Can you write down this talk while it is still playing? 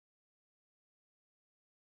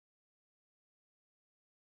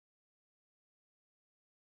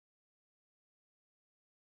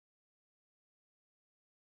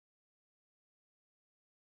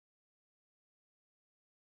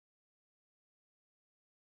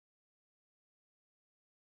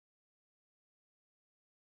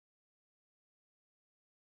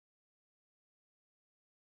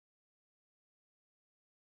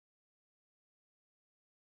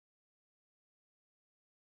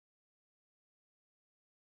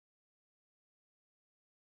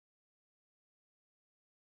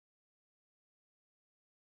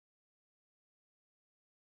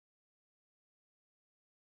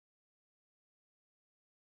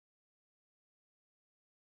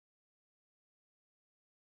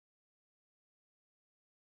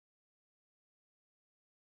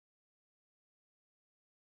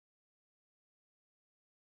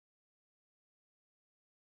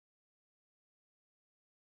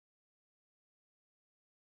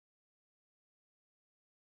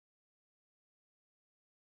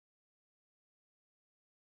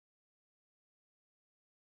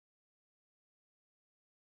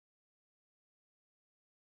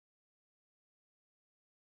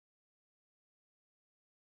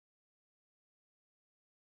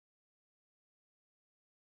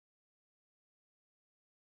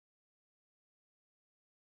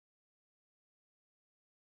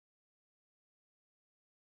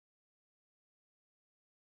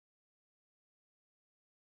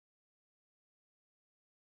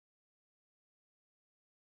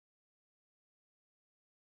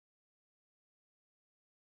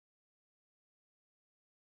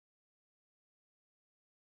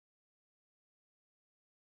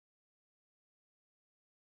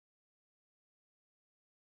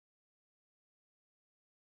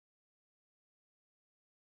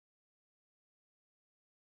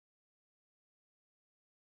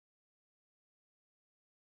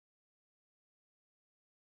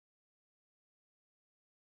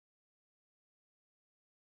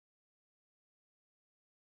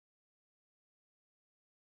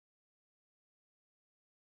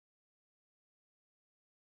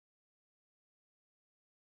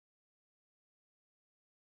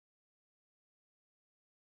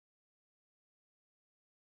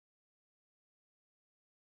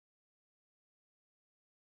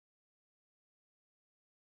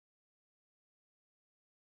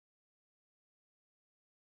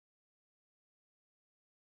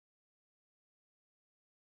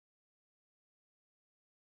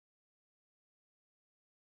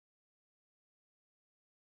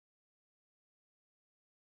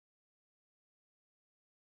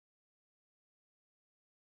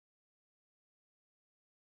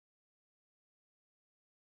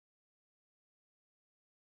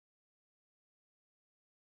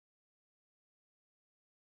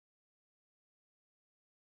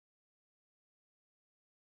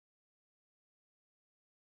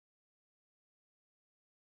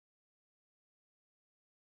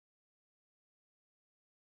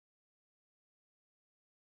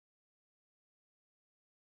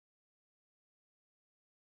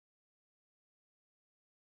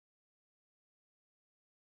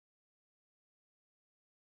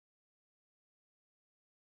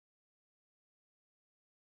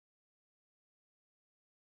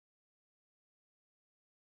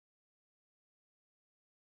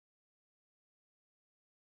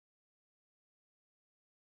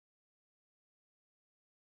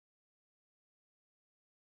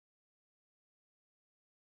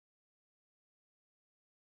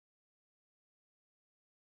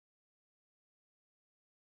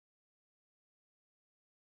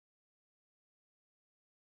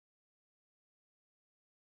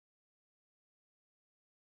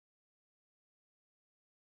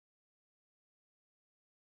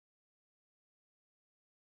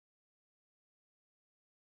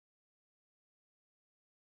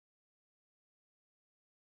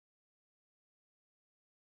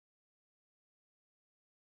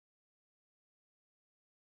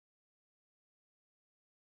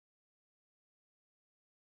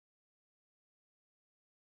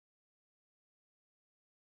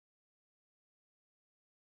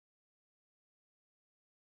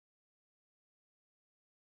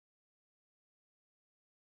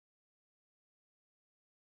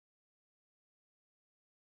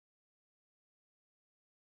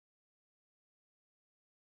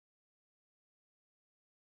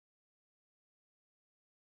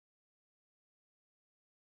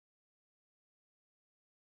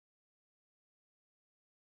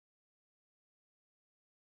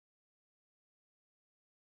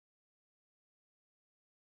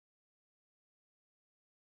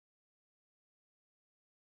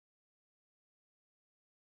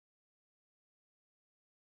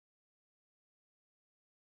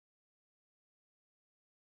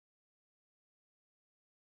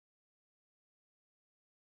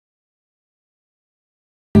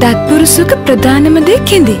දත්පුරුසුක ප්‍රධානම දේ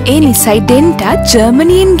කෙඳි. ඒ නිසයි ඩෙන්ටා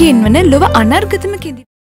ජර්මනියෙන් ගෙන්වන ලොව අනර්ගතම කෙඳි.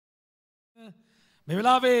 මේ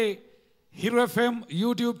වෙලාවේ Hiru FM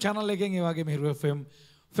YouTube channel එකෙන් ඒ වගේම Hiru FM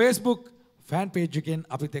Facebook fan page එකෙන්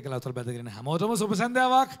අපිත් එක්කලා උතල් බැඳගෙන හැමෝටම සුබ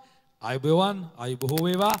සන්ධ්‍යාවක්. අයබෝවන් අයබෝ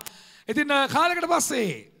වේවා. ඉතින් කාලයකට පස්සේ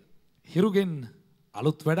හිරුගෙන්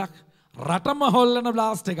අලුත් වැඩක් රටම හොල්ලන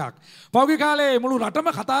බ්ලාස්ට් එකක්. පෞගේ කාලේ මුළු රටම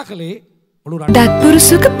කතා කළේ මුළු රට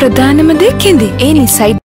දත්පුරුසුක ප්‍රධානම දේ කෙඳි. ඒ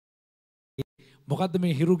නිසයි මොකද්ද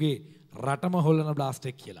මේ හිරුගේ රටම හොල්ලන බ්ලාස්ට්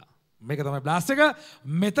එක කියලා. මේක තමයි බ්ලාස්ට් එක.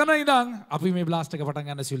 මෙතන ඉඳන් අපි මේ බ්ලාස්ට් එක පටන්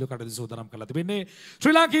ගන්න සීල කටයුතු සූදානම් කරලා තිබෙන්නේ.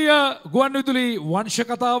 ශ්‍රී ලාංකීය ගුවන්විදුලි වංශ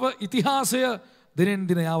කතාව ඉතිහාසය දිනෙන්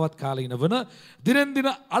දින යාවත් කාලීන වන දිනෙන්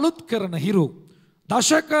දින අලුත් කරන හිරු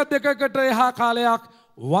දශක දෙකකට එහා කාලයක්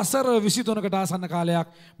වසර 23කට ආසන්න කාලයක්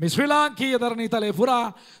මේ ශ්‍රී ලාංකීය දරණීතලයේ පුරා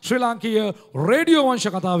ශ්‍රී ලාංකීය රේඩියෝ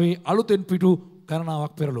වංශ කතාවේ අලුතෙන් පිටු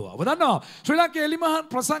ගණනාවක් පෙරළුවා. ඔබ දන්නවා ශ්‍රී ලාංකීය එලිමහන්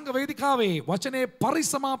ප්‍රසංග වේදිකාවේ වචනේ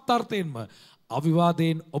පරිසමාප්තාර්ථයෙන්ම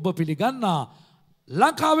අවිවාදයෙන් ඔබ පිළිගන්නා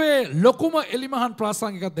ලංකාවේ ලොකුම එලිමහන්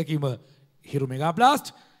ප්‍රාසංගික අත්දැකීම හිරු මෙගා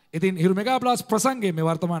බ්ලාස්ට්. ඉතින් හිරු මෙගා බ්ලාස්ට් ප්‍රසංගයේ මේ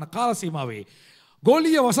වර්තමාන කාල සීමාවේ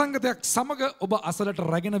ගෝලීය වසංගතයක් සමග ඔබ අසලට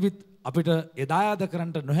රැගෙන විත් අපිට එදායාද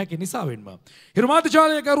කරන්නට නොහැකි නිසා වෙන්ම හිරු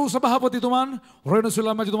මාධ්‍යාලයේ ගරු සභාපතිතුමන්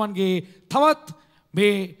රොයිනසුල්ලා මැතිතුමන්ගේ තවත්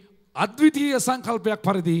මේ අද්විතීය සංකල්පයක්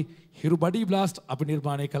පරිදි හිරු බඩි බ්ලාස්ට් අපි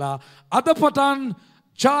නිර්මාණය කළා. අද පටන්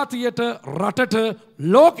ජාතියට රටට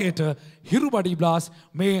ලෝකයට හිරු බඩි බ්ලාස්ට්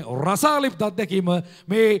මේ රසාලිප්ත අත්දැකීම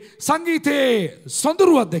මේ සංගීතයේ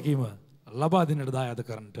සොඳුරු අත්දැකීම ලබා දෙන්නට දායාද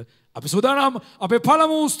කරන්නට අපි සූදානම්. අපේ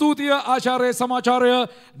පළමු ස්තුතිය ආචාර්ය සමාචාර්ය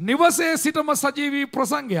නිවසේ සිටම සජීවී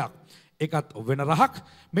ප්‍රසංගයක්. ඒකත් වෙන රහක්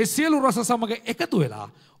මේ සියලු රස සමග එකතු වෙලා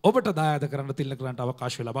ඔබට දායාද කරන්න තිල්න කරන්නට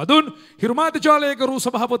අවකාශය ලබා දුන් හිරු මාධ්‍යාලයේ ගරු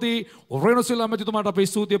සභාපති රේණුසිල්ලා මැතිතුමාට අපේ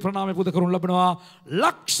ස්තුතිය ප්‍රණාමය පුද කරනු ලබනවා.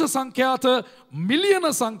 ලක්ෂ සංඛ්‍යාත මිලියන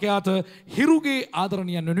සංඛ්‍යාත හිරුගේ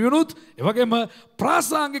ආදරණීයන් වෙනුවෙනුත් එවැගේම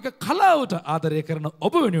ප්‍රාසංගික කලාවට ආදරය කරන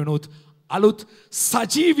ඔබ වෙනුවෙනුත් අලුත්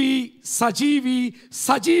සජීවී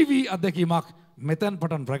අත්දැකීමක් මෙතැන්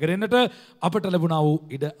පටන් ප්‍රගටෙන්නට අපට ලැබුණා වූ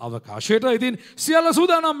ඉඩ අවකාශයට. ඉතින් සියල්ල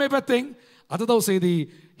සූදානම් මේ පැත්තෙන් අද දවසේදී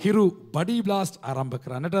හිරු බඩි බ්ලාස්ට් ආරම්භ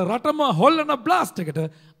කරන්නට රටම හොල්ලන බ්ලාස්ට් එකට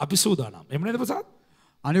අපි සූදානම්. එමු නේද ප්‍රසාද්?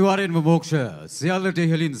 අනිවාර්යෙන්ම මොක්ෂ සියල්ලට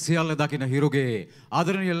ඉහළින් සියල්ල දකින හිරුගේ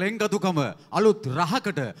ආදරණීය ලෙන්ගතුකම අලුත්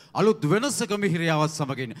රහකට අලුත් වෙනසක මිහිරියාවත්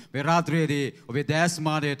සමගින් මේ රාත්‍රියේදී ඔබේ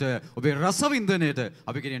දැස්මානයට ඔබේ රසවින්දනයට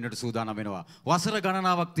අපි ගෙනෙන්නට සූදානම් වෙනවා. වසර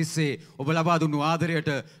ගණනාවක් තිස්සේ ඔබ ලබා දුන්නු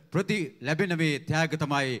ආදරයට ප්‍රති ලැබෙන මේ ත්‍යාග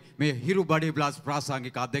තමයි මේ හිරු බඩි බ්ලාස්ට්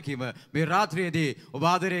ප්‍රාසංගික අත්දැකීම. මේ රාත්‍රියේදී ඔබ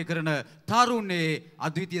ආදරය කරන තරුණයේ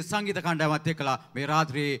අද්විතීය සංගීත කණ්ඩායමත් එක්කලා මේ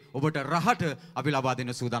රාත්‍රියේ ඔබට රහට අපි ලබා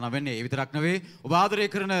දෙන්න සූදානම් වෙන්නේ. ඒ විතරක් නෙවෙයි ඔබ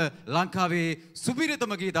ආදරය කරන ලංකාවේ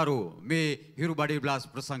සුපිරිතම ගීතරු මේ හිරු බඩි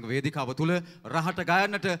බ්ලාස්ට් ප්‍රසංග වේදිකාව තුල රහට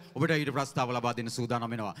ගයන්නට ඔබට ඊට ප්‍රස්තාව ලබා දෙන්න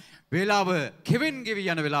සූදානම් වෙනවා. වේලාව කෙවෙන් ගෙවි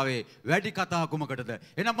යන වෙලාවේ වැඩි කතා කුමකටද?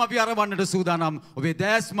 එනම් අපි ආරම්භන්නට සූදානම් ඔබේ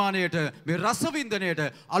දැස්මානයට මේ රසවින්දනයට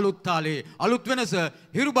අලුත් තාලේ අලුත් වෙනස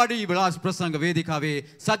හිරු බඩි බ්ලාස්ට් ප්‍රසංග වේදිකාවේ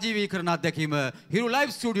සජීවීකරණ අත්දැකීම හිරු ලයිව්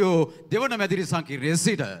ස්ටුඩියෝ දෙවන මැදිරි සංකීර්ණයේ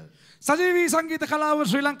සිට සජීවී සංගීත කලාව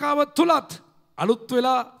ශ්‍රී ලංකාව තුලත් අලුත්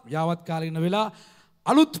වෙලා යාවත් කාලීන වෙලා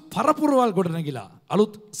අලුත් පරපුරවල් ගොඩනැගිලා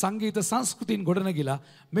අලුත් සංගීත සංස්කෘතින් ගොඩනැගිලා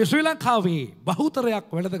මේ ශ්‍රී ලංකාවේ බහුතරයක්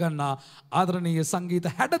වැළඳ ගන්නා ආදරණීය සංගීත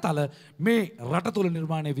හැඩතල මේ රට තුල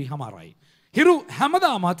නිර්මාණය වී හමාරයි. හිරු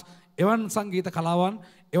හැමදාමත් එවන් සංගීත කලාවන්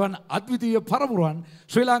එවන් අද්විතීය පරපුරන්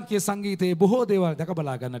ශ්‍රී ලාංකීය සංගීතයේ බොහෝ දේවල් දැක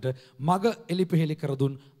බලා ගන්නට මග එලිපෙහෙලි කර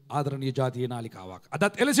දුන් ආදරණීය ජාතිය නාලිකාවක්.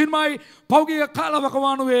 අදත් එලෙසින්මයි පෞගිය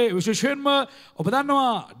කාලවකවානුවේ විශේෂයෙන්ම ඔබ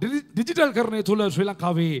දන්නවා ඩිජිටල් කරණය තුල ශ්‍රී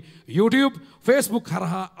ලංකාවේ YouTube Facebook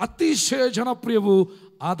හරහා අතිශය ජනප්‍රිය වූ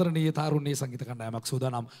ආදරණීය තාරුණ්‍ය සංගීත කණ්ඩායමක්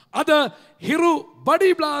සූදානම්. අද හිරු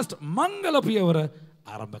බඩි බ්ලාස්ට් මංගල පියවර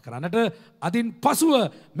ආරම්භ කරන්නට අදින් පසුව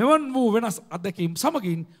මෙවන් වූ වෙනස් අත්දැකීම්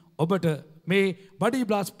සමගින් ඔබට මේ බඩි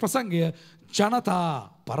බ්ලාස්ට් ප්‍රසංගය ජනතා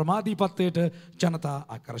පරමාධිපත්‍යයට ජනතා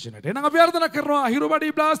ආකර්ෂණයට එනම් අපි ආරාධනා කරනවා හිරු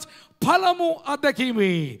බඩි බ්ලාස්ට් පළමු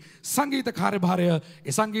අත්දැකීමේ සංගීත කාර්යභාරය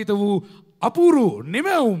ඒ සංගීත වූ අපූරු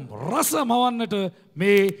නිමැවුම් රස මවන්නට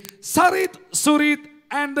මේ Sarith Surith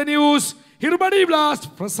and the News Hiru body blast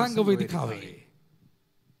ප්‍රසංග වේදිකාවේ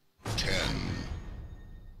 10,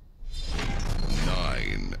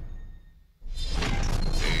 9,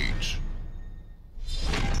 8,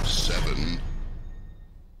 7,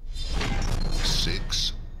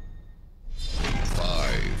 6,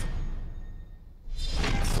 5,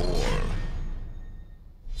 4,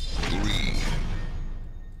 3,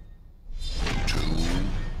 2,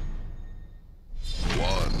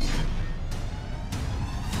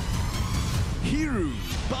 1.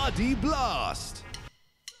 Body Blast!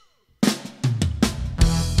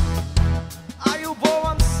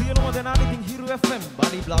 FM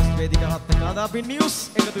Body Blast වේදිකාවත් එක්ක අද අපි නිවුස්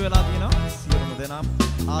එකතු වෙලා තියෙනවා. සියලුම දෙනා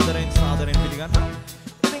ආදරෙන් සාදරෙන් පිළිගන්නවා.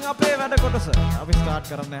 ඉතින් අපේ වැඩ කොටස අපි ස්ටාර්ට්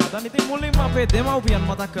කරන්න හදන. ඉතින් මුලින්ම අපේ දෙමව්පියන්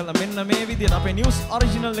මතක් කරලා මෙන්න මේ විදිහට අපේ නිවුස්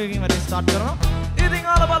ඔරිජිනල් එකකින් වැඩ ස්ටාර්ට් කරනවා. ඉතින්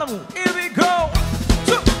ආලා බලමු. Here we go.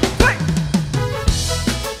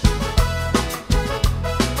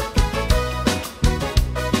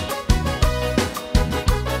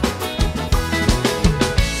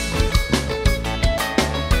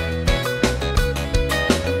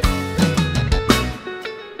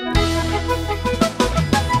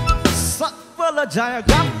 ජය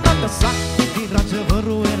ගන්නට සක්ති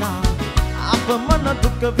රජවරු වෙලා අප මන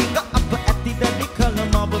දුක විඳ අප ඇති දැඩි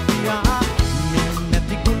කලමව පියා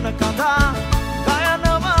නැති ගුණ කඳා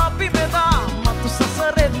ගයනවා අපි මෙදා මතු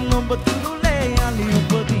සසරෙත් නොඹ තුරුලේ යලි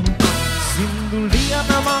උපදින් සින්දුලිය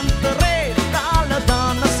නමන්තරේ තාල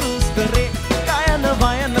දාන සුස්තරේ ගයන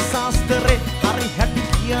වයන ශාස්ත්‍රේ හරි හැටි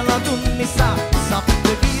කියලා දුන් නිසා සප්ත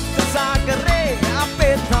ගීත සාගරේ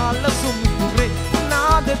අපේ තාල සුම්තුරේ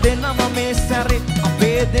දෙනම මේ සැරේ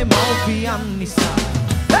අපේ දෙමව්පියන් නිසා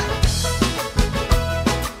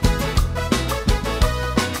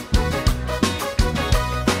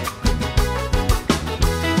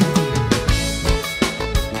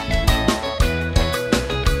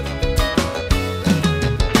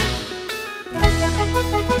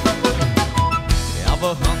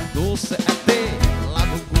යවහන් දෝස ඇතේ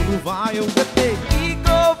ලඝු ගුරු වායු වෙතේ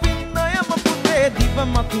ඊගෝ වින්නයම පුතේ දිව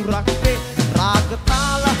මතුරක්තේ රාග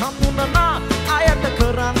තාල හමුනනා අයට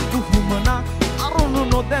කරන් දුහුමනා අරුණු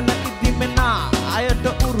නොදැන ඉදිමෙනා අයට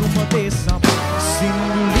උරුම දේශම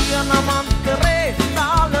සින්දුලිය නමන්තරේ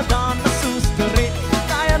තාල දාන සුස්තරේ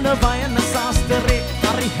ගයන වයන ශාස්ත්‍රේ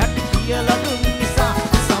හරි හැටි කියලා දුන් නිසා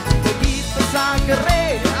සප්ත ගීත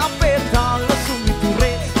සාගරේ අපේ තාල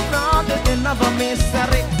සුමිතුරේ නාද දෙනව මේ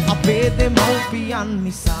සැරේ අපේ දෙමව්පියන්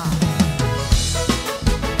නිසා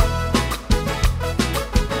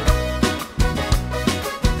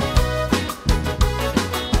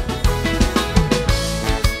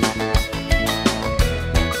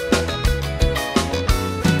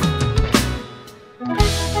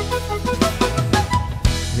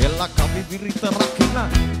විරිත රකින්න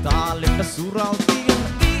තාලෙට සුරල් තියෙන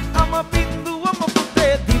ඊ අම බින්දුවම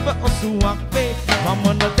පුතේ දිව ඔසුවක් වේ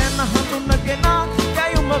වමන දැන හඳුනගෙන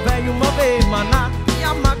යයුම වැයුම වේ මන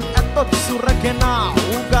යමක් ඇතොත් සුරගෙන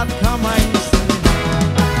උගත් කමයි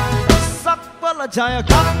සක්වල ජය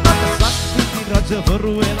ගන්නට සක්ති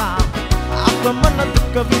රජවරු වෙලා අප මන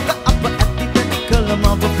දුක විඳ අප ඇති දෙනි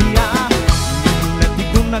කලමව පියා නැති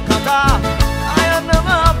ගුණ කදා අයනම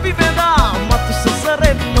අපි වෙලා මතු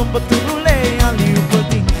සසරෙන් නොඹ තුරුලේ යලි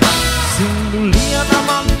උපදින් සින්දුලිය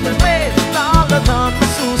නමන්තරේ තාල දාන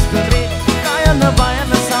සුස්තරේ ගයන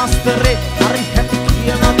වයන ශාස්ත්‍රේ හරි හැටි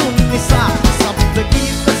කියලා දුන් නිසා සප්ත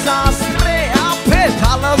ගීත ශාස්ත්‍රේ අපේ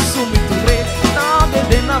තාල සුමිතුරේ නාද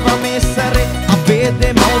දෙනව මේ සැරේ අපේ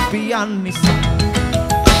දෙමව්පියන් නිසා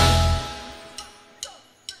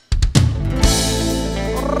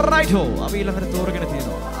right ho අපි ඊළඟට තෝරගෙන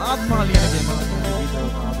තියෙනවා ආත්මාලියන දෙමළ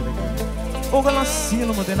ඔගලන්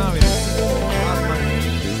සියලුම දෙනා වෙන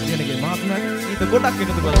ආත්මාලියනගේ මාත්මයක් ඊට ගොඩක්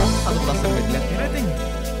එකතු කරලා අද ලස්සන වෙట్లයක් තියෙනවා ඉතින්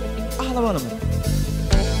අහලා බලමු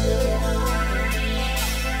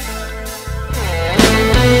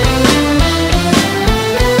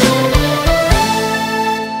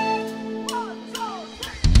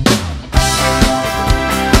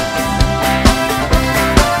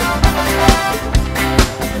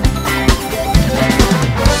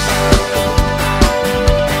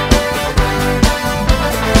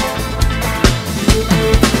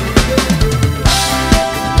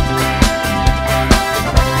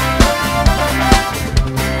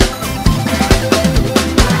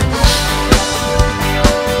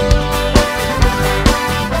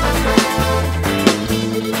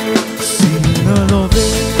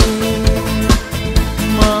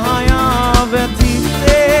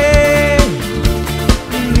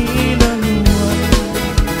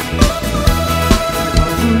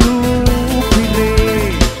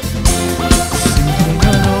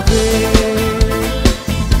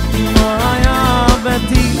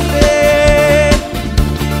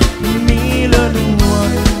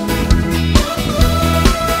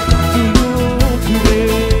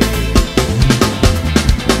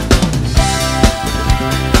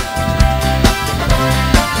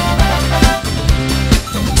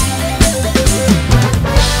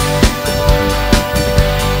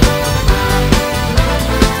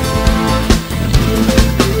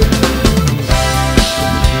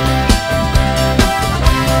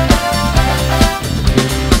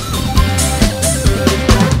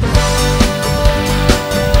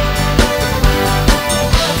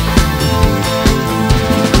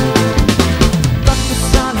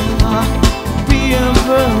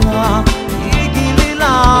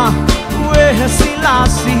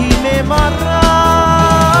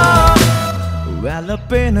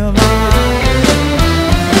penawa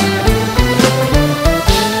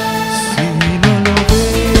Sinalobe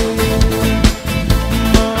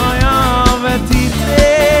Maya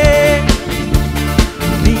vetire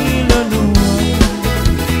Nilanuwa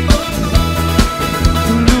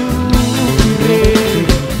Tulure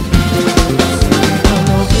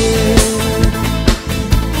Sinalobe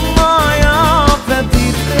Maya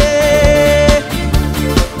vetire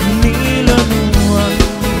Nilanuwa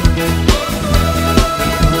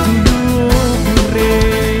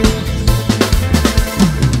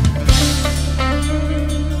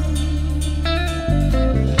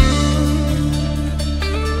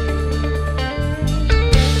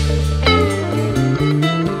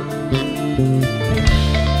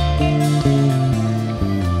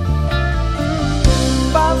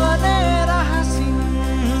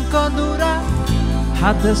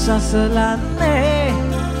Hada sasalane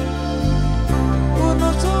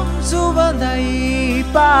Unusum subandai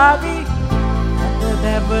pavi Hada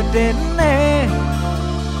devadenne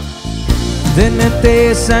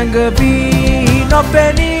Dineth sangabi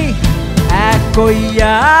nopeni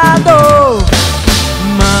Akoyado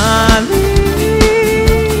Mali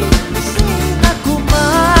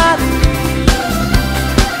Sinakumari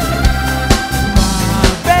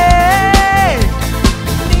Mabe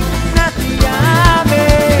Ninatiame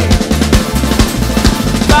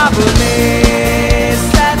Babune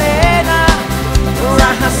Sanena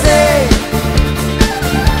Rahase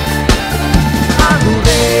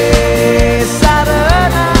Agure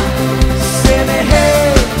Sarana Senehe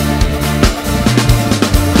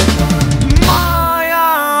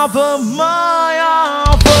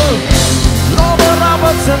Mayava Loba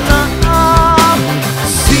Rabatana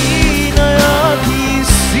Sinayaki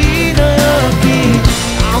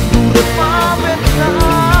Agure Pamena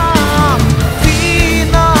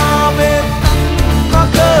Vina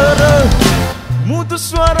Makara Mutu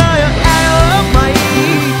suaranya ayamai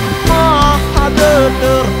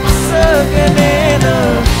Mahadaner segenena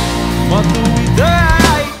Matu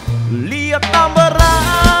idai lihat tambara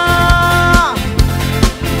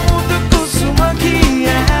Mutu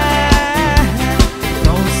kusumakia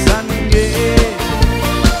Kau sange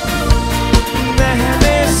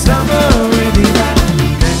Nehme sama widina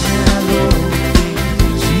Nehlo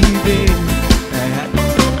jive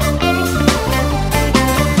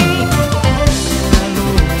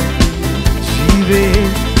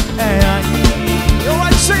Yo,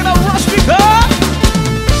 I'm singing a rush because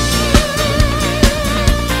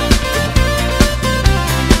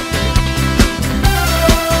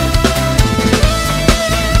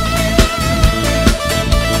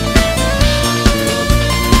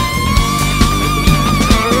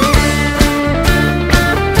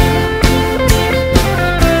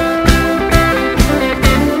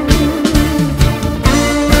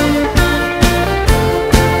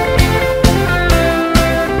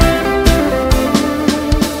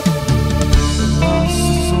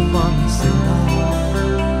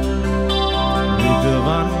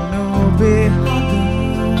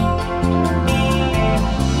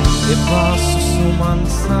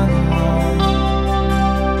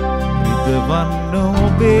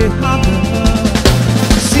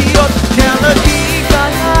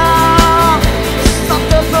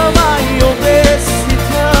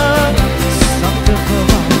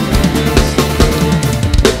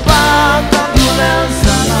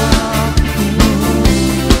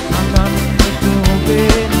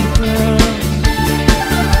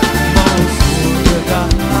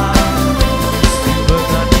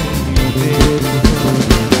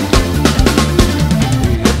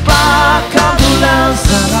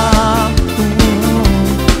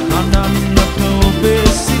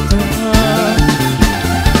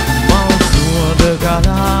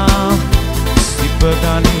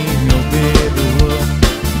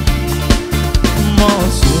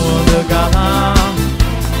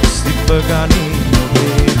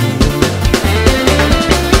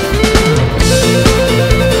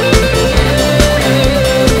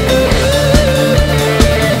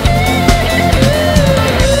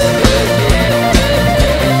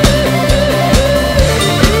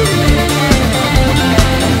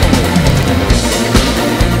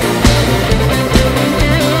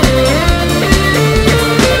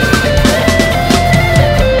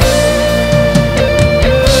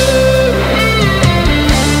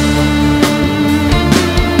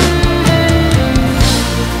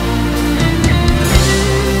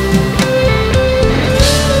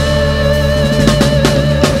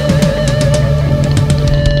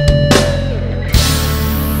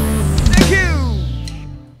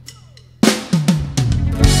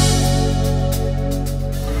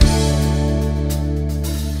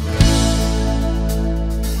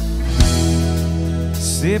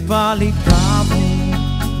Sepali kamu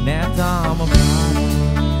Neta makamu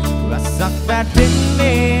Rasak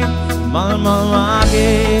batine Mal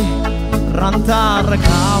wage Rantara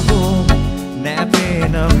kamu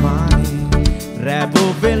Nepena mani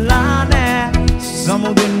Rebo belane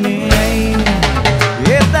Samudine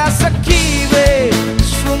Eta sakive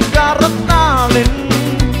Sungaratnalin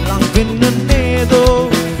Langkinnedo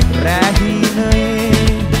Rahine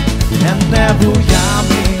Endebu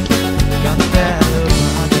yami Gantelu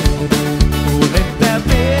mani Ulette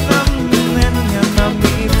benam Nenyana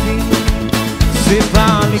miti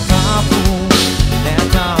Sepali kamu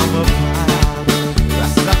Neta mapara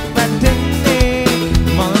Rasak batine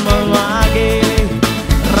Mal wage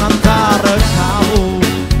Rantara kamu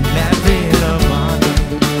Nepena mani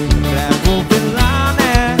Rebo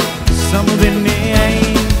belane Samudine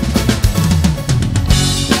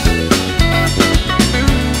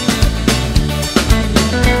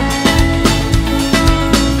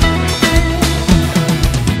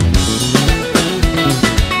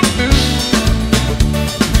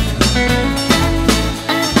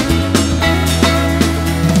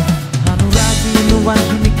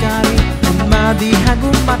Di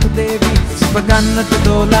hagung mata devi Sepaganna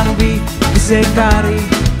tedolang bi Bisekari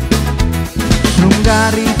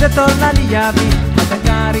Srungari tetolani yabi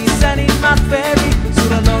Matagari sani mat febi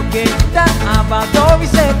Suraloke dan abado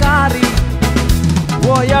bisekari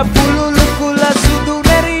Woya bulu lukula sudu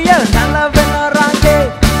neria Nala vena range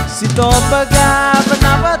Sito baga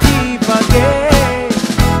benabati page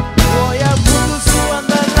Woya bulu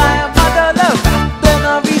suanda laya madala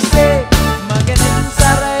Dona bise Maganin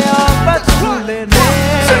saraya Batulene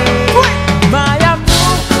Maya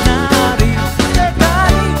munari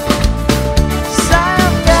Sekali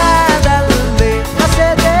Sayang gadale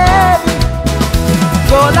Nasedevi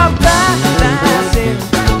Kolam balase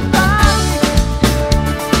Kumpani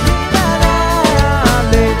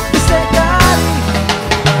Dinale Sekali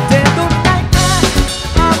Tendun naika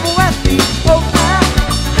Amuati Oma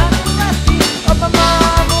Amuati Oma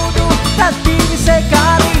mamudu Tati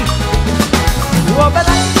Sekali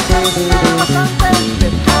Wabalai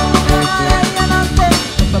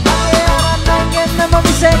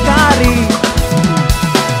Sekali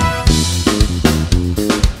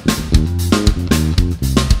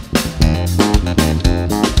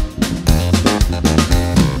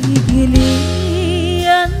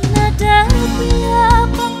Igilian nada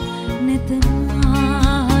piapa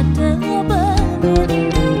netemata bangun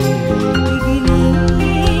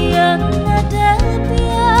Igilian nada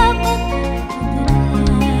piapa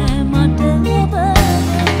netemata bangun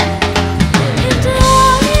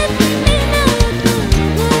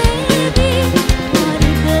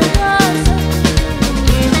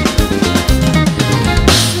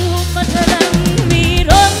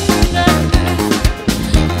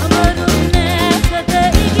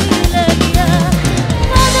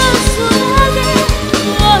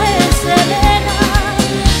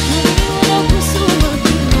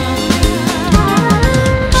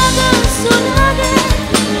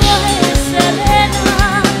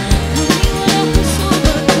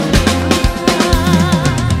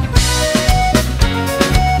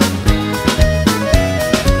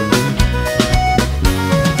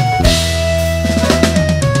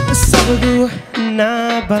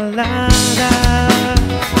Na balada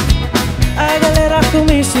a galera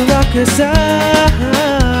começou a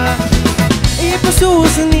casar e passou a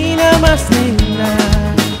menina mais linda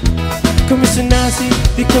começou a nascer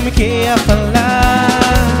e como que ia falar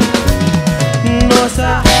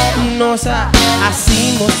nossa,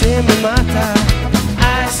 assim você me mata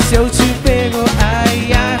ai, se eu te pego,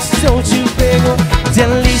 ai, se eu te pego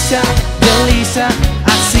delícia,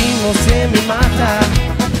 assim você me mata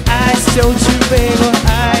ai, se eu te pego,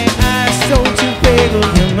 ai, se eu te pego,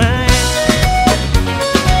 minha mãe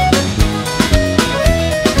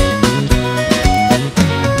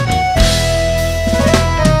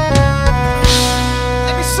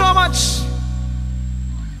Thank you so much.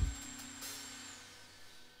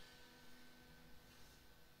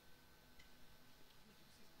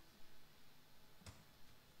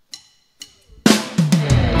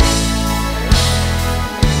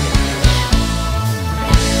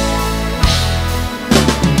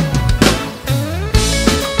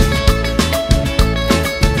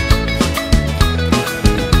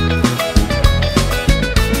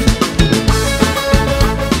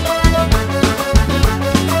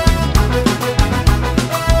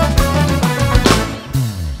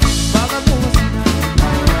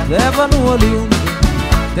 Leva no olho,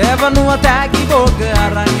 leva no ataque boca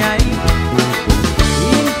arranhai.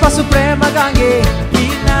 Impa suprema gangue,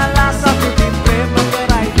 inala saputin prema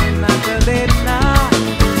carai na cadena.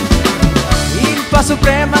 Impa පසු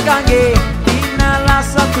ප්‍රේම ගඟේ දිනලා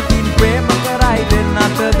සතුටින් ප්‍රේම කරයි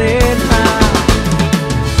දෙන්නට දෙන්නා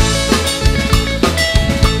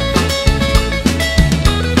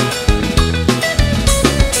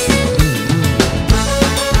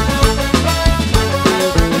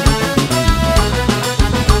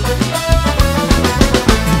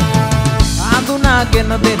ගෙන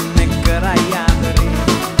දෙන්නෙක් කරයි ආදරේ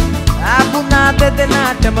ආපුනා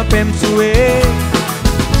දෙදෙනාටම පෙම්සුවේ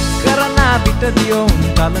කරන විටදී ඔවුන්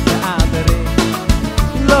කලක ආදරේ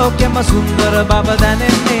ලෝකෙම සුන්දර බව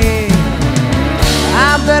දැනෙන්නේ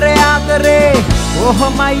ආදරේ ආදරේ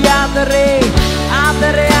ඔහොමයි ආදරේ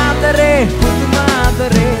ආදරේ ආදරේ පුදුම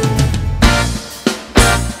ආදරේ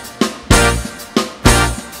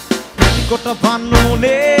කොට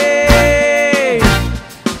පන්නුනේ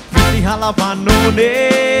Hala panune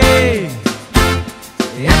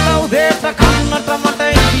Eta udeta kannata mata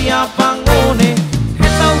India pangone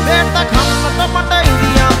Eta udeta kannata mata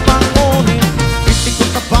India pangone Pitti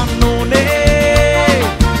kutta pannune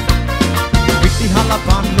Pitti hala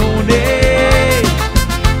pannune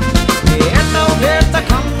Eta udeta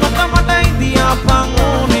kannata mata India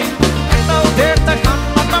pangone Eta udeta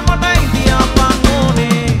kannata mata India pangone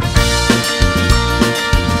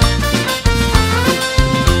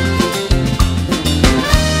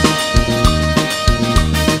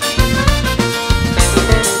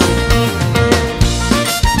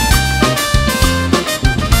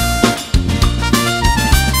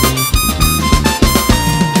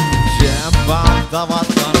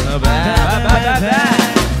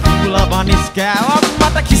Kulabanis kääවක්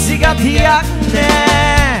මට කිසි ගතියක්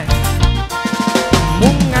නෑ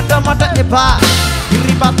මුං ඇට මට එපා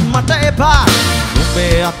ඉරිපත් මට එපා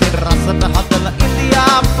උඹේ අතේ රසට හදලා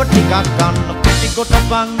ඉන්දියාප ටිකක් ගන්න පිටිකොට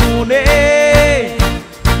පන්නුනේ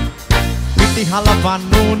පිටි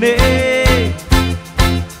හලපන්නුනේ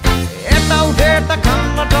එත උදේට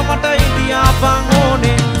කන්නට මට ඉන්දියාපන්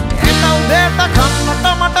ඕනේ එත උදේට කන්නට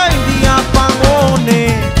මට ඉන්දියාපන්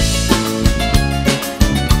ඕනේ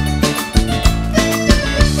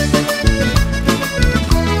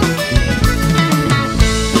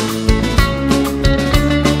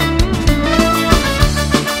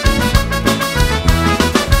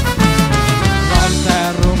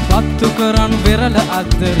කරන් වෙරළ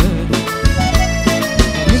අද්දර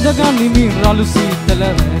විඳගනිමි රළු සීතල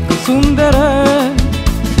සුන්දර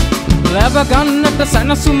ලැබ ගන්නට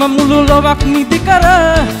සැනසුම මුළු ලොවක් නිදි කර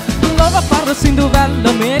ලොව පරසිඳු වැල්ල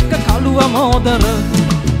මේක කළුව මෝදර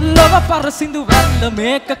ලොව පරසිඳු වැල්ල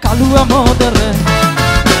මේක කළුව මෝදර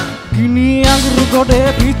ගිනි අඟුරු ගොඩේ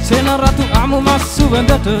පිච්චෙන රතු අමු මස්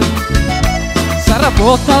සුවඳට සර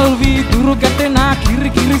බෝතල් වී දුරු ගැටෙන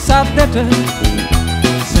කිරි කිරි සද්දට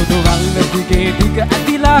සුදු වල්ල දිගේ දිග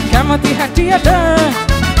ඇදිලා කැමති හැටියට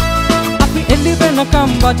අපි එළි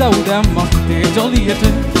වෙනකම් බජව් දැම්මා හිතේ ජොලියට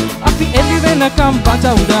අපි එළි වෙනකම්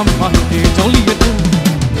බජව් දැම්මා හිතේ ජොලියට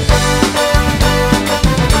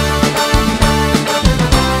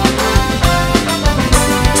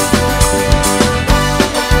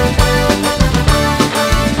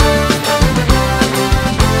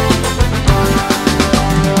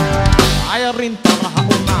අයරින් තරහ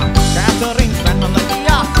වුණා කැතරින් පැනලා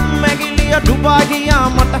Dubai ගියා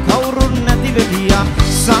මට කවුරුන් නැතිව ගියා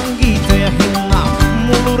සංගීතය හින්නා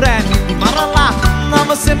මුළු රෑ නිදි මරලා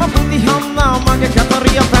නවසෙම බුදිහම්නා මගේ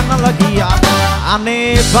කතරිය පැනලා ගියා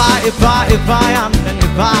අනේ එපා එපා එපා යන්න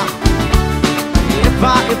එපා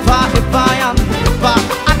එපා එපා එපා යන්න එපා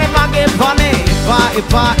අනේ මගේ බනේ එපා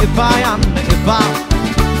එපා එපා යන්න එපා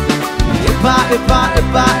එපා එපා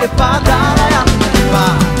එපා එපා දාලා යන්න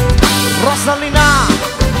එපා Rosalina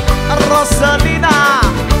Rosalina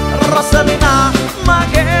Rosalina,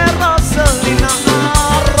 mage Rosalina,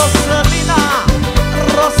 Rosalina,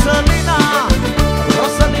 Rosalina,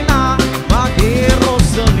 Rosalina, mage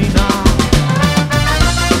Rosalina.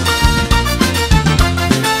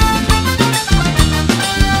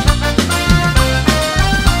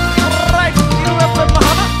 Right, Hiru FM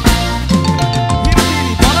Mahana, Hiru TV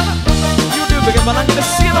Banana, YouTube again Banana, the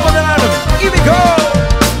scene of the night. Here we go.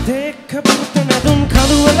 Dekha putana dum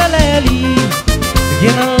kalu walalali.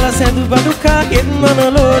 Genalla sändu baduka genmana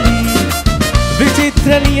loli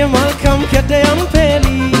Vichitraliya malkam katayan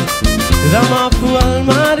peli Ramapu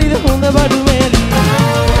almari honda badu meli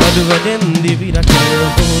Badu waden divira kena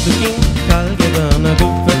bodukin kalgevana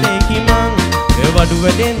duppateki man Badu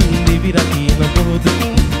waden divira kena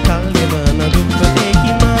bodukin kalgevana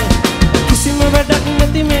duppateki man Kisima wadak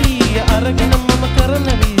nati meli aragena mama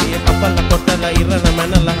karana viriya kapala kotala irana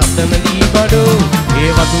manala hadana li badu E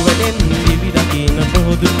badu waden divira kena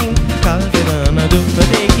bodukin kalgevana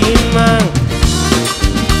duppateki man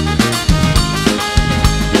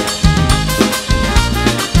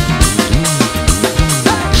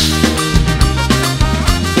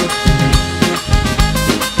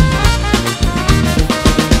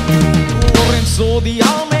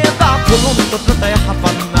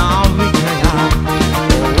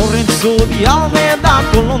Social da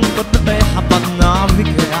kolon kotte hapanna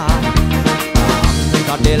vikra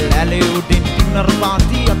Kade lale udin dinner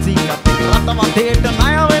party atika ratama date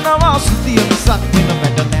naya wenawa sutiya satina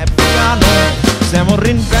medane piano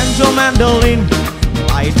Samorin banjo mandolin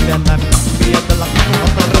light and that be at the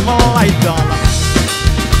lakko light dollar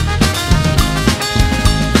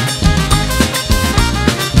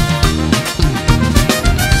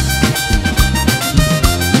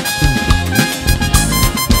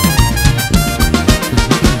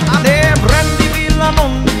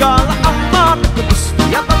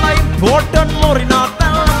important morina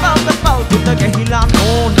tala pau kita kehila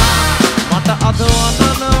nona mata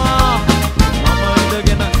adwana mama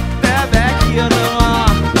indagena bebe kiyana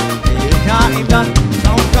eka indan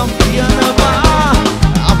saukam kiyana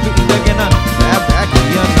api indagena bebe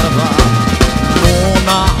kiyana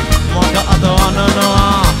nona mata adwana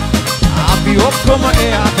api okkoma e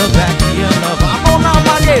ata kiyana nona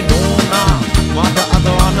mage nona mata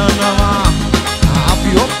adwana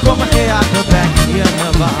api okkoma e ata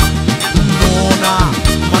kiyana Nona,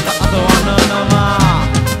 mata adwana nama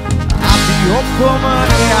Api okkoma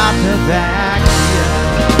e ata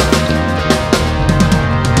kiyana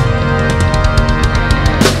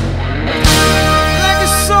Thank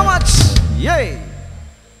you so much. Yay.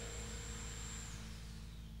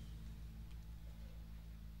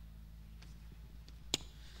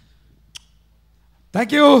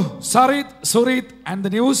 Thank you, Sarith Surith and the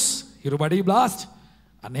news. Hiru body blast.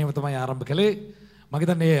 අන්න එහෙම තමයි ආරම්භ කළේ. මම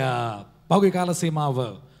හිතන්නේ පහුගිය කාල සීමාව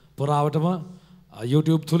පුරාවටම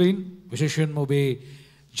YouTube තුලින් විශේෂයෙන්ම ඔබේ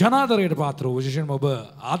ජනාදරයට පාත්‍ර වූ විශේෂයෙන්ම ඔබ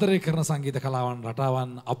ආදරය කරන සංගීත කලාවන්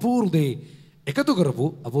රටාවන් අපූර්ව දේ එකතු කරපු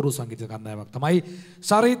අපූර්ව සංගීත කණ්ඩායමක් තමයි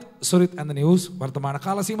Sarith Surith and the news. වර්තමාන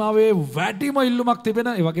කාල සීමාවේ වැඩිම ඉල්ලුමක්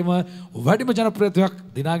තිබෙන ඒ වගේම වැඩිම ජනප්‍රියත්වයක්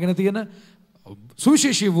දිනාගෙන තියෙන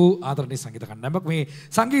සුවිශේෂී වූ ආදරණීය සංගීත කණ්ඩායමක්. මේ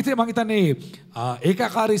සංගීතය මම හිතන්නේ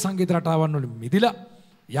ඒකාකාරී සංගීත රටාවන් වලින් මිදිලා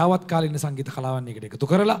යාවත් කාලින සංගීත කලාවන් එකට එකතු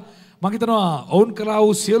කරලා මම හිතනවා ඔවුන් කලා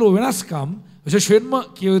වූ සියලු වෙනස්කම් විශේෂයෙන්ම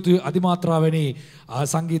කිය යුතු අධිමාත්‍රාවෙනි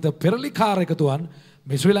සංගීත පෙරලිකාර එකතුවන්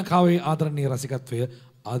මේ ශ්‍රී ලංකාවේ ආදරණීය රසිකත්වය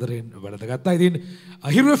ආදරයෙන් වැඩගත්තා. ඉතින්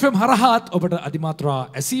Hiru FM හරහාත් ඔබට අධිමාත්‍රා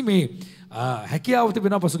ඇසීමේ හැකියාව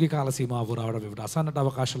තිබෙන පසුගිය කාල සීමාව පුරාවට ඔබට අසන්නට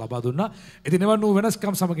අවකාශ ලබා දුන්නා. ඉතින් එවන් වූ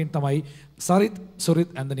වෙනස්කම් සමගින් තමයි Sarith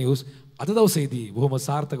Surith and the news අද දවසේදී බොහොම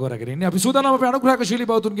සාර්ථකව රැගෙන ඉන්නේ. අපි සූදානම් අපේ අනුග්‍රහකශීලී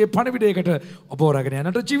බෞතුන්ගේ පණිවිඩයකට ඔබව රැගෙන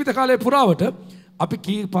යන්නට ජීවිත කාලය පුරාවට අපි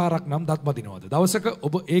කී පාරක් නම් දත් මදිනවද? දවසක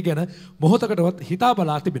ඔබ ඒ ගැන මොහොතකටවත් හිතා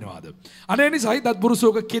බලා තිබෙනවද? අනේ නිසායි දත්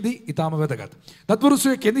බුරුසුවක කෙදි ඊටාම වැදගත්. දත්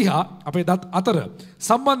බුරුසුවේ කෙදි හා අපේ දත් අතර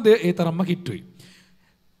සම්බන්ධය ඒ තරම්ම කිට්ටුයි.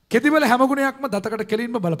 කෙදිවල හැම ගුණයක්ම දතකට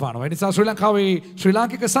කෙලින්ම බලපානවා. ඒ නිසා ශ්‍රී ලංකාවේ ශ්‍රී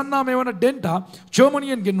ලාංකික සන්නාමය වන ඩෙන්ටා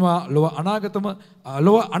ජර්මනියෙන් ගෙන්වා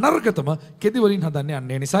ලොව අනර්ගතම කෙදි වලින් හදන්නේ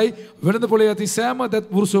අන්නේ නිසායි වෙළඳ පොලේ ඇති සෑම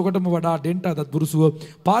දත් බුරුසුවකටම වඩා ඩෙන්ටා දත් බුරුසුව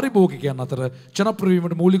පාරිභෝගිකයන් අතර ජනප්‍රිය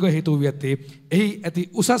වීමට මූලික හේතුව වී ඇත්තේ එහි ඇති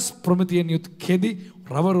උසස් ප්‍රමිතියෙන් යුත් කෙදි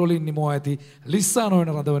රබර් වලින් නිමවා ඇති ලිස්සා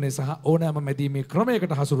නොවන රඳවනේ සහ ඕනෑම මැදීමේ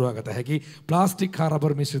ක්‍රමයකට හසුරුවාගත හැකි ප්ලාස්ටික් හා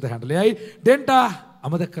රබර් මිශ්‍රිත හැන්ඩලයයි ඩෙන්ටා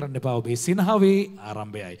අමතක කරන්න එපා ඔබේ සිනහවේ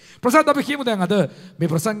ආරම්භයයි. ප්‍රසාද් අපි කියමු දැන් අද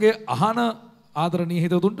මේ ප්‍රසංගයේ අහන ආදරණීය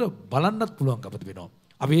හිතවතුන්ට බලන්නත් පුළුවන්කම තිබෙනවා.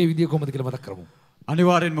 අපි මේ විදිය කොහොමද කියලා මතක් කරමු.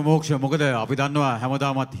 අනිවාර්යෙන්ම මොක්ෂ මොකද අපි දන්නවා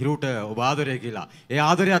හැමදාමත් හිරුට ඔබ ආදරය කියලා. ඒ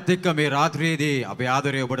ආදරයත් එක්ක මේ රාත්‍රියේදී අපේ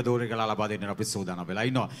ආදරය ඔබට දෝරේ කළා ලබා දෙන්න අපි සූදානම් වෙලා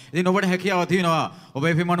ඉන්නවා. ඉතින් ඔබට හැකියාව තියෙනවා ඔබ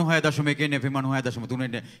FM 96.1 FM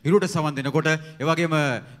 96.3 හිරුට සවන් දෙනකොට ඒ වගේම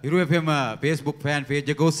හිරු FM Facebook fan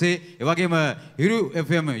page එක ඔස්සේ ඒ වගේම හිරු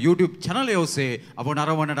FM YouTube channel එක ඔස්සේ අපව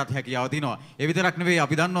නරඹන්නටත් හැකියාව තියෙනවා. ඒ විතරක් නෙවෙයි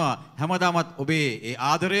අපි දන්නවා හැමදාමත් ඔබේ ඒ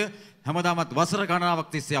ආදරය හැමදාමත් වසර ගණනාවක්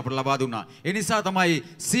තිස්සේ අපට ලබා දුන්නා. ඒ නිසා තමයි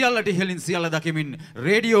සියල්ලට ඉහළින් සියල්ල දකිමින්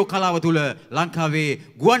රේඩියෝ කලාව තුල ලංකාවේ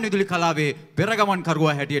ගුවන් විදුලි කලාවේ පෙරගමන්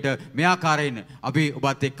කරුවා හැටියට මේ ආකාරයෙන් අපි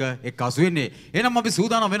ඔබත් එක්ක එක්කාසු වෙන්නේ. එහෙනම් අපි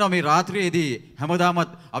සූදානම් වෙනවා මේ රාත්‍රියේදී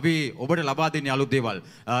හැමදාමත් අපි ඔබට ලබා දෙන්නේ අලුත් දේවල්.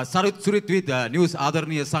 Sarith Surith with news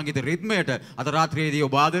ආදරණීය සංගීත රිද්මයට අද රාත්‍රියේදී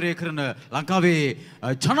ඔබ ආදරය කරන ලංකාවේ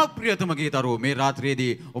ජනප්‍රියතම ගීතරුව මේ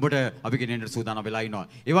රාත්‍රියේදී ඔබට අපි ගෙනෙන්න සූදානම් වෙලා ඉන්නවා.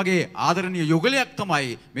 ඒ වගේ ආදරණීය යුගලයක්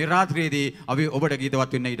තමයි මේ රාත්‍රියේදී අපි ඔබට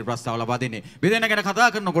ගීතවත් වෙන්න ඊට ප්‍රස්තාව ලබා දෙන්නේ. බෙදෙන ගැන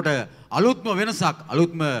කතා කරනකොට අලුත්ම වෙනසක්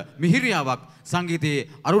අලුත්ම මිහිරියාවක් සංගීතයේ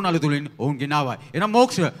අරුණලු තුලින් ඔවුන් ගෙනාවා. එනම්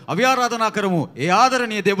මොක්ෂ අපි ආරාධනා කරමු ඒ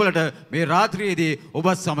ආදරණීය දෙවලට මේ රාත්‍රියේදී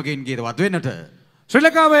ඔබත් සමගින් ගීතවත් වෙන්නට. ශ්‍රී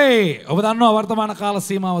ලංකාවේ ඔබ දන්නවා වර්තමාන කාල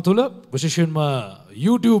සීමාව තුළ විශේෂයෙන්ම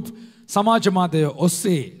YouTube සමාජ මාධ්‍ය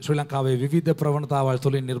ඔස්සේ ශ්‍රී ලංකාවේ විවිධ ප්‍රවණතාවල්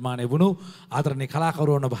තුළින් නිර්මාණය වුණු ආදරණීය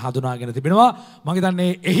කලාකරුවන් ඔබ හඳුනාගෙන තිබෙනවා. මම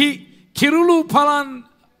හිතන්නේ එහි කිරුළු පලන්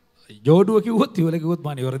ජෝඩුව කිව්වොත් ඉවල කිව්වොත්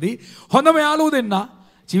මා නිවැරදි. හොඳම යාළුවෝ දෙන්න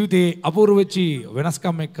ජීවිතේ අපූර්ව වෙච්චි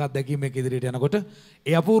වෙනස්කම් එක්ක අත්දැකීමක් ඉදිරියට යනකොට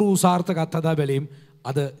ඒ අපූර්ව සාර්ථක අත්හදා බැලීම්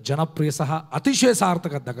අද ජනප්‍රිය සහ අතිශය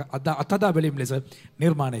සාර්ථක අත්හදා බැලීම් ලෙස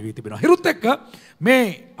නිර්මාණය වී තිබෙනවා. හිරුත් එක්ක මේ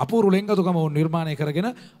අපූර්ව ලෙන්ගතුකම වුන් නිර්මාණය කරගෙන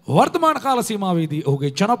වර්තමාන කාල සීමාවේදී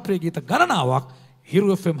ඔහුගේ ජනප්‍රිය ගීත ගණනාවක් හිරු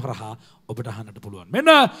FM හරහා ඔබට අහන්නට පුළුවන්. මෙන්න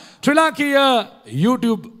ශ්‍රී ලාංකීය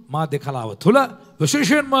YouTube මාධ්‍ය කලාව තුළ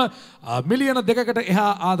විශේෂයෙන්ම මිලියන 2කට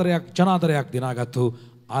එහා ආදරයක් ජනාදරයක් දිනාගත්තු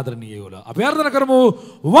ආදරණීය යෝල. අපි ආරාධනා කරමු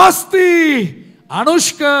Wasthi,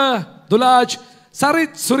 Anushaka, Dulaj,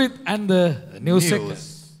 Sarith Surith and the news sector.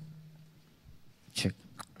 Check.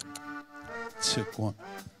 Check one.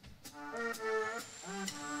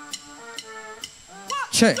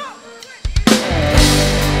 Check.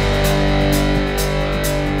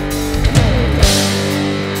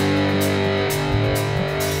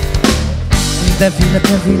 Devila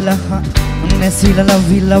devila ha, nesila la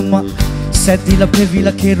vila ma, sedila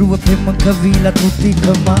pevila keruwa pema kavila tuti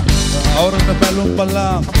kama. Aurana balum pala,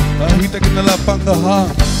 hita kinala pangaha,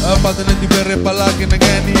 padane di bere pala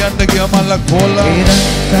kinagani anda gya mala kola. Kiran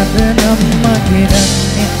kadanamma kiran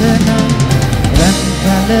nitana, ran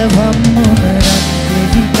kalavammu ran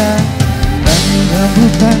devika, ran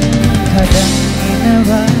rabutan kadan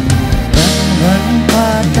inava, ran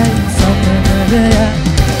patai samanaraya.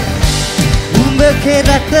 के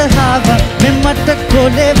रट हावा में मट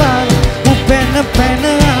कोले वाला Upen pen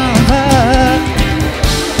आवा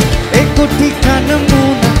एक कुटी कान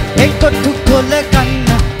मुना एक कुटु कोले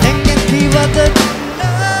कान्ना तेंगे थीवद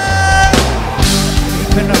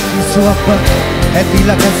पेन किसुअप्पा है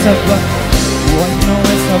दिला का सबा one no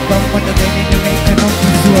es सबा मट देने के नहीं कनो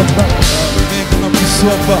किसुअप्पा मेकना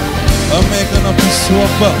किसुअप्पा मेकना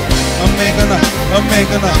किसुअप्पा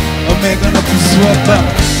मेकना किसुअप्पा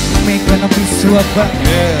Megana pisuappa,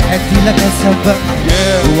 Hettiarachchi kasabba.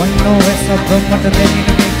 One no esabba, mata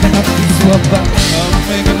denina megana pisuappa.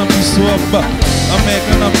 Megana pisuappa,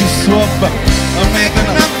 megana pisuappa,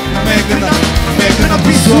 megana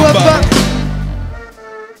pisuappa.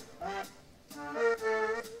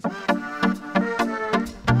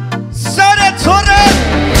 Sarith Surith.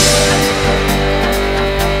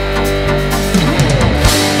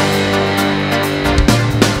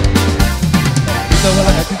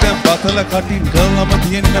 Batala cutting girl I'm a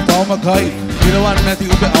DNA Palma Kai. Ruwan නැති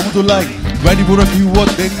ඔබ අමුතුලයි. වැඩිපුර කිව්වොත්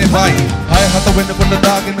දෙන්නේ බයි. හය හත වෙනකොට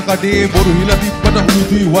දාගෙන කඩේ බොරු හිල තිබ්බට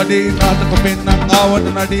උදුයි වඩේ නාටක පෙන්නම් ආවට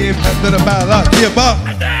නඩේ පැත්තට බෑලා කියපා.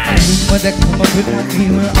 මුම්ම දැක්කම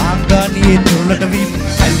පිටීම ආංගානියේ තුරලට වීම.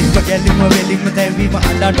 ඇලිම ගැලිම වෙලිම දැවීම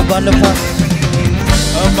අඬට බලපන්.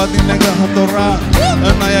 අම්බදිනක හතරා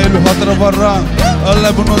අනයලු හතර වරා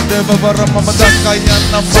ලැබුණොත් දේව වර මම දක්කයි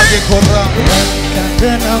යන්නම් මගේ කොරා.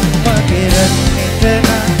 Kanam pagiran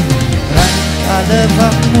nitana, ran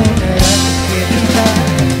kalavammu ran kirita,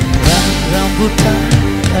 ran rambutan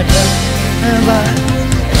kadam inava,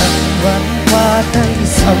 ran patai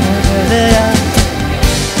samaraya.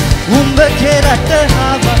 Umba ke rata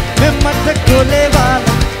hava, me mata kole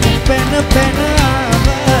wala, pen pen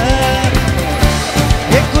ava.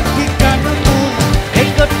 Ekuti kanamu,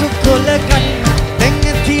 ekatu kole kanna,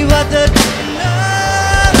 tenge thivada.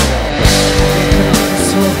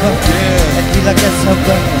 Hettiarachchi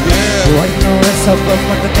kasabba, one no esabba,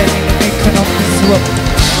 mata denina megana pisuappa.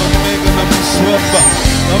 Megana pisuappa,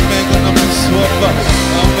 megana pisuappa,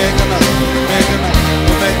 megana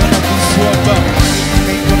pisuappa,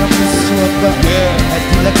 megana pisuappa.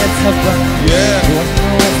 Hettiarachchi kasabba, one no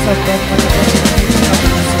esabba, mata denina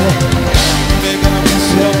megana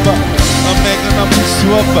pisuappa. Megana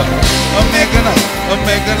pisuappa,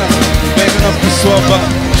 megana pisuappa.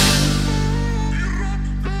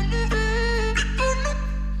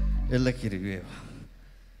 එල්ල කිරිවේවා.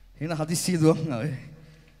 එහෙනම් හදිස්සිය දුවන් ආවේ.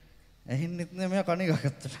 ඇහින්නෙත් නෑ මෙයා කණේ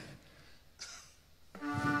ගහගත්තා.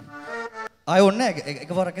 ආයෙ ඕනේ නෑ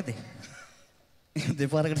එකපාරක් ඇති.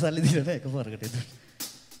 දෙපාරකට සල්ලි දීලා නෑ එකපාරකට එතන.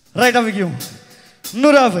 රයිට් අපි කියමු.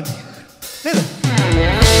 නුරාවනි. නේද?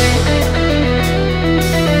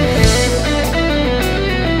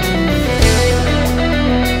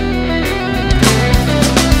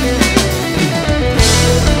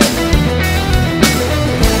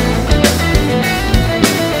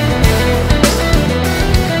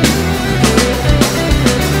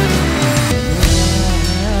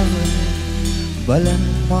 Balan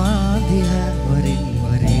maadhiya varin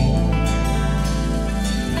varin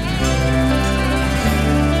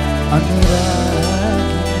Anurag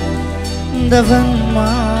davan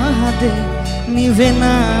mahade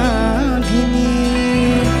nivenagini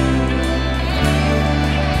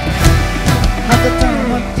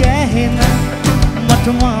Hadatamat yahena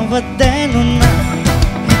matmavat denunna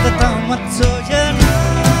hitatamat sojana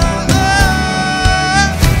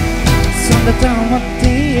Sandatamat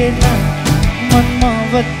tiyena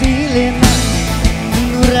Manmavati lena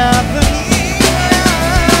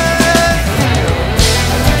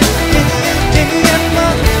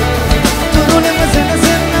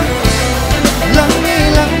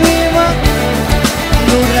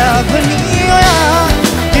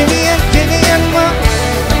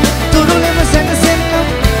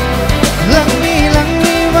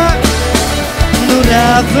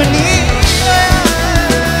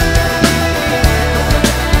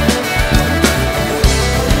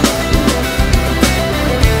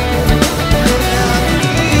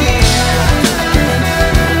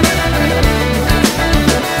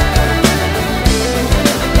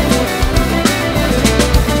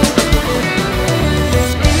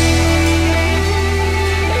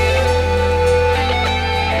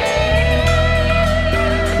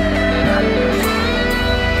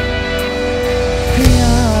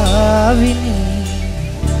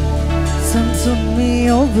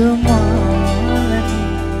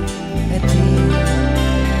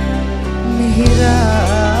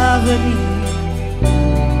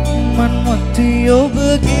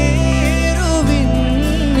ඔබගේ රුවින්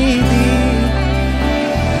නිදී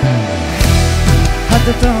හද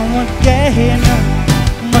තාමත් ගැහෙන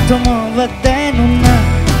මට මාව දැනුණ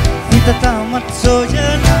හිත තාමත්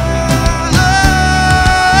සොයනා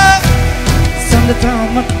සඳ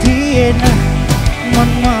තාමත් තියෙන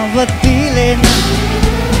මන් මාව තිලෙන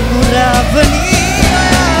මුරාවනී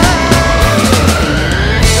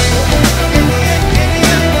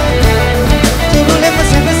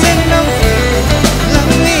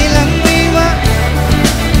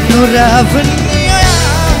Nuravaniya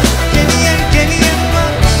keniyan ma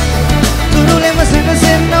turule masana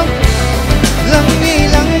sennam lammi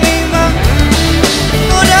ma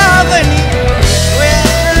nuravani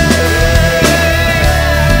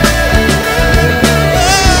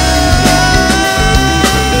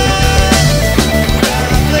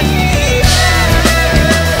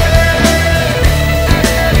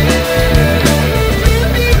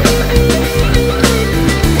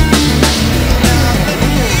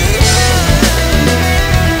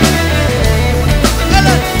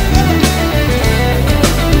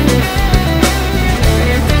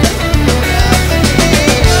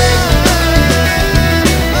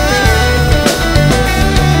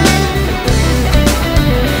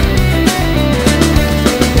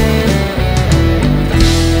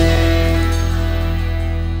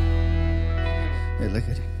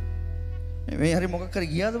කර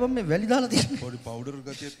ගියාද බම් මේ වැලි දාලා තියෙන්නේ පොඩි පවුඩර්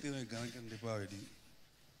ගතියක් තියෙන එක ගණන් ගන්න එපා වැඩි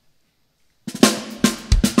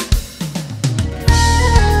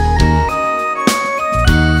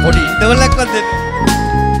පොඩි ඉන්ටර්වල් එකක් දෙන්න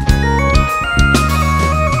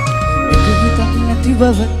එක හිතක් නැති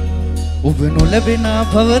බව ඔබ නොලැබෙන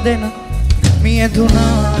බව දෙන මිය දුනා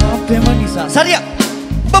අපෙම නිසා සරියා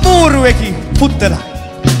බබූරුවෙකි පුත්තලා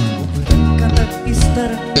ඔබ කඳ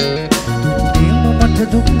ඉස්තර දෙම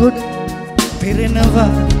මට දුක් ගොඩ පිරෙනවා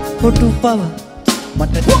කොටු පව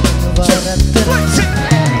මට දෙනවා රැත්තර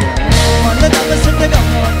මල දවසට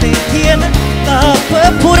ගමතේ තියෙන තාප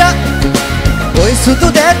පුර ඔය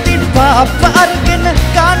සුදු දැතින් පාප අරගෙන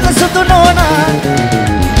කාන්න සුදු නෝනා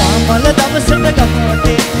මල දවසට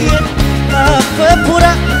ගමතේ තියෙන තාප පුර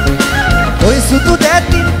ඔය සුදු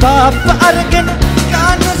දැතින් පාප අරගෙන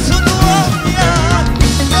කාන්න සුදු ඕනියා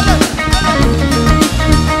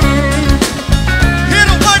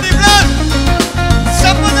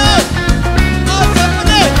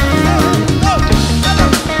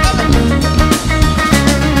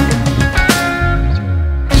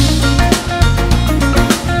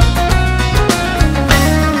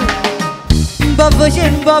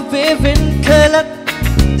Babayen babe ven khalat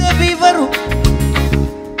devivaru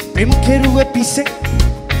pem keruwe pise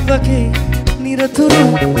wage niraturu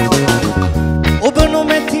obano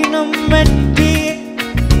methinam metti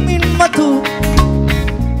min matu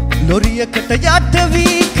loriyakata yatavi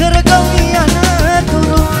karagawi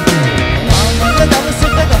anaturu mamala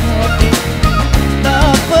davasata gamote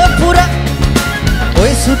taapa pura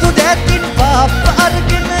oy sudu datin paapa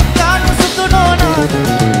argen kaanu sudu nona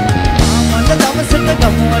දවසට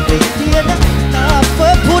ගමුවටේ තියෙන තාප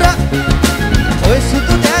පුර ඔය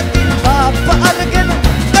සුදු දැතින් පාප අරගෙන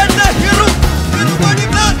ගන්න හිරු body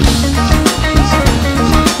plan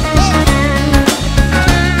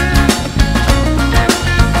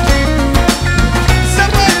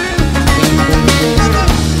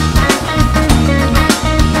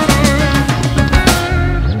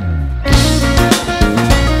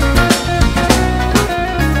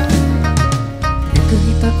එක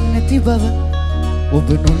හිතක් නැති බව ඔබ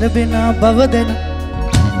නොලැබෙන බව දැන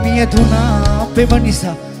මිය දුනා අපෙම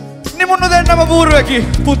නිසා නිමුණු දෙන්නම බූරුවකි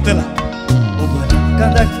පුත්තලා ඔබ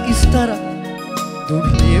කඳක් ඉස්තර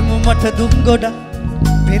දුන්නේම මට දුක් ගොඩ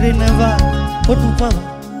පෙරෙනවා කොටු පව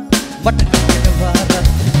මට දෙනවා රත්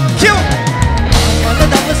කිව් මල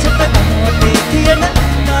දවසට ගමවටේ තියෙන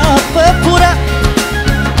තාප පුර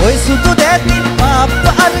ඔය සුදු දැතින් පාප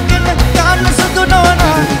අරගෙන කාන්න සුදු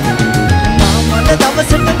නෝනා මල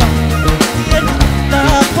දවසට තියෙන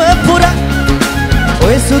තාප පුර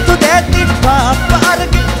ඔය සුදු දැතින් පාප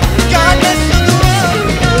අරගෙන කාන්න සුදු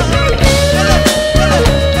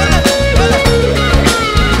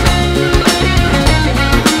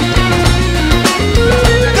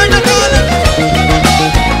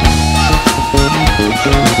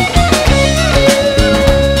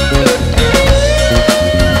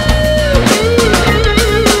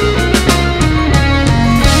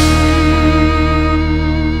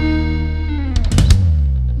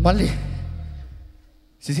මල්ලි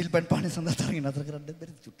සිසිල් පැන් පානේ සඳහා තරගෙන නතර කරන්න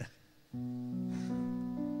බැරිද චුට්ටක්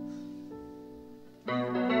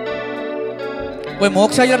ඔය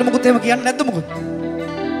මොක්ෂයයට මොකුත් එහෙම කියන්නේ නැද්ද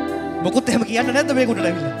මොකුත් එහෙම කියන්නේ නැද්ද මේකට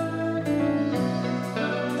ඇවිල්ලා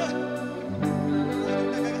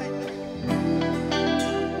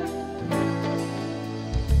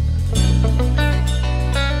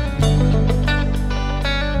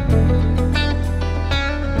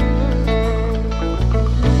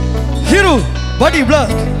Hiru, body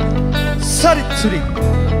blast. Sarith Surith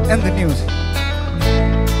and the news.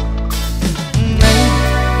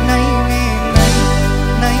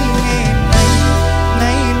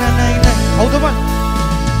 How the one?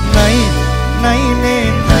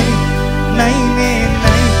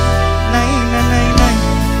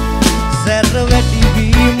 Sarvati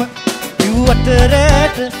beam, you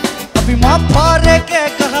watered. Abi ma pare ke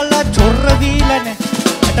kahala chorra vilane.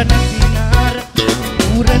 Atana dinar,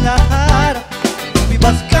 uralahar. Abi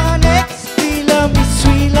bas kane stila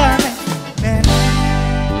miswilane.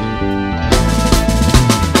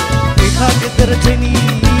 Dekha ke darjani,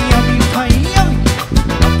 ami bhai ami.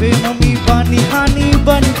 Abe mami bani hani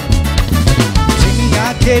bani. Jini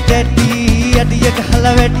aake daddy, adiya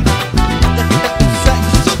kahala vedi.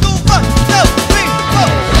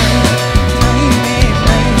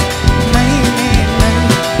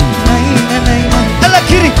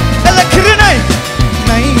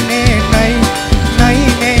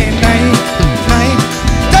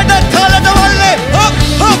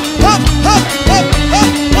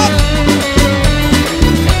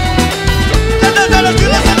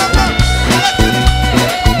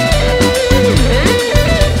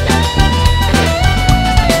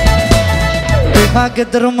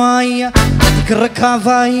 ගෙදර මායියා අධික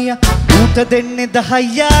රකාවායියා ඌට දෙන්නේ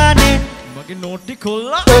 10යානේ මගේ නෝටි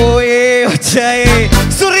කොල්ලා ඕයේ ඔච්චේ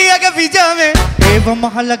සූර්යගේ විජාමේ ඒව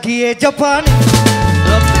මහලා ගියේ ජපානේ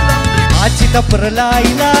ආචිත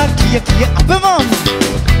පරලායිලා කිය කිය අපමම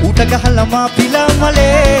ඌට ගහලා මා පිලා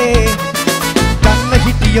මලේ ගන්න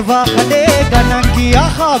හිටිය වාහනේ ගණන් ගියා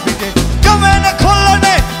හාබිදේ කමන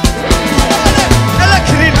කොල්ලනේ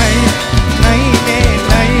එලකිරි නයි නයි නේ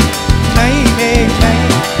නයි nai nai nai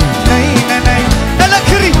nai nai nai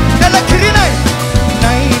elakiri nai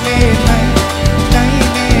nai nai nai nai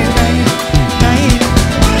nai nai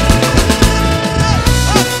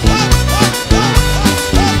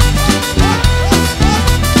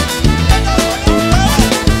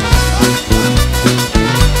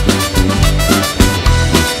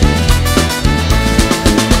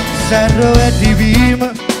sarvati beam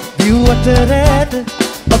viwatered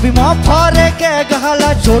Abi ma pare ke gahala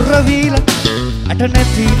chorra veela atane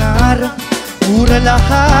dinara urala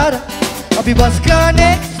har abi bas kane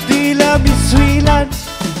stila miswila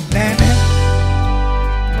nene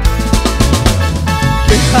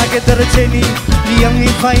dekha ke darjani yami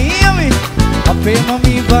fayami ape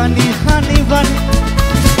mami bani hani bani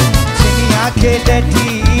chini aake daddy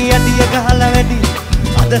adiya gahala vedi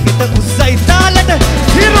ada hita usai talata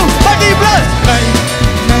hiru body blast nai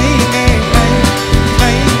nai nai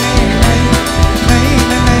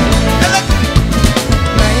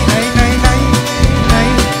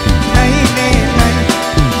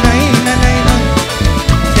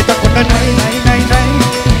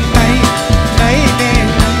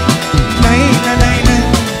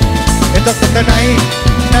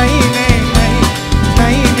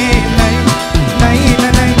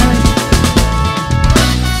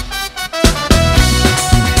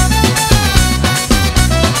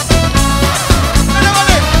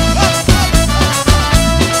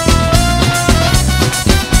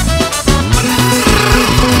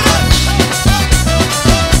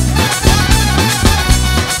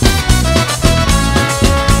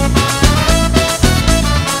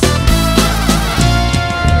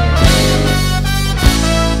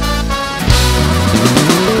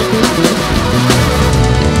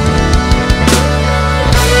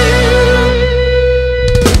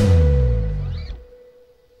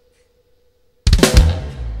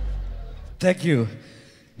Thank you.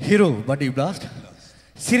 Hiru, body blast.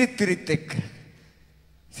 Sarith Surith ek.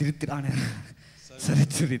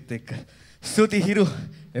 Sarith Surith ek. Stuti Hiru,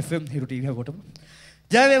 FM Hiru TV hagotam.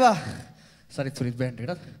 Jaya weva. Sarith Surith band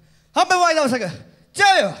eකට. Hambe වයි දවසක.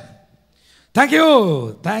 Jaya weva. Thank you.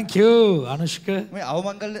 Thank you Anushka. මේ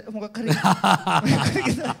අවමංගල මොකක් හරි.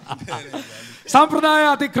 සම්ප්‍රදාය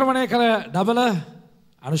අතික්‍රමණය කළ ඩබල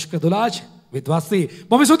Anushka Dulaj with Wasthi.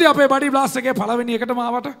 බොහොම ස්තුතියි අපේ body blast එකේ පළවෙනි එකටම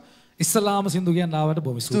ආවට. ඉස්සලාම සින්දු කියන්න ආවට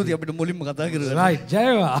බොහොම ස්තුතියි. අපිට මුලින්ම කතා කරලා. right ජය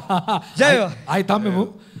වේවා. ජය වේවා. ආයි තමෙමු.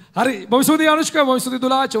 හරි බොහොම ස්තුතියි Anushka බොහොම ස්තුතියි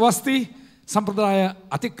Dulaj Wasthi සම්ප්‍රදාය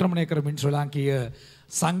අතික්‍රමණය කරමින් ශ්‍රී ලාංකීය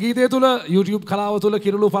සංගීතය තුළ YouTube කලාව තුළ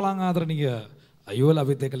කිරුළු පලං ආදරණීය අයුවල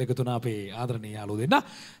අවිත් එක්ක එකතු වුණ අපේ ආදරණීය යාළුවෝ දෙන්න.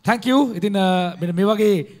 thank you. ඉතින් මෙන්න මේ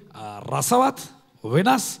වගේ රසවත්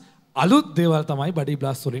වෙනස් අලුත් දේවල් තමයි බඩි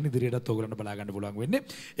බ්ලාස්ට් වලින් ඉදිරියටත් ඔයගොල්ලන්ට බලා ගන්න පුළුවන් වෙන්නේ.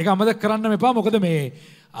 ඒක අමතක කරන්න එපා. මොකද මේ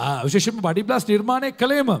විශේෂයෙන්ම බඩි බ්ලාස්ට් නිර්මාණය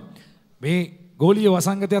කළේම මේ ගෝලීය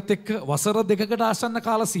වසංගතයත් එක්ක වසර දෙකකට ආසන්න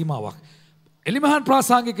කාල සීමාවක් එලිමහන්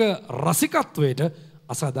ප්‍රාසංගික රසිකත්වයට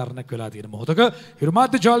අසාධාරණයක් වෙලා තියෙන මොහොතක හිරු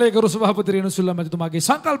මාධ්‍ය ජාලයේ ගරු සභාපති රේණුසුල්ලා මැතිතුමාගේ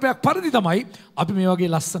සංකල්පයක් පරිදි තමයි අපි මේ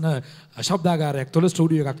වගේ ලස්සන ශබ්දාගාරයක් තුළ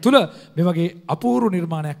ස්ටුඩියෝ එකක් තුළ මේ වගේ අපූර්ව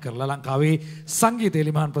නිර්මාණයක් කරලා ලංකාවේ සංගීත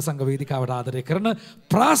එලිමහන් ප්‍රසංග වේදිකාවට ආදරය කරන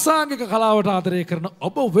ප්‍රාසංගික කලාවට ආදරය කරන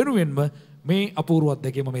ඔබ වෙනුවෙන්ම මේ අපූර්ව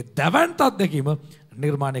අත්දැකීම මේ දැවැන්ත අත්දැකීම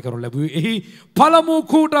නිර්මාණය කරනු ලැබුවේ. එහි පළමු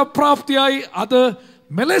කූට ප්‍රාප්තියයි අද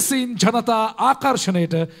මෙලෙසින් ජනතා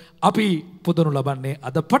ආකර්ෂණයට අපි පුදනු ලබන්නේ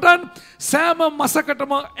අද පටන් සෑම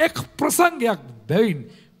මසකටම එක් ප්‍රසංගයක් බැවින්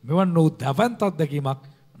මෙවන් වූ දැවැන්ත අත්දැකීමක්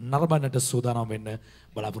නරඹන්නට සූදානම් වෙන්න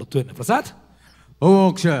බලාපොරොත්තු වෙන්න. ප්‍රසාද්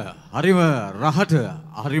ඕක්ෂ හරිම රහට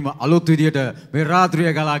හරිම අලුත් විදියට මේ රාත්‍රිය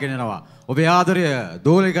ගලාගෙන යනවා. ඔබේ ආදරය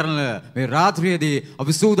දෝලේ කරන මේ රාත්‍රියේදී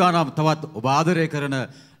අපි සූදානම් තවත් ඔබ ආදරය කරන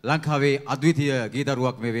ලංකාවේ අද්විතීය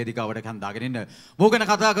ගීදරුවක් මේ වේදිකාවට කන්දාගෙන ඉන්න. මොකද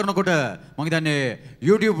කතා කරනකොට මම හිතන්නේ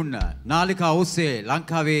YouTube නාලිකා ඔස්සේ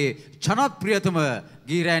ලංකාවේ ජනප්‍රියතම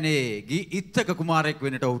ගීරෑනේ ගී ඉත්තක කුමාරයෙක්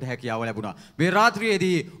වෙන්නට ඔහුට හැකියාව ලැබුණා. මේ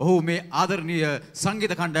රාත්‍රියේදී ඔහු මේ ආදරණීය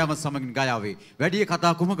සංගීත කණ්ඩායම සමගින් ගායාවේ. වැඩි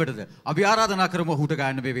කතා කුමකටද? අපි ආරාධනා කරමු ඔහුට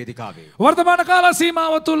ගායන මේ වේදිකාවේ. වර්තමාන කාල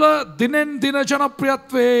සීමාව තුළ දිනෙන් දින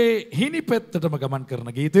ජනප්‍රියත්වයේ හිණිපෙත්තටම ගමන්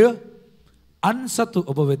කරන ගීතය අන්සතු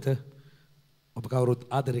ඔබ වෙත ඔබ කවුරුත්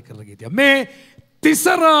ආදරය කරන ගීතය. මේ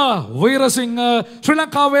තිසරා වීරසිංහ ශ්‍රී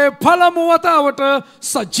ලංකාවේ පළමු වතාවට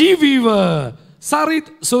සජීවීව Sarith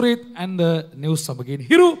Surith and the news සමගින්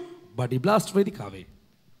Hiru Body Blast වේදිකාවේ.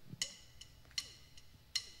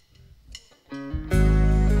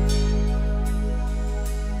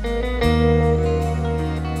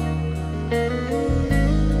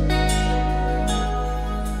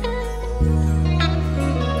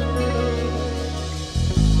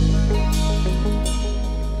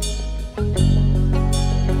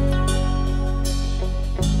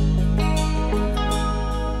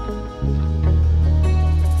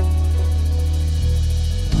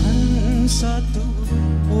 සතු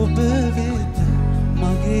ඔබ වෙත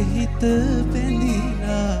මගේ හිත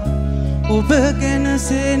බැඳිලා ඔබ ගැන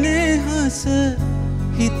සෙනෙහස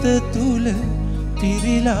හිත තුල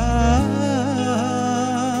පිරිලා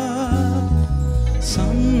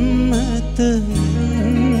සම්මතයෙන්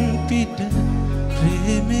පිට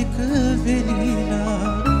ප්‍රේමක වෙලිලා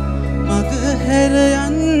මග හැර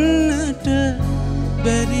යන්නට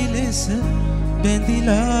බැරි ලෙස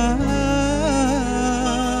බැඳිලා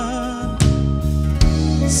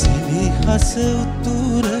සෙනෙහස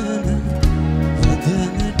උතුරන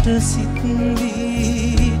වදනට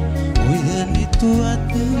සිත්වී ඔය නිතු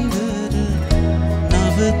අත්දර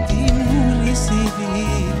නවතිනු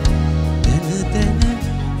රිසිවී දැන දැන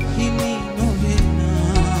හිමි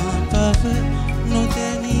නොවෙනා තව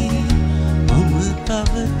නොදැනී මම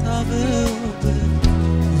තව තව ඔබ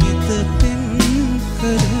වෙත පෙම්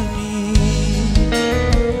කරමි.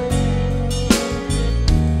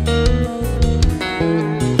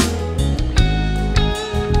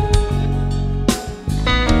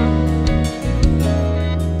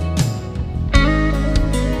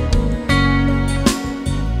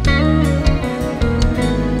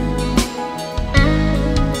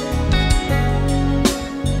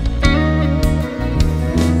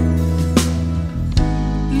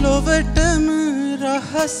 ලොවටම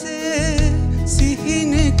රහසේ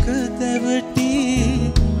සිහිනෙක දැවටි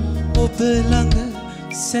ඔබ ළඟ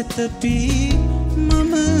සැතපී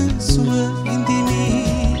මම සුව විඳිමි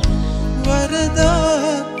වරදා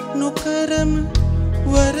නොකරම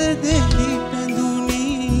වරදෙහි බැඳුනි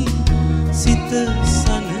සිත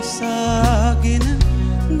සනසාගෙන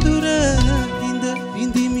දුර හිඳ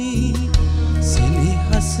විඳිමි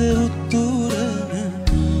සෙනෙහස උතුරන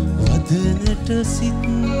වදනට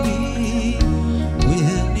සිත්වී ඔය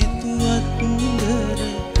නිතු අත්දර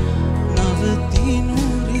නවතිනු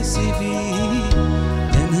රිසිවී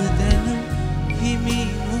දැන දැන හිමි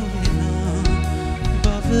නොවෙනා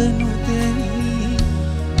බව නොදැනී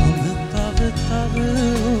මම තව තව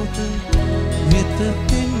ඔබ වෙත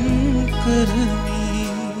පෙම් කරමි.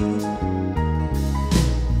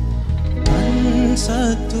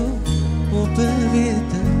 අන්සතු ඔබ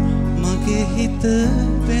වෙත මගේ හිත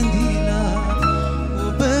බැඳිලා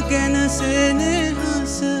ඔබ ගැන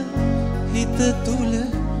සෙනෙහස හිත තුල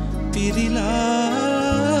පිරිලා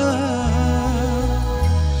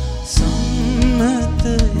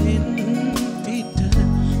සම්මතයෙන් පිට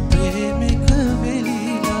ප්‍රේමක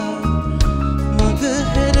වෙලිලා මග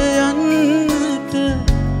හැර යන්නට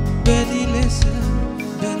බැරි ලෙස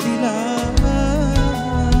බැඳිලා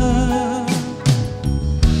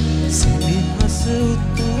සෙනෙහස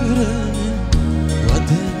උතුරන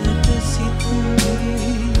වදනට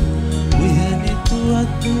සිතුවේ ඔය නිතු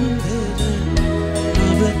අත්දර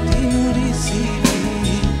නවතිනු රිසිවී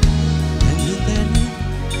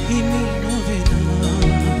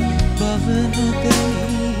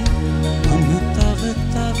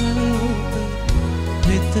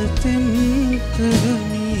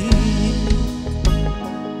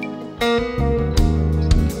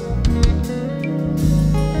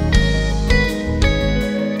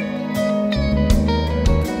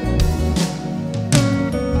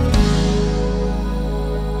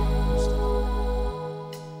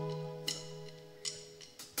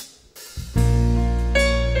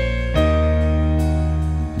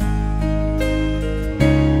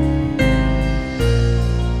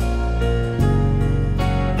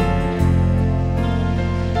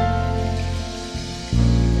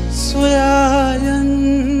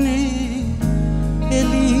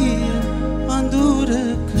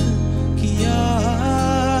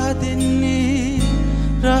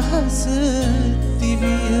දවස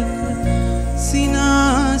දිවියක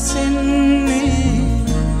සිනාසෙන්නේ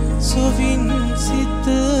සොවින් සිත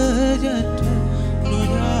යට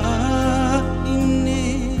නොයා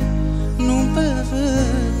ඉන්නේ නුඹව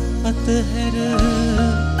අතහැර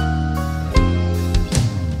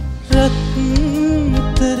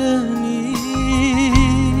රත්තරනේ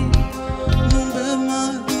නුඹ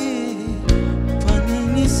මගේ පන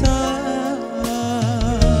නිසා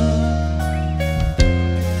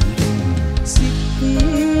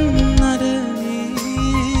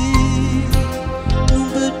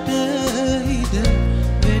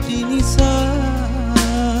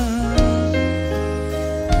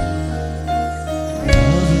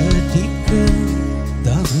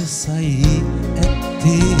සයි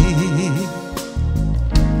ඇත්තේ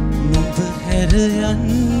නුඹ හැර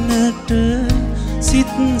යන්නට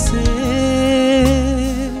සිත්සේ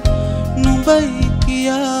නුඹයි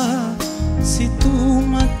කියා සිතූ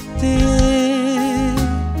මත්තේ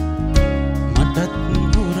මටත්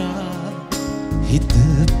පුරා හිත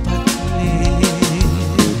පත්ලේ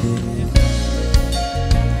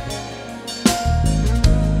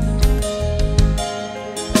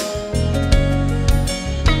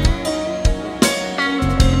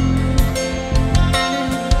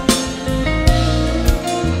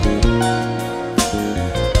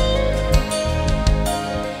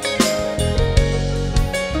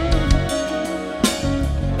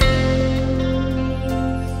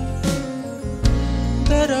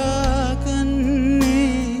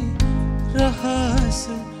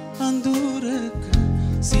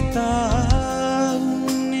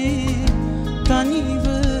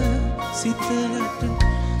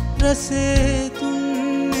රසේ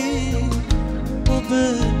තුන්නේ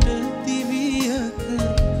ඔබට දිවියක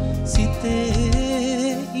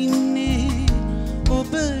සිතේ ඉන්නේ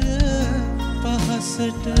ඔබ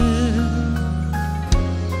පහසට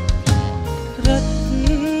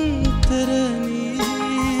රත්තරනේ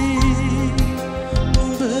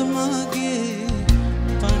ඔබ මගේ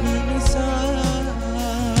පන නිසා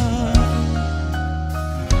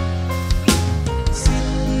සිත්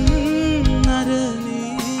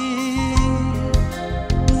නරනේ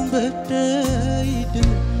නුඹට ඉඩ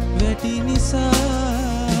වැඩි නිසා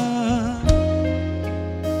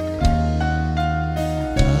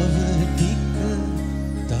තව ටික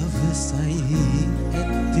දවසයි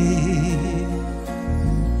ඇත්තේ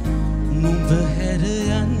නුඹ හැර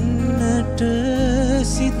යන්නට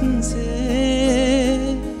සිත්සේ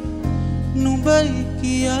නුඹයි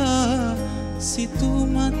කියා සිතූ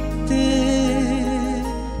මත්තේ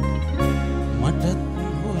මටත්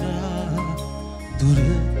හොරා දුර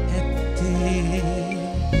ඇත්තේ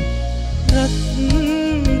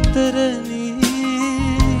රත්තරනේ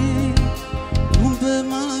නුඹ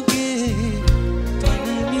මගේ පන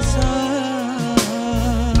නිසා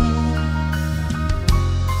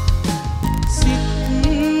සිත්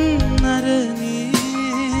නරනේ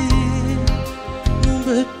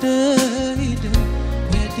නුඹට ඉඩ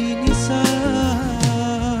වැඩි නිසා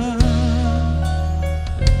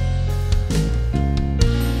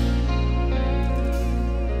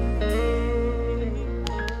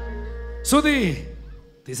සුදී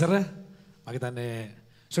තිසර මගේ තන්නේ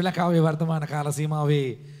ශ්‍රී ලංකාවේ වර්තමාන කාල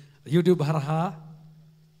සීමාවේ YouTube හරහා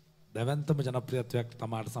දැවැන්තම ජනප්‍රියත්වයක්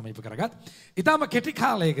තමාට සමීප කරගත්. ඊටම කෙටි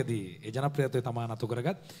කාලයකදී ඒ ජනප්‍රියත්වය තමා නතු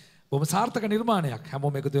කරගත් බොහොම සාර්ථක නිර්මාණයක්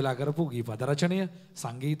හැමෝම එකතු වෙලා කරපු ගී පද රචනය,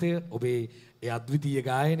 සංගීතය, ඔබේ ඒ අද්විතීය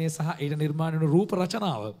ගායනය සහ ඊට නිර්මාණය වුණු රූප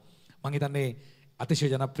රචනාව මම හිතන්නේ අතිශය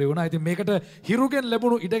ජනප්‍රිය වුණා. ඉතින් මේකට හිරුගෙන්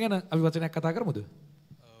ලැබුණු ඉඩ ගැන අපි වචනයක් කතා කරමුද?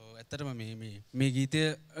 ඇත්තටම මේ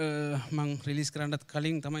ගීතය මං රිලීස් කරන්නත්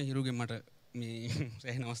කලින් තමයි හිරුගෙන් මට මේ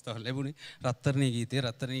සෑහෙන අවස්ථාවක් ලැබුණේ.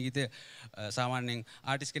 රත්තරනේ ගීතය සාමාන්‍යයෙන්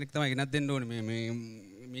ආටිස්ට් කෙනෙක් තමයි ගෙනත් දෙන්න ඕනේ මේ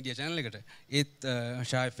මීඩියා channel එකට. ඒත්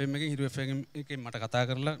ෂා FM එකෙන් හිරු FM එකෙන් මට කතා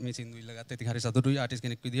කරලා මේ සින්දු ඉල්ලගත්තා. ඉතින් හරි සතුටුයි ආටිස්ට්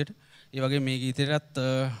කෙනෙක් විදියට. ඒ වගේ මේ ගීතයටත්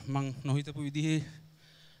මං නොහිතපු විදිහේ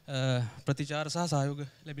ප්‍රතිචාර සහ සහයෝග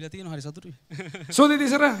ලැබිලා තියෙනවා. හරි සතුටුයි. සෝදී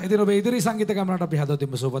තිසර ඉතින් ඔබේ ඉදිරි සංගීත ගමනට අපි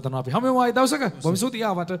හදවතින්ම සුබපතනවා. අපි හැමෝම ආයි දවසක බොහොම ස්තුතියි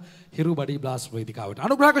ආවට හිරු බඩි බ්ලාස් වේදිකාවට.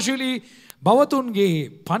 අනුග්‍රහශීලී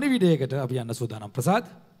බවතුන්ගේ පණිවිඩයකට අපි යන්න සූදානම්. ප්‍රසාද්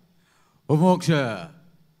ඔමෝක්ෂ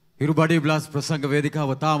හිරු බඩි බ්ලාස් ප්‍රසංග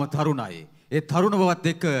වේදිකාව තාම තරුණයි. ඒ තරුණ බවත්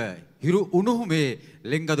එක්ක හිරු උණුහුමේ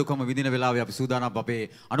ලෙන්ගදුකම විඳින වෙලාවේ අපි සූදානම් අපේ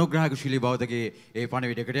අනුග්‍රහශීලී බවතගේ ඒ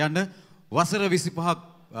පණිවිඩයකට යන්න. වසර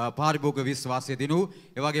 25ක් පාරිභෝගික විශ්වාසය දිනු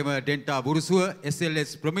එවැගේම ඩෙන්ටා බුරුසුව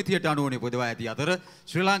SLS ප්‍රමිතියට අනුව නිපදවා ඇති අතර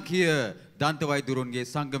ශ්‍රී ලාංකීය දන්ත වෛද්‍යවරුන්ගේ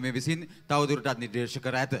සංගමය විසින් තවදුරටත් නිර්දේශ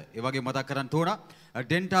කර ඇත. ඒ වගේම මතක් කරන්න ඕන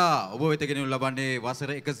ඩෙන්ටා ඔබ වෙත ගෙනු ලබන්නේ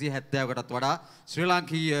වසර 170කටත් වඩා ශ්‍රී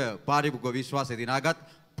ලාංකීය පාරිභෝගික විශ්වාසය දිනාගත්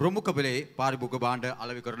ප්‍රමුඛ පෙළේ පාරිභෝගික භාණ්ඩ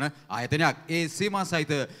අලෙවි කරන ආයතනයක්. ඒ සීමා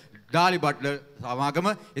සහිත ඩාලි බට්ලර් සමාගම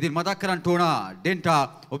ඉතින් මතක් කරන්න ඕන ඩෙන්ටා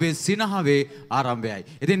ඔබේ සිනහවේ ආරම්භයයි.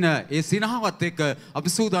 ඉතින් ඒ සිනහවත් එක්ක අපි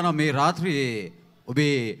සූදානම් මේ රාත්‍රියේ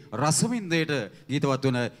ඔබේ රසවින්දයට ගීතවත්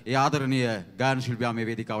වන ඒ ආදරණීය ගායන ශිල්පියා මේ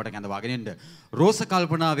වේදිකාවට කැඳවාගෙන ඉන්න. රෝස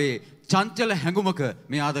කල්පනාවේ චංචල හැඟුමක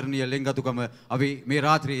මේ ආදරණීය ලෙන්ගතුකම අපි මේ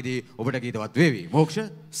රාත්‍රියේදී ඔබට ගීතවත් වේවි. මොක්ෂ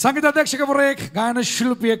සංගීත අධ්‍යක්ෂකවරයෙක් ගායන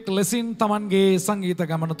ශිල්පියෙක් ලෙසින් Tamanගේ සංගීත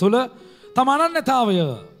ගමන තුල තම අනන්‍යතාවය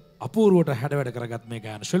අපූර්වට හැඩවැඩ කරගත් මේ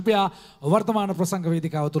ගායන ශිල්පියා වර්තමාන ප්‍රසංග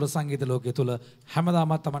වේදිකාව තුල සංගීත ලෝකයේ තුල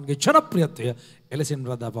හැමදාමත් Tamanගේ ජනප්‍රියත්වය එලෙසින්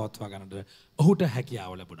රඳා පවත්වා ගන්නට ඔහුට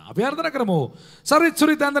හැකියාව ලැබුණා. අපි ආරාධනා කරමු Sarith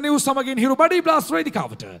Surith and the News සමගින් හිරු බඩි බ්ලාස්ට්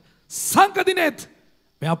වේදිකාවට Sanka Dineth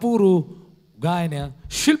මේ අපූර්ව ගායන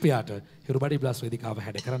ශිල්පියාට හිරු බඩි බ්ලාස්ට් වේදිකාව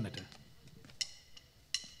හැඩ කරන්නට.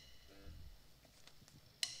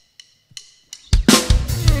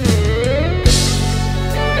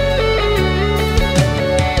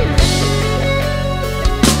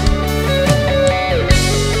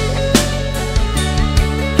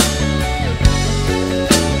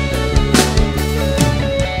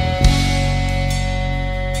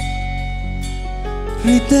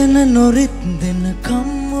 රිදන නොරිත් දෙන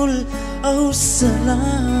කම්මුල් අවසලා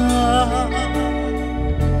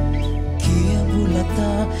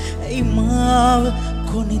කියඹුලතා ඇයි මාව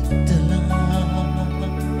කොනිත්තලා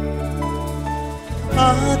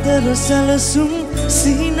ආදර සැලසුම්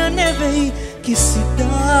සිහින නැවෙයි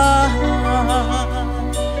කිසිදා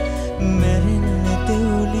මැරෙන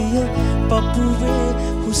දෙවුලිය පපුවේ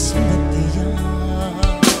හුස්මතියා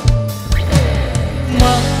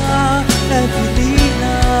මා ඇවිදීලා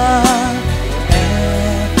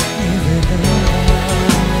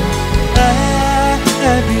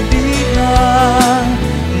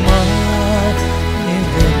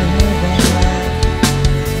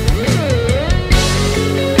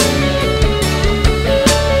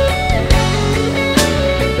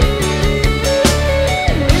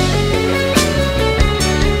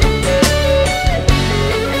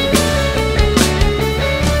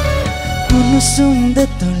උණුසුම්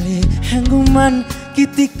දෙතොලේ හැඟුමන්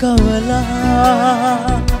කිති කවලා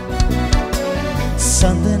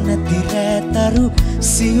සඳ නැති රෑතරු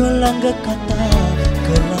සියොළඟ කතා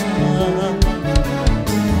කළා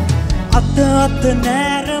අත අත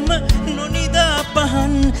නෑරම නොනිදා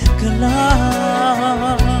පහන්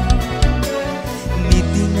කළා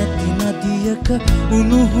නිදි නැති නදියක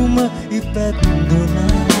උණුහුම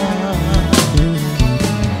ඉපැද්දුනා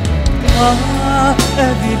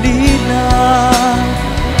ඇවිලීලා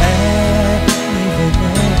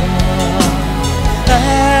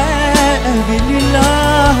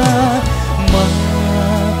ඇවිලීලා මා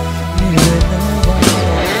නිවෙනවා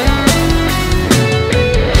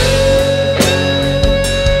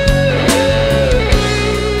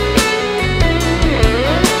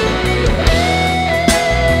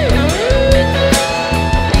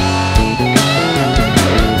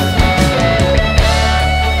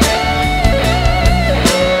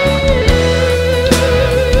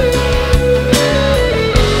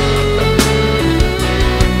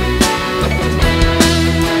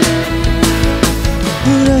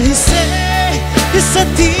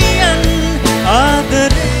Satian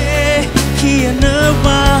adare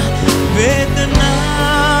kiyanwa vedana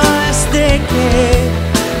steke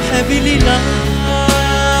habilila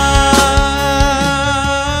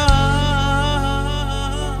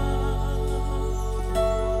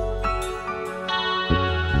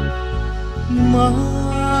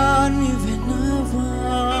mani venava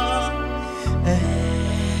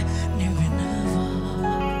ni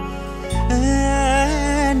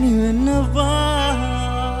venava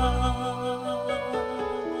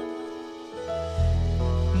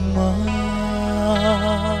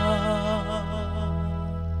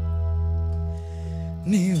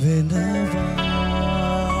ni venava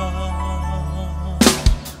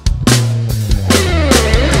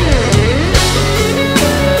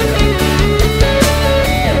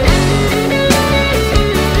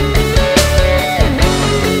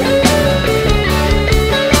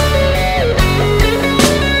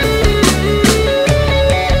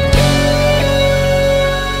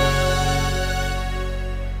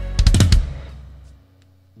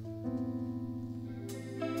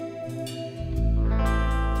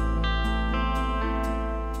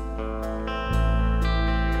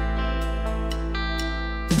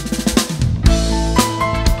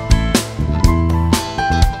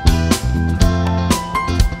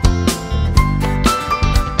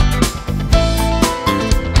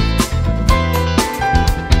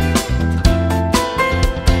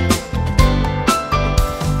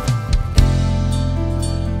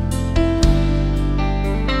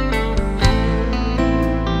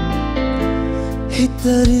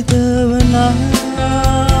හිතරිදවනා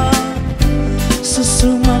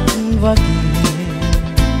සුසුමක් වගේ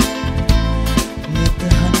මෙත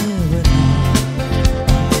හදවනා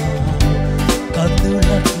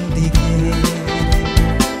කඳුලක් දිගේ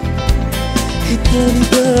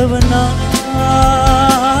හිතරිදවනා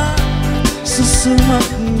සුසුමක්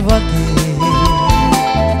වගේ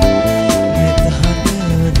මෙත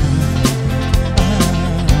හදවනා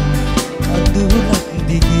කඳුලක්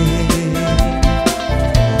දිගේ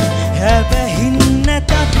හැබැයි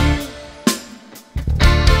නැතත්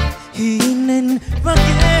හිනෙන්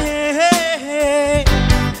වගේ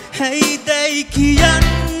හැයිදැයි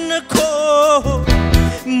කියන්නකෝ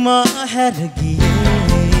මා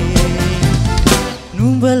හැරගියේ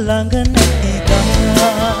නුඹ ළඟ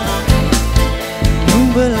නැතිදා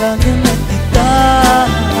නුඹ ළඟ නැතිදා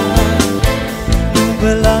නුඹ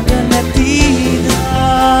ළඟ නැතිදා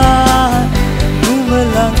නුඹ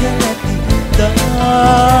ළඟ නැතිදා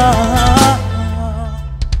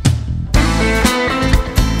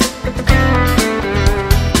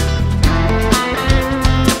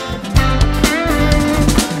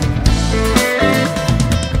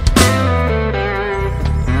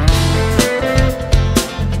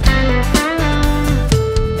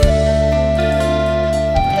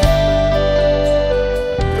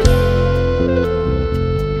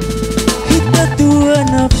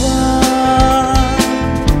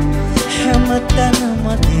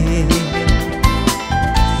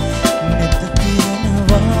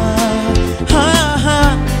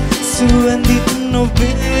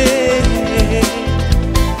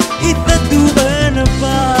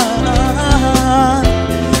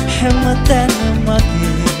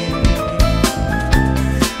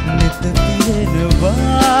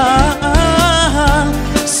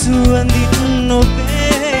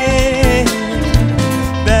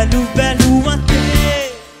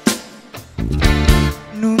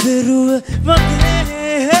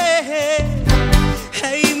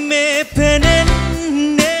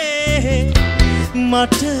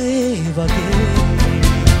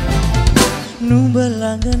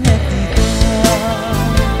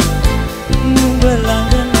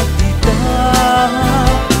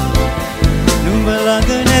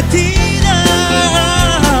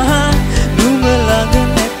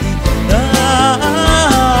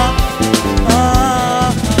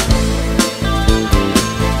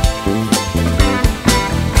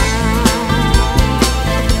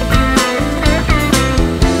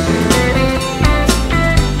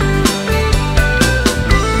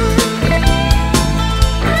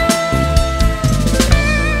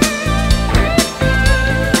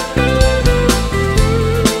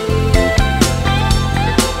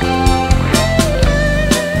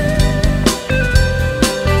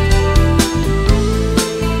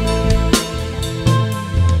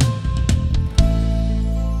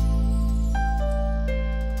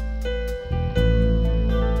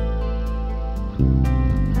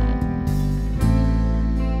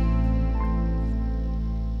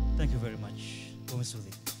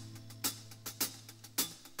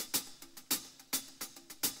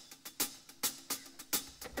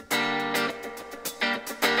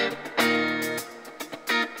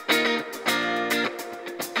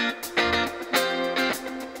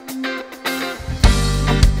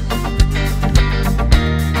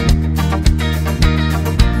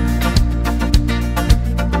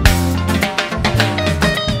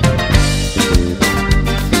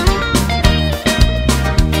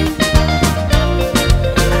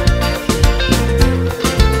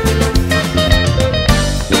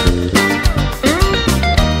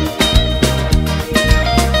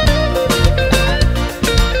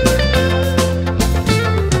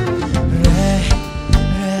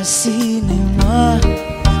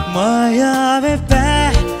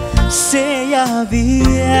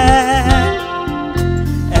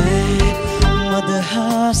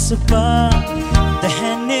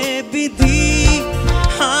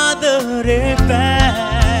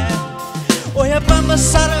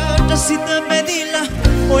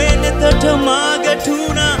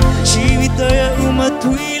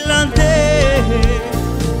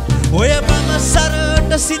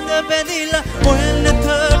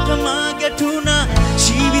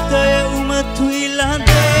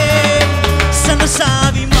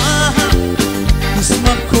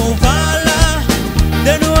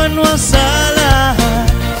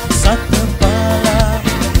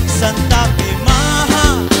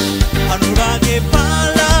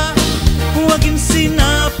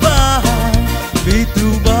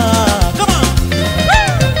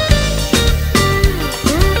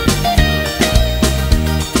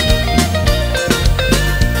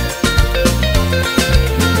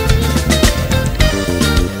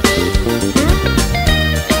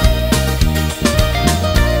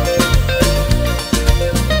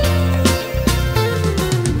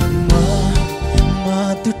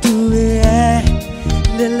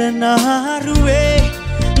එලනාරුවේ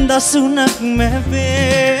දසුනක්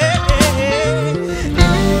මැවේ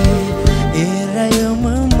ඒරයම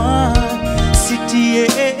මා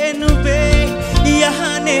සිටියේ නුබේ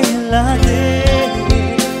යහනෙලාදේ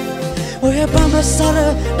ඔය බඹසර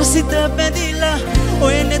සිත බැඳිලා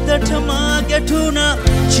ඔය නෙතට මා ගැටුණා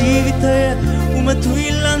ජීවිතය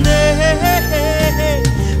උමතුයිලන්දේ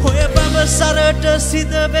ඔය බඹසරට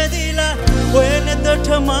සිත බැඳිලා ඔය නෙතට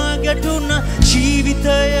මා ගැටුණා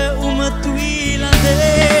ජීවිතය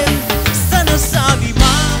උමතුයිලන්දේ සනසාවි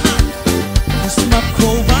මා හුස්මක්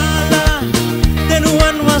හොවාලා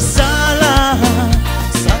දෙනුවන් වසාලා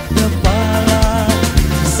සත්පාලා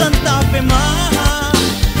සන්තාපේ මා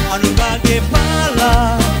අනුභාගේ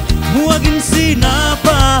පාලා මුවගින්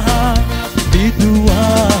සීනාපා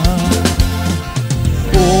විදුවා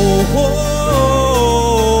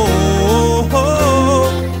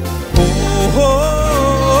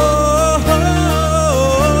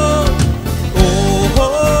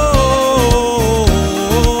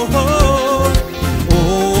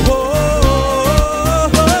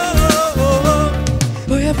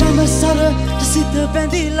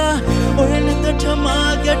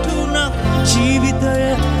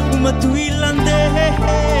ජීවිතය උමතුයිලන්දේ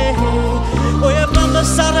ඔය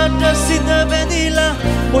බඹසරට සිත බැඳිලා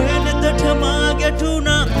ඔය නෙතට මා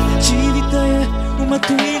ගැටුණා ජීවිතය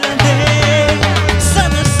උමතුයිලන්දේ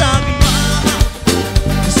සනසාවි මා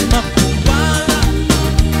හුස්මක් හොවාලා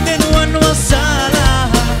දෙනුවන් වසාලා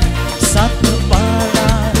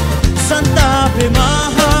සත්පාලා සන්තාපේ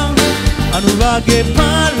මා අනුරාගේ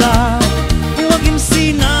පාලා මුවගින්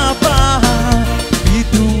සීනාපා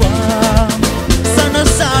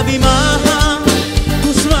Sabi maha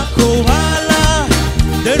kuswako wala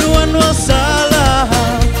deruan wasala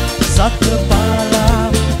satpala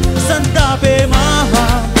santape maha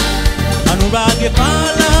anurage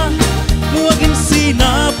pala muagin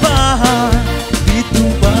sinapa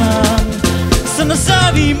bitubang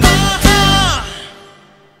sanasabi maha.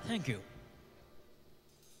 Thank you.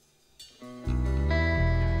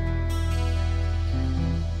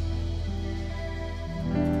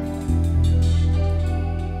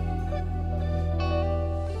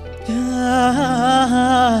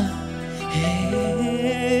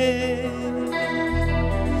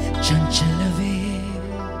 Chanchalave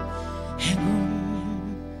hegum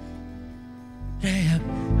rayak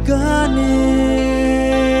gane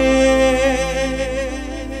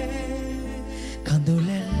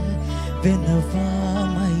kandulel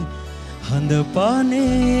venavamai handapane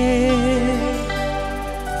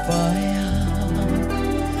paya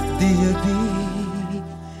diyabi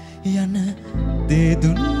yana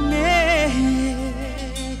dedun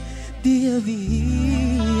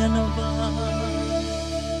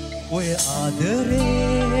ඔය ආදරේ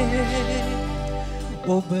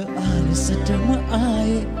ඔබ ආලසටම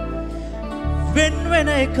ආයේ වෙන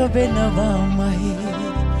වෙන එක වෙනවාමයි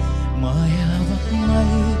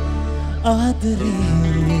මායාවක්මයි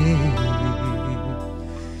ආදරේ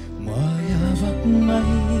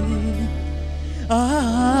මායාවක්මයි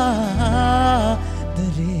ආදරේ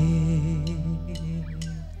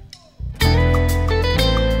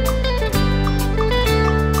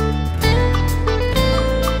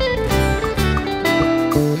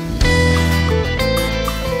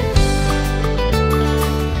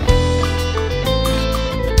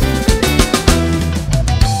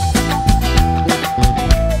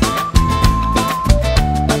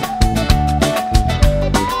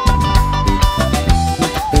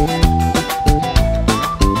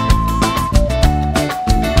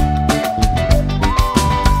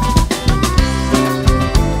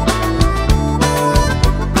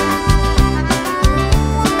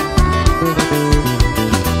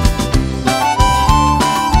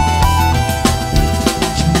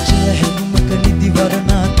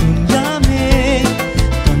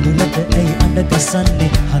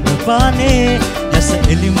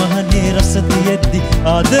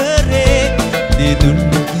ආදරේ දෙදුන්න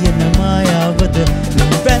කියන මායාවද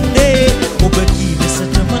පැන්නේ ඔබ කී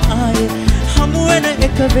ලෙසටම ආයේ හමු වෙන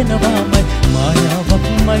එක වෙනවාමයි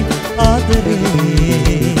මායාවක්මයි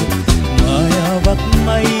ආදරේ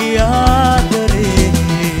මායාවක්මයි ආදරේ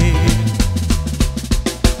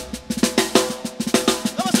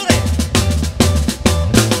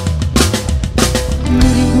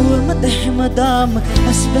මිරිඟුවමද හැමදාම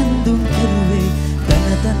ඇස්බැඳුම් කරුවේ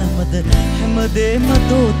දනදනමද හැමදේම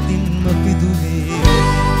දෝතින්ම පිදුවේ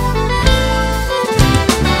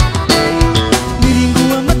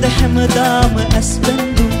මිරිඟුවමද හැමදාම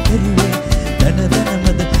ඇස්බැඳුම් කරුවේ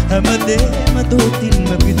දනදනමද හැමදේම දෝතින්ම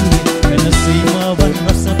පිදුවේ වෙන සීමාවන්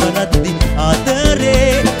රස බලද්දි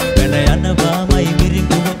ආදරේ වෙන යනවාමයි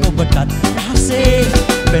මිරිඟුව ඔබටත් රහසේ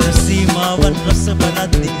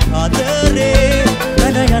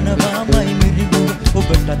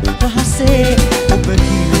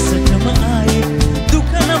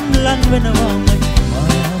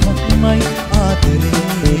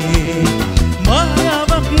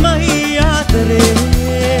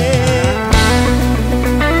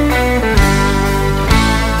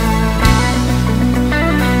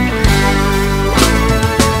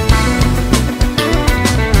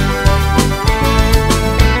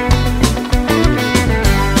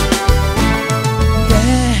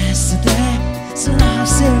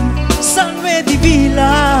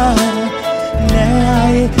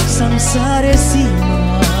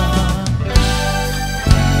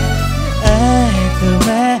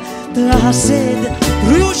අහසේද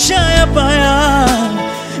රුෂය පයා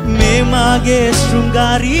මේ මාගේ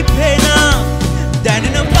ශෘංගාරී පේනා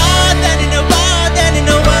දැනෙනවා දැනෙනවා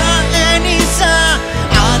දැනෙනවා එනිසා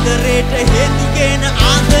ආදරයට හේතුගෙන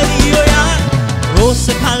ආදරියෝයා රෝස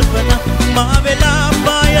කල්පන මා වෙලා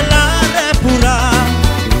බයලා රැපුරා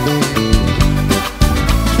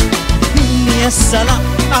Nisansala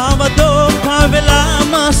avado pavela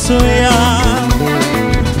masoya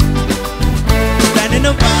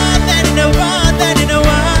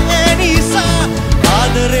Daninawa enisa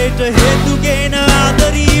adareta hetugena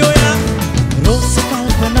adariyoya rosa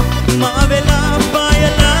kalpana mavela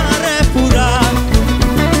bayala repura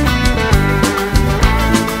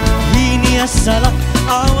Nisansala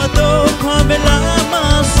avado pavela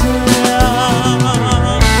masoya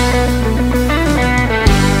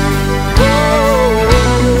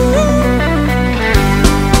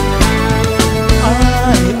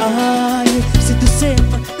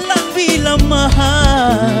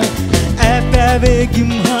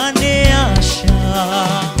Gimhane asha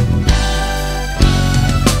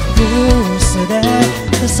Gusada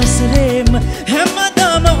sasrem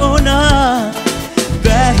hamadama ona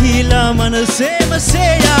bahila manasema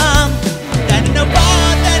seya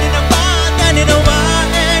daninawa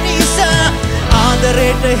enisa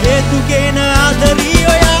adareta hetugena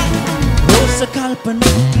adariyoya rosa kalpana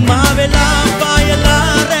mavela bayala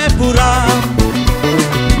repura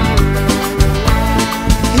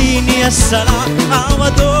Nisansala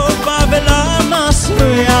avado pavela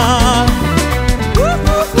masoya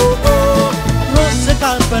rosa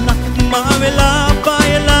kalpana mavela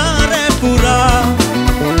bayala repura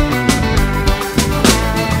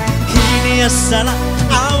Nisansala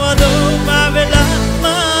avado pavela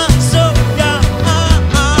masoya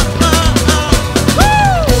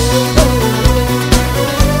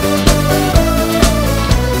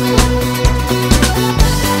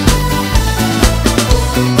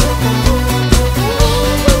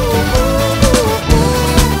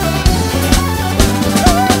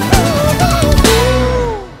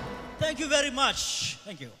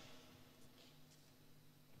Thank you.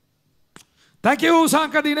 Thank you,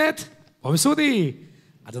 Sanka Dineth. Vamsudi.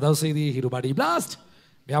 අද දවසේදී හිරු body blast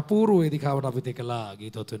මේ අපූර්ව වේදිකාවට අපිත් එක්කලා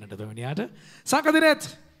ගීතවත් වෙන්නට පැමිණියාට Sanka Dineth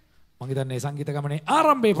මම හිතන්නේ සංගීත ගමනේ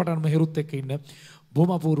ආරම්භයේ පටන්ම හිරුත් එක්ක ඉන්න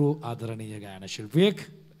බොහොම අපූර්ව ආදරණීය ගායන ශිල්පියෙක්.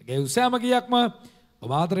 ගේ උසෑම ගියක්ම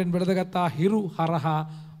ඔබ ආදරෙන් බෙදගත්තා හිරු හරහා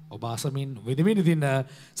ඔබ අසමින් විඳමින් ඉතින්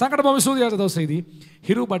සංකට බොහොම ස්තුතියි අද දවසේදී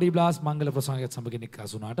හිරු බඩි බ්ලාස්ට් මංගල ප්‍රසංගයත් සමගින්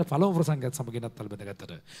එක්කාසු වුණාට පළමු ප්‍රසංගයත් සමගින් අත්වල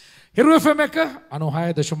බෙදගත්තට හිරු FM එක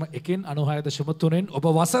 96.1 96.3න් ඔබ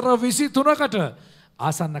වසර 23කට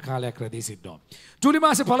ආසන්න කාලයක් රැඳී සිටිනවා. ජූලි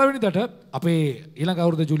මාසේ පළවෙනිදට අපේ ඊළඟ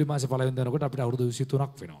අවුරුදු ජූලි මාසේ පළවෙනිදා වෙනකොට අපිට අවුරුදු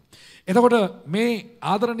 23ක් වෙනවා. එතකොට මේ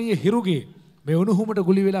ආදරණීය හිරුගේ මේ උණුහුමට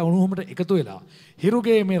ගුලි වෙලා උණුහුමට එකතු වෙලා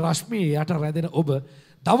හිරුගේ මේ රශ්මිය යට රැඳෙන ඔබ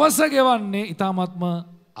දවස ගෙවන්නේ ඊ타ත්ම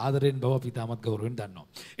ආදරෙන් බව අපි ඊ타මත් ගෞරවයෙන් දන්නවා.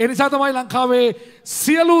 ඒ නිසා තමයි ලංකාවේ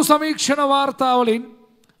සියලු සමීක්ෂණ වාර්තාවලින්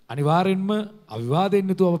අනිවාර්යෙන්ම අවිවාදයෙන්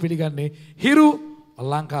යුතුව පිළිගන්නේ හිරු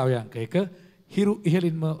ලංකාවේ අංක 1 හිරු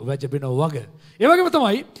ඉහළින්ම වැජබෙන වග. ඒ වගේම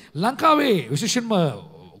තමයි ලංකාවේ විශේෂයෙන්ම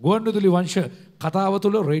ගුවන්විදුලි වංශ කතාව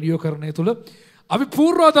තුළ රේඩියෝ කරණය තුළ අපි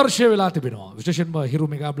පූර්වාදර්ශය වෙලා තිබෙනවා. විශේෂයෙන්ම හිරු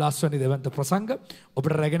මෙගා බ්ලාස්ට් වැනි දෙවන්ත ප්‍රසංග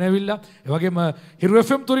ඔබට රැගෙන ඇවිල්ලා ඒ වගේම හිරු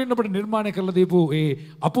FM තුලින් ඔබට නිර්මාණය කරලා දීපු ඒ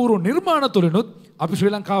අපූර්ව නිර්මාණ තුලිනුත් අපි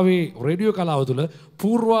ශ්‍රී ලංකාවේ රේඩියෝ කලාව තුළ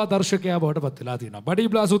පූර්වාදර්ශකයා බවට පත් වෙලා තියෙනවා. බඩි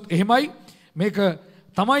බ්ලාස්ට්ත් එහෙමයි. මේක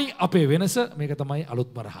තමයි අපේ වෙනස, මේක තමයි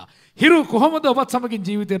අලුත්ම රහ. හිරු කොහොමද ඔබත් සමගින්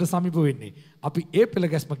ජීවිතයට සමීප වෙන්නේ? අපි ඒ පෙළ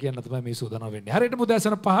ගැස්ම කියන්න තමයි මේ සූදානම් වෙන්නේ. හරියට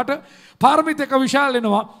මුදෑසන 5ට පාරමිත එක විශාල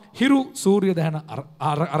වෙනවා. හිරු සූර්ය දහන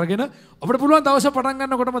අරගෙන ඔබට පුළුවන් දවස පටන්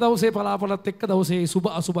ගන්නකොටම දවසේ පලාපලත් එක්ක දවසේ සුබ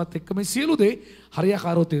අසුබත් එක්ක මේ සියලු දේ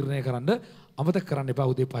හරියාකාරව තීරණය කරන්න අමතක කරන්න එපා.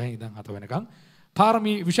 උදේ 5 ඉඳන් 7 වෙනකන්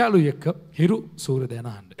පාරමී විශාලුයි එක්ක හිරු සූර්ය දහන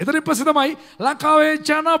අහන්න. එතනින් පස්සේ තමයි ලංකාවේ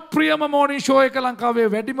ජනප්‍රියම මෝර්නින් ෂෝ එක,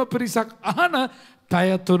 ලංකාවේ වැඩිම පිරිසක් අහන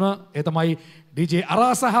පැය 3 ඒ තමයි DJ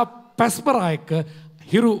අරා සහ පැස්පරා එක්ක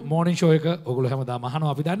හිරු මෝර්නින් ෂෝ එක ඔයගොල්ලෝ හැමදාම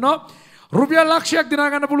අහනවා. අපි දන්නවා රුපියල් ලක්ෂයක් දිනා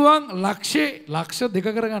ගන්න පුළුවන්, ලක්ෂ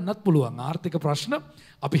 2 කරගන්නත් පුළුවන්. ආර්ථික ප්‍රශ්න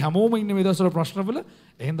අපි හැමෝම ඉන්නේ මේ දවස්වල ප්‍රශ්නවල.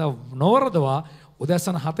 එහෙනම් නොවරදවා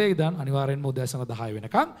උදෑසන 7 ඉඳන් අනිවාර්යෙන්ම උදෑසන 10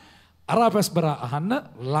 වෙනකන් අරා පැස්පරා අහන්න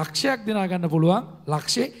ලක්ෂයක් දිනා ගන්න පුළුවන්,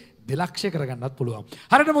 ලක්ෂේ 2 ලක්ෂය කරගන්නත් පුළුවන්.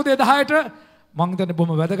 හරියටම උදේ 10ට මම හිතන්නේ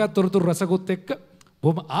බොහොම වැදගත් තොරතුරු රසකුත් එක්ක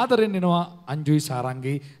බොහොම ආදරෙන් එනවා අංජුයි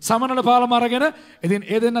සාරංගී සමනල පාලම අරගෙන. ඉතින්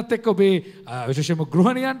ඒ දෙන්නත් එක්ක ඔබේ විශේෂයෙන්ම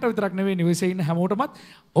ගෘහණියන්ට විතරක් නෙවෙයි නිවසේ ඉන්න හැමෝටමත්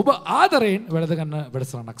ඔබ ආදරයෙන් වැඩ ගන්න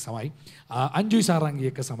වැඩසටහනක් සමයි. අංජුයි සාරංගී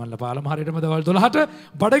එක්ක සමනල පාලම හරියටම දවල් 12ට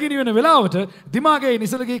බඩගිනි වෙන වෙලාවට දිමාගේ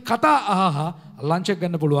නිසලගේ කතා අහහා ලන්ච් එක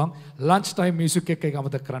ගන්න පුළුවන්. ලන්ච් ටයිම් මියුසික් එක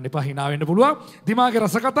අමතක කරන්න එපා. hina වෙන්න පුළුවන්. දිමාගේ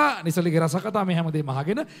රසකතා නිසලගේ රසකතා මේ හැමදේම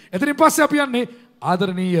අහගෙන එතනින් පස්සේ අපි යන්නේ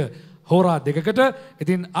ආදරණීය හෝරා දෙකකට.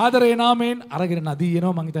 ඉතින් ආදරේ නාමයෙන් අරගෙන නදී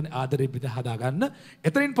එනවා. මං හිතන්නේ ආදරේ බෙද හදා ගන්න.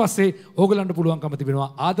 එතනින් පස්සේ ඕගලන්ට පුළුවන්කම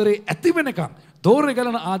තිබෙනවා ආදරේ ඇති වෙනකන් දෝරේ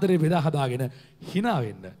ගලන ආදරේ බෙදා හදාගෙන hina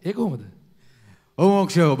වෙන්න. ඒක කොහොමද? ඔව්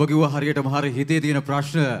ඔබ කිව්වා හරියටම හරි හිතේ තියෙන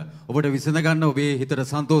ප්‍රශ්න ඔබට විසඳ ගන්න ඔබේ හිතට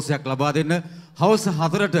සන්තෝෂයක් ලබා දෙන්න හවස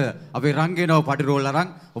 4ට අපේ රංගේනව පටි රෝල්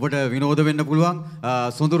අරන් ඔබට විනෝද වෙන්න පුළුවන්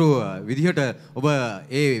සොඳුරු විදිහට ඔබ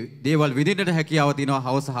ඒ දේවල් විඳින්නට හැකියාව තියෙනවා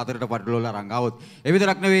හවස 4ට පටි රෝල් අරන් ආවොත් ඒ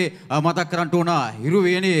විතරක් නෙවෙයි මතක් කරන්න ඕන හිරු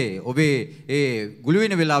වේනේ ඔබේ ඒ ගුළු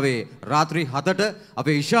වෙන වෙලාවේ රාත්‍රී 7ට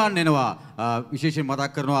අපේ ඉෂාන් එනවා විශේෂයෙන්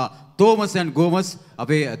මතක් කරනවා තෝමස් ඇන් ගෝමස්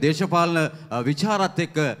අපේ දේශපාලන විචාරත්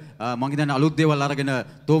එක්ක මම හිතන්නේ අලුත් දේවල් අරගෙන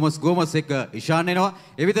තෝමස් ගෝමස් එක්ක ඉෂාන් එනවා.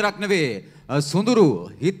 ඒ විතරක් නෙවෙයි සොඳුරු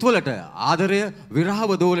හිත්වලට ආදරය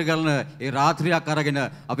විරහව දෝලේ ගලන ඒ රාත්‍රියක් අරගෙන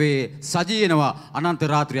අපේ සජී එනවා අනන්ත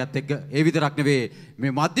රාත්‍රියත් එක්ක. ඒ විතරක් නෙවෙයි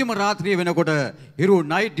මේ මධ්‍යම රාත්‍රිය වෙනකොට හිරු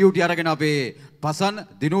නයිට් ඩියුටි අරගෙන අපේ පසන්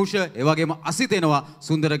දිනූෂ ඒ වගේම අසිත එනවා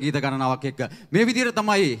සුන්දර ගීත ගණනාවක් එක්ක. මේ විදිහට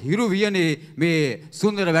තමයි හිරු වියනේ මේ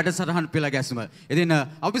සුන්දර වැඩසටහන් පෙළගැස්ම. ඉතින්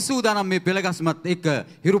අපි සූදානම් මේ පෙළගැස්මත් එක්ක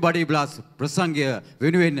හිරු බඩේ බ්ලාස් ප්‍රසංගය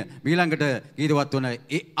වෙනුවෙන් ඊළඟට ගීතවත් වන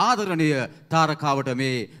ඒ ආදරණීය තාරකාවට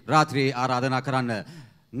මේ රාත්‍රියේ ආරාධනා කරන්න.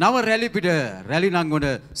 නව රැලි පිට රැලි නංවන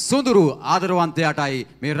සොඳුරු ආදරවන්තයාටයි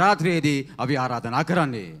මේ රාත්‍රියේදී අපි ආරාධනා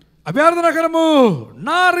කරන්නේ. අපි ආරාධනා කරමු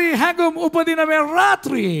නාරී හැඟුම් උපදින මේ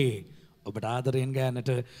රාත්‍රියේ ඔබට ආදරයෙන් ගායනට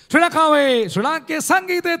ශ්‍රී ලංකාවේ ශ්‍රී ලාංකේය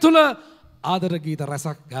සංගීතය තුල ආදර ගීත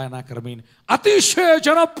රසක් ගායනා කරමින් අතිශය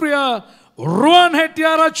ජනප්‍රිය රුවන්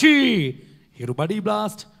හෙට්ටිආරච්චි හිරු බඩී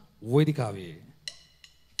බ්ලාස්ට් වේදිකාවේ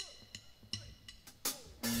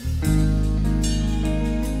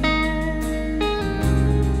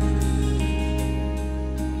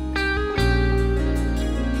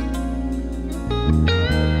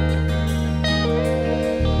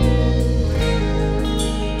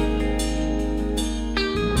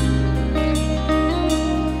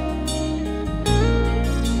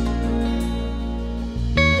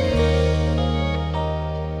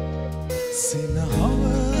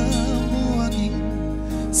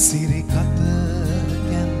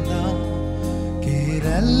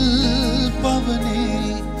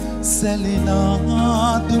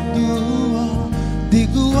සැලෙනා දුටුවා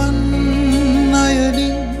දිගුවන්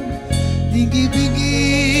අයනින් දිගි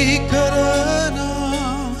බිගි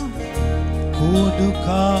කරනා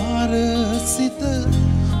කෝඩුකාර සිත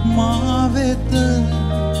මා වෙත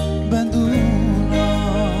බැඳුනා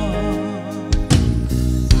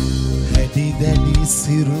හැඩි දැඩි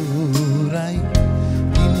සිරුරයි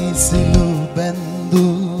ඉනිසිලු බැඳු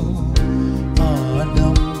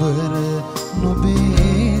ආඩම්බර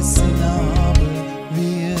නොබේ සිනාව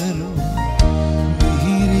වියරු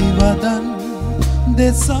මිහිරි වදන්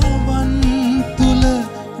දෙසවන් තුල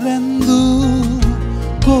රැඳු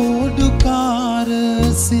කෝඩුකාර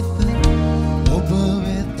සිත ඔබ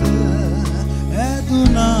වෙත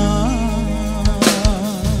ඇදුනා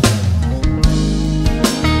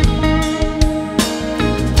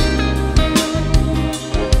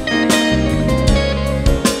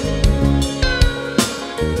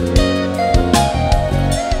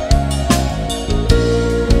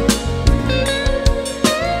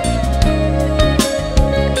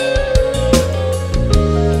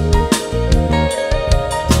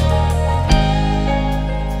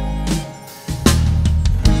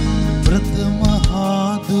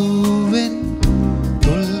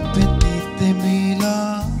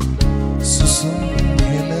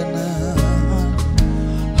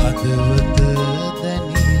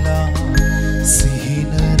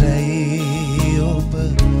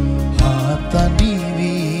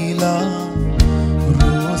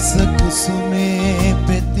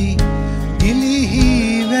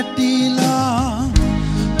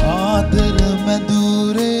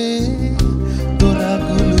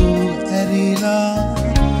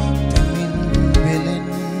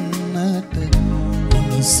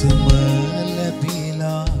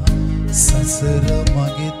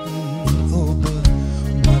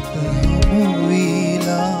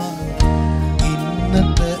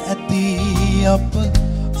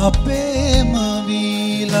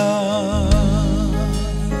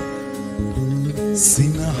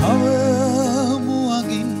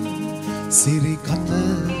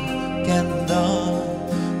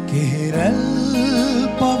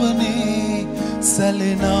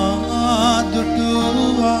සැලෙනා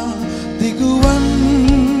දුටුවා දිගුවන්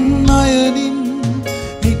අයනින්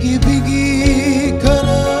ඉගිබිගි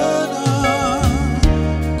කරනා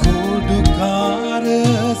කුඩුකාර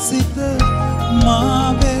සිත මා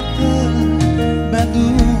වෙත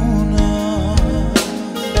බැඳුනා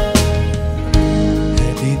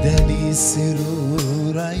හැඩි දැඩි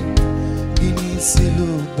සිරුරයි ගිනිසිලු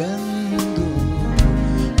බැඳු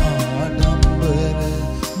ආඩම්බර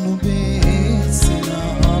නුබේ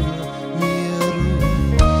සිනාව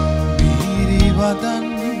වියරු වදන්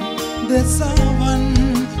දෙසවන්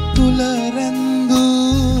තුල රැඳු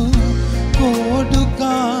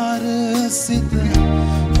කෝඩුකාර සිත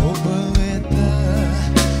ඔබ වෙත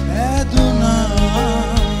ඇදුනා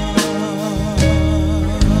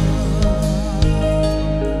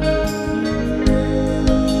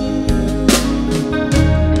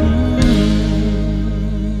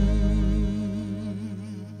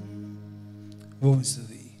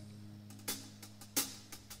Wasthi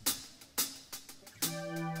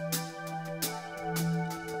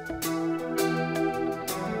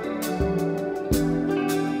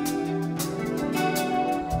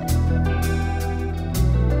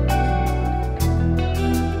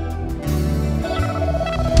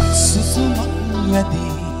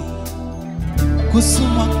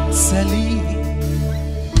කුසුමක් සැලී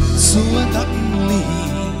සුවඳක් ලිහි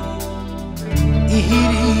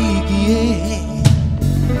ඉහිරි ගියේ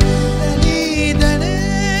දැනී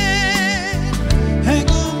දැනේ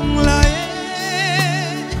හැඟුම් ලයේ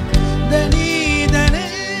දැනී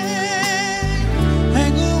දැනේ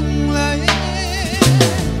හැඟුම් ලයේ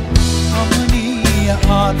අමනීය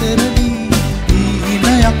ආදරණී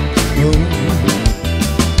ඊනයක්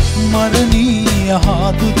මරණීය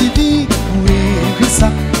හාදු දිදී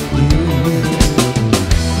විසක්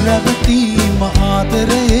රැවටීම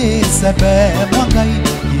ආදරයේ සැබෑ මගයි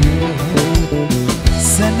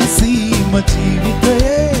සැනසීම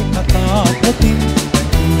ජීවිතයේ කතාපතින්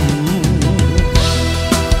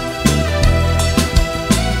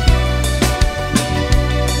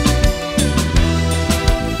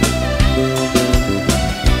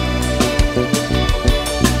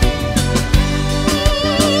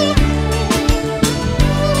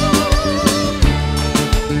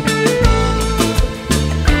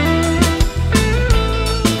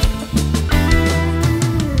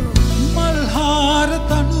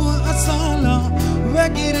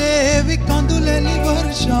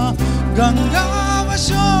ගංගාව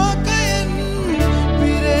ශෝකයෙන්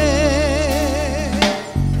පිරේ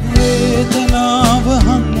වේදනාව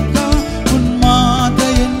හංගා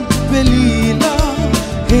උන්මාදයෙන් වෙලීලා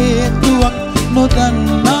හේතුවක්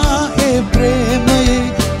නොදන්නා ඒ ප්‍රේමයේ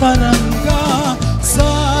තරංගා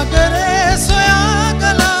සාගරේ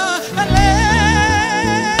සොයාගලා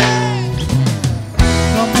ඇලේ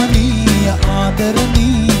ගමනීය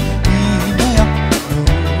ආදරණී ඊනයක්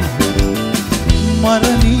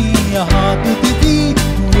මරණීය හාදු දිදී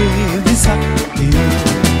වේ විසක්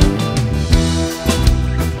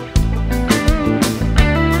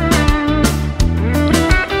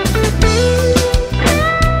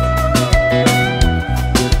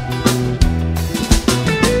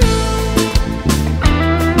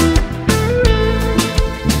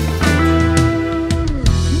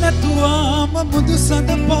නැතුවාම මුදු සඳ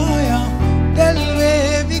පායා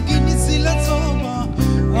දැල්වේ විගිනි සිල සෝමා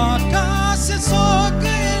ආකාශ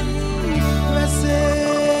සෝකයෙන් වැසේ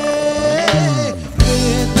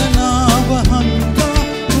වේදනාව හංගා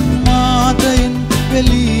උන්මාදයෙන්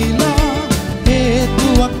වෙලීලා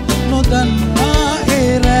හේතුවක් නොදන්නා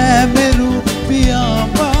ඒ රැමෙරු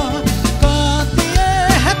පියාඹා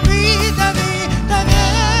කාතියේ හැපී දවී දවේ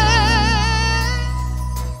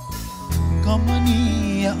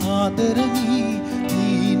කමනීය ආදරණී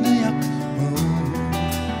දීනයක්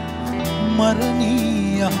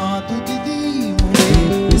මරණීය හාදු දිදී මුවේ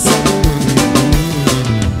විසක්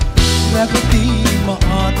රැවටීම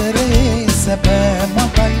ආදරයේ සැබෑ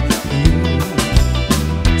මගයි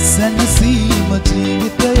සැනසීම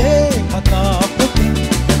ජීවිතයේ කතාපතින්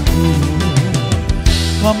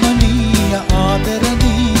කමනීය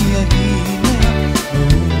ආදරණීය හීනයක්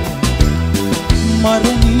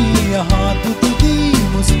මරණීය හාදු දිදී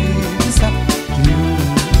මුවේ විසක්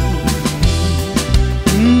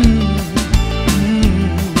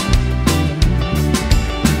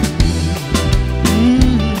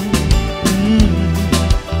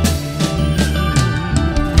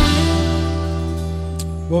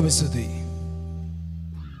Wasthi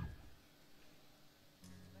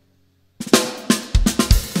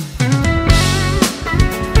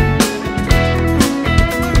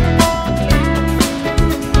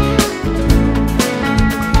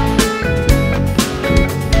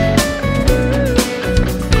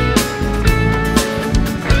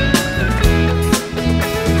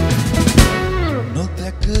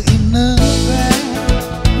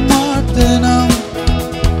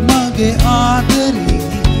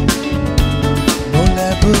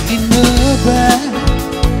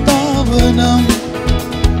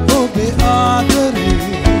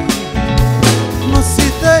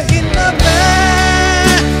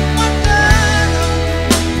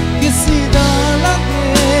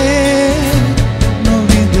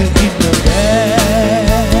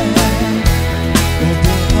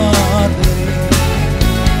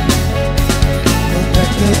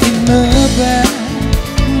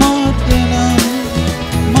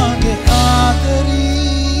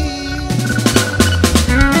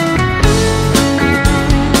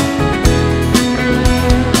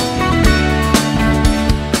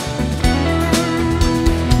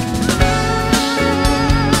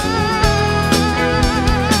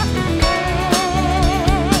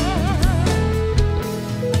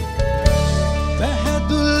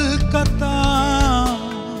කතා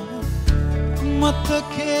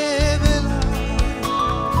මතකේ වෙලා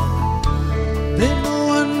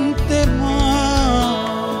දෙනුවන් තෙමා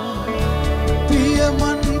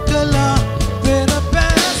පියමන් කළා පෙර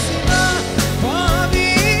පැසිනා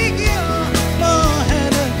පාවී ගියා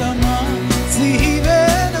මාහැර ගමා සිහි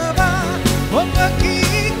වෙනවා ඔබ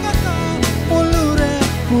කී කතා මුළු රැ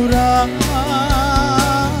පුරා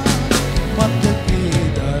මතකේ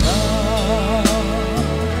දරා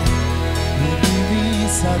නිවි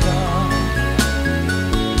සදා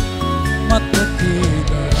මතකේ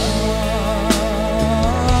දරා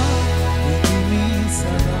නිවි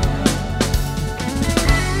සදා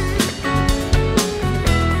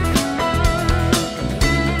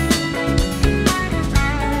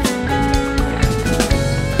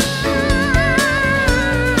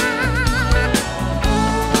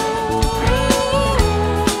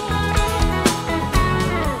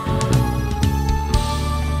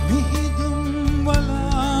මිහිදුම්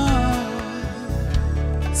වලා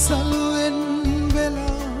සලුවෙන්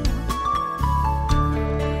වෙලා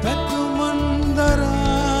පැතුමන්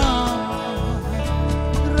දරා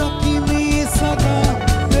රකිමි සදා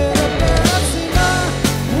පෙර පැසිනා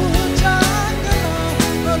පූජා කළා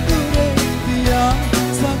නොදුරේ තියා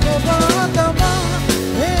සඟවා දමා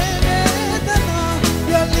මේ වේදනා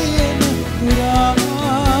යලියෙන් පුරා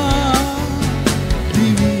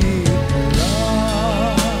දිවි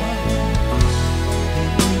පුරා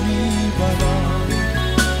දිවි බලා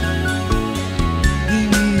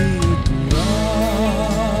දිවි පුරා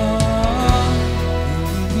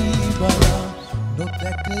දිවි බලා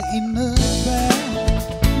නොදැක ඉන්න බෑ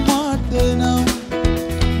මට නම්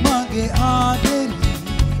මගේ ආදරේ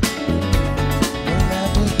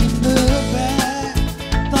නොලැබ ඉන්න බෑ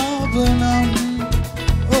තව නම්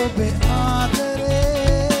ඔබේ ආදරේ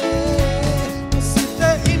සිත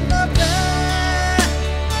ඉන්න බෑ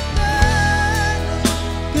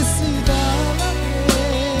කිසිදා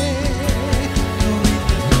ළඟේ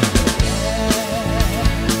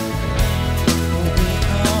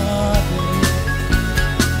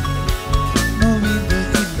නොවිඳ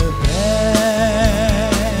ඉන්න බෑ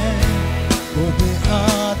ඔබේ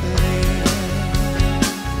ආදරේ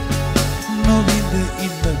නොවිඳ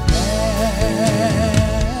ඉන්න බෑ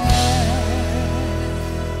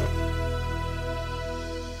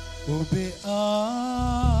ඔබේ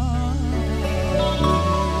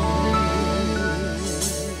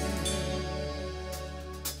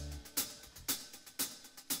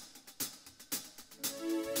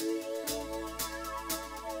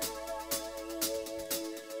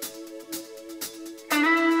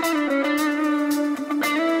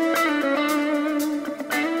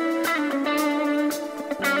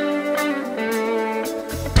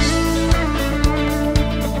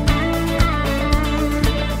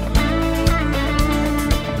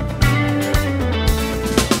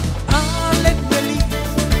ආලෙත් වෙලි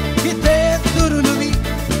හිතේ තුරුළුවි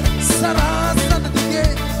සරාසන දිගේ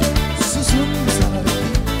සුසුම් සරවි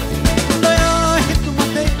නොයා හිතු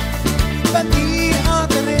මතේ බැඳී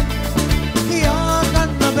ආදරේ කියා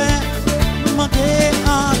ගන්න බෑ මගේ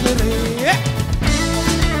ආදරේ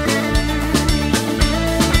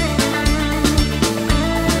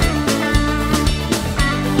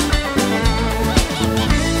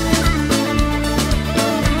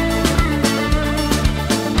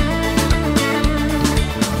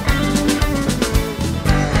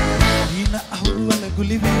ඊන අහුරු වල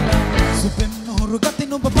ගුලි වීලා සුපෙන් නොහුරු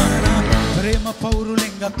ගතින් ඔබ පානා ප්‍රේම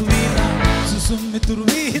පවුරුලෙන් ගතු වීලා සුසුම් මිතුරු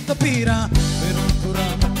වී හිත පීරා පෙරුම්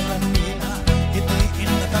පුරා මතලන් වීලා හිතේ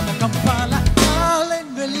ඉන්න තම කම්පාලා ආලෙන්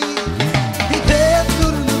වෙලි හිතේ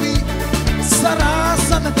තුරුළුවි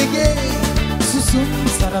සරාසන දිගේ සුසුම්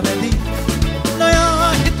සරවැදි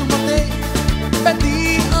නොයා හිතු මතේ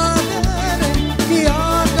බැඳී ආදරේ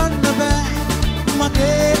කියා ගන්න බෑ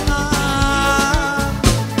මගේ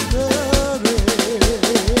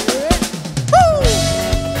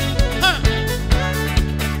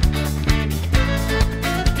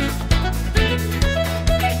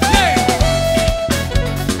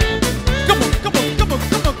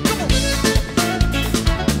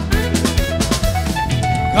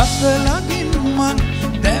කසලගින් මන්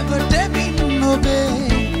දැවටෙමින් ඔබේ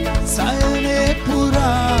සයනේ පුරා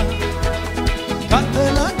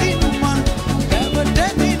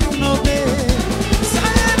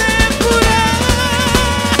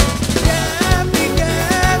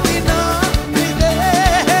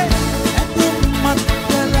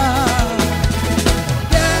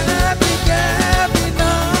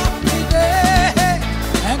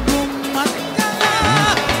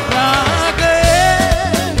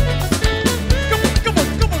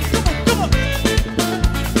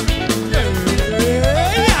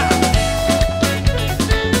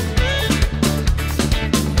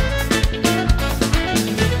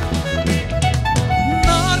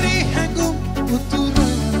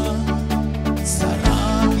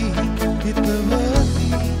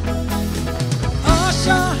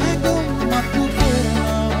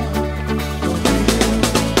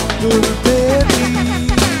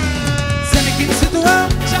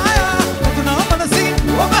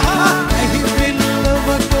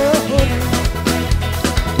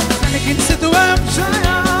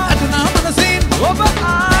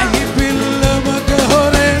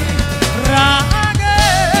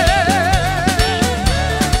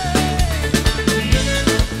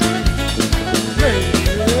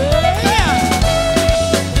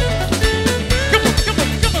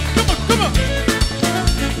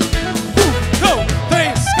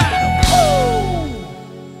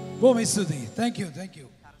ස්තුතියි. Thank you, thank you.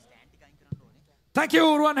 Thank you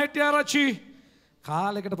Ruwan Hettiarachchi.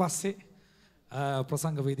 කාලයකට පස්සේ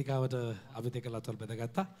ප්‍රසංග වේදිකාවට අපිත් එක්කලා තොල්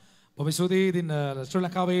බෙදගත්තා. බොහොම ස්තුතියි. ඉතින් ශ්‍රී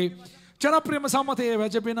ලංකාවේ ජනප්‍රියම සම්මතයේ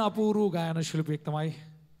වැජබෙන අපූර්ව ගායන ශිල්පියෙක් තමයි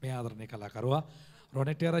මේ ආදරණීය කලාකරුවා.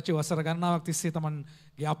 Ruwan Hettiarachchi වසර ගණනාවක් තිස්සේ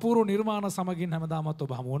තමන්ගේ අපූර්ව නිර්මාණ සමගින් හැමදාමත්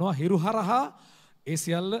ඔබ හමු වෙනවා. හිරු හරහා ඒ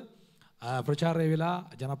සියල්ල ප්‍රචාරය වෙලා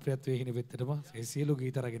ජනප්‍රියත්වයේ හිණි වෙත්තටම ඒ සියලු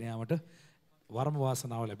ගීත රැගෙන යාමට වරම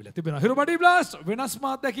වාසනාව ලැබිලා තිබෙනවා. හිරු බඩි බ්ලාස්ට් වෙනස්ම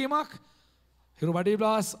අත්දැකීමක්. හිරු බඩි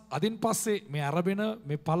බ්ලාස්ට් අදින් පස්සේ මේ අරබෙන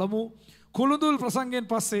මේ පළමු කුළුඳුල් ප්‍රසංගයෙන්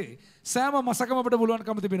පස්සේ සෑම මසකම අපිට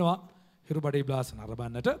පුළුවන්කම තිබෙනවා හිරු බඩි බ්ලාස්ට්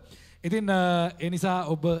නරඹන්නට. ඉතින් ඒ නිසා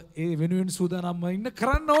ඔබ ඒ වෙනුවෙන් සූදානම්ව ඉන්න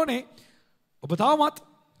කරන්න ඕනේ. ඔබ තවමත්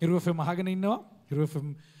හිරු FM අහගෙන ඉන්නවා. හිරු FM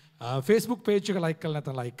Facebook page එක like කරලා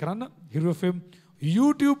නැත්නම් like කරන්න. හිරු FM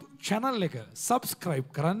YouTube channel එක subscribe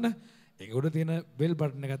කරන්න. ඒක උඩ තියෙන bell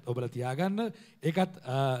button එකත් ඔබලා තියාගන්න. ඒකත්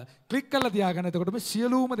click කරලා තියාගන්න. එතකොට මේ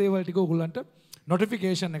සියලුම දේවල් ටික ඔයගොල්ලන්ට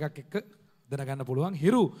notification එකක් එක්ක දැනගන්න පුළුවන්.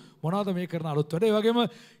 හිරු මොනවද මේ කරන අලුත් වැඩ. ඒ වගේම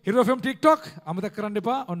හිරු FM TikTok අමතක කරන්න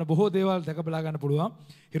එපා. ඔන්න බොහෝ දේවල් දැක බලා ගන්න පුළුවන්.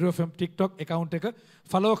 හිරු FM TikTok account එක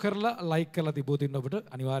follow කරලා like කරලා තිබුවොත් ඉන්න ඔබට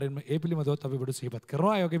අනිවාර්යෙන්ම ඒ පිළිබඳවත් අපි ඔබට සිහිපත්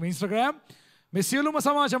කරනවා. ඒ වගේම Instagram මේ සියලුම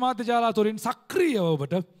සමාජ මාධ්‍ය ජාලා තුලින් සක්‍රීයව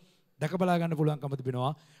ඔබට දැක බලා ගන්න පුළුවන්කම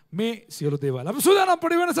තිබෙනවා මේ සියලු දේවල්. අපි සූදානම්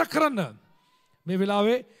පොඩි වෙනසක් කරන්න. මේ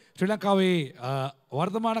වෙලාවේ ශ්‍රී ලංකාවේ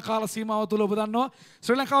වර්තමාන කාල සීමාව තුළ ඔබ දන්නවා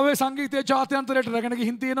ශ්‍රී ලංකාවේ සංගීතය ජාත්‍යන්තරයට රැගෙන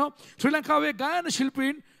ගිහින් තියෙනවා. ශ්‍රී ලංකාවේ ගායන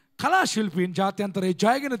ශිල්පීන් කලා ශිල්පීන් ජාත්‍යන්තරයේ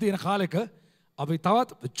ජයගෙන තියෙන කාලෙක අපි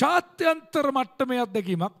තවත් ජාත්‍යන්තර මට්ටමේ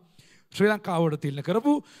අත්දැකීමක් ශ්‍රී ලංකාවට තිල්න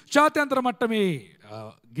කරපු ජාත්‍යන්තර මට්ටමේ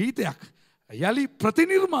ගීතයක් යලි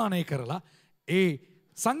ප්‍රතිනිර්මාණය කරලා ඒ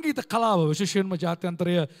සංගීත කලාව විශේෂයෙන්ම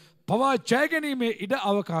ජාත්‍යන්තරය පවා ජයගැනීමේ ඉඩ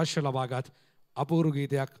අවකාශ ලබාගත් අපූර්ව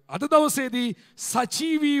ගීතයක් අද දවසේදී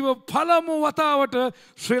සජීවීව පළමු වතාවට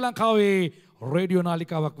ශ්‍රී ලංකාවේ රේඩියෝ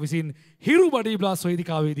නාලිකාවක් විසින් හිරු බඩි බ්ලාස්ට්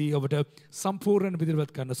වේදිකාවේදී ඔබට සම්පූර්ණ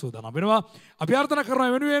ඉදිරිපත් කරන්න සූදානම් වෙනවා. අපි ආරාධනා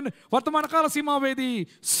කරනවා වෙනුවෙන් වර්තමාන කාල සීමාවේදී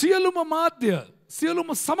සියලුම මාධ්‍ය සියලුම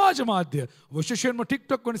සමාජ මාධ්‍ය විශේෂයෙන්ම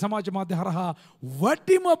TikTok වැනි සමාජ මාධ්‍ය හරහා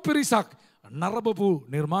වටිම පිරිසක් නරඹපු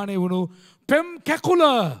නිර්මාණය වුණු පෙම් කැකුල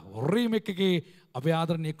රීමේක් එකේ අපේ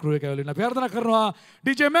ආදරණීය ක්‍රූ එක ඇවිල්ලා අපි ආරාධනා කරනවා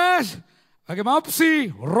DJ Mash වගේම Apzi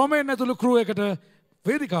Romaine ඇතුළු ක්‍රූ එකට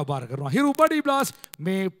වේදිකාව බාර කරනවා. හිරු බඩි බ්ලාස්ට්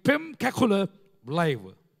මේ පෙම් කැකුල ලයිව්.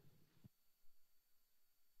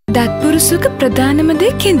 දත්පුරුසුක ප්‍රධානම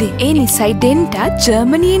දේ කෙඳි. ඒ නිසයි ඩෙන්ටා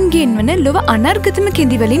ජර්මනියෙන් ගෙන්වන ලොව අනර්ගතම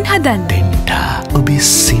කෙඳි වලින් හදන්න. ඩෙන්ටා ඔබේ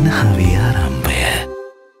සිනහවේ ආරම්භය.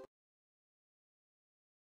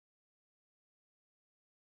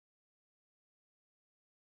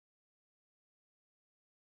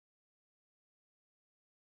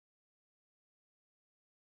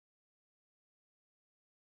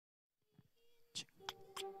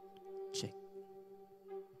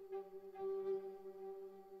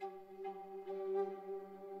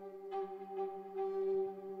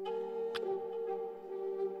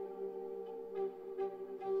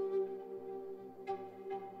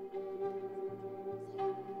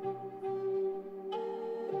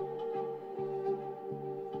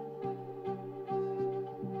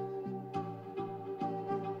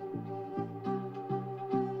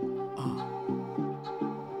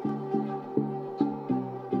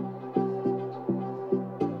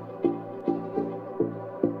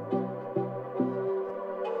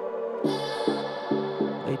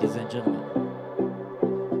 Ladies and gentlemen,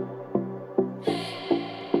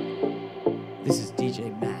 this is DJ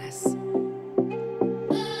Mass.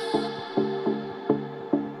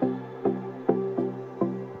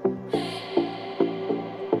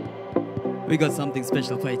 We got something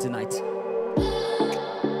special for you tonight.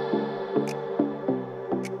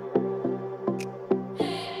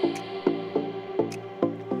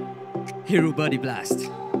 Hiru Body Blast.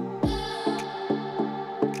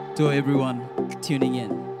 To everyone tuning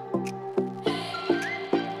in,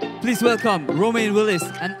 please welcome Romaine, Willis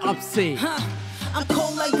and Apzi. I'm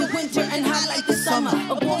cold like the winter and hot like the summer.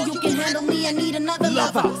 A boy you can handle me, I need another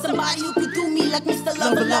lover. Somebody who could do me like Mr.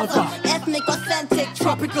 Lover Lover. Ethnic, authentic,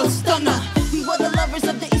 tropical stunner. We were the lovers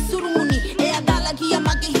of the Isurumuni. Ea galagi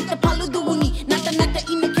amage hita paluduni. Nata nata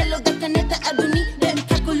inekelo dakaneta aduni. Dem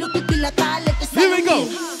kakulu pipila tale te Here we go.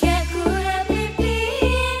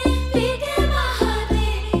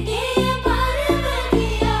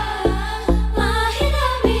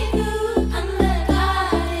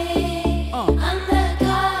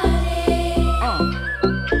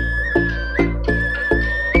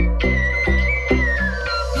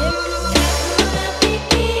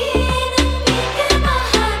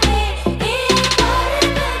 Mahal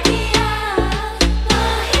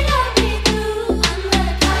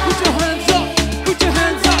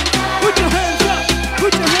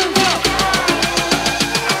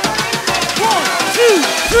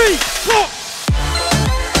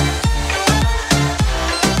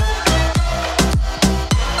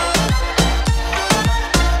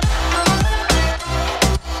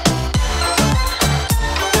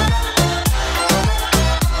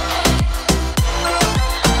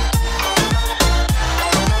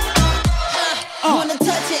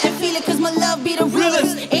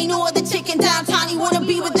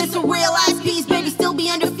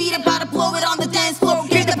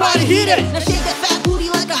everybody hit it. Now shake that fat booty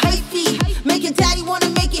like a hyphy. Make your daddy wanna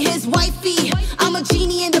make it his wifey. I'm a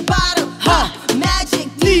genie in the bottle, huh? Magic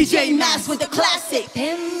DJ Mass with the classic.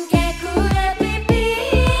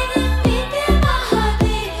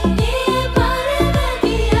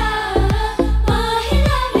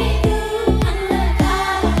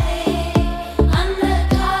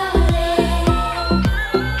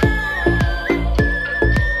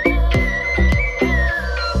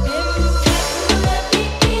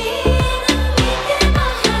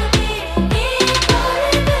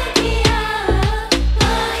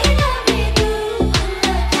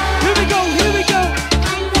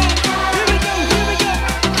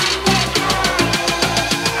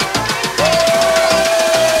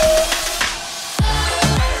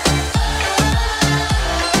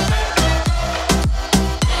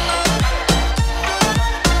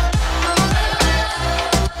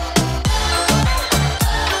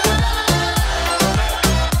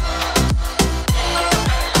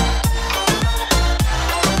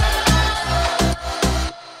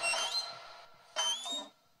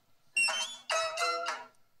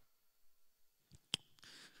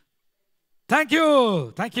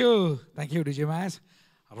 Thank you DJ Mas.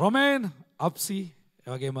 Romaine, Apzi,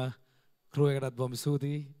 එවැගේම crew එකටත් බොහොම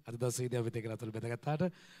ස්තුතියි. අද දවසේදී අපිත් එක්කලා අතුල්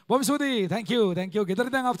බෙදගත්තාට. බොහොම ස්තුතියි. Thank you. ගෙදර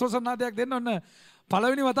දැන් අෆ්සෝසන් නාටයක් දෙන්න ඕන.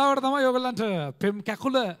 පළවෙනි වතාවට තමයි ඔයගොල්ලන්ට පෙම්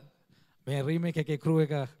කැකුල මේ රීමේක් එකේ crew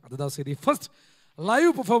එක අද දවසේදී first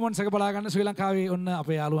live performance එක බලා ගන්න ශ්‍රී ලංකාවේ ඔන්න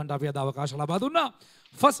අපේ යාළුවන්ට අපි අද අවකාශ ලබා දුන්නා.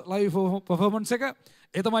 first live performance එක.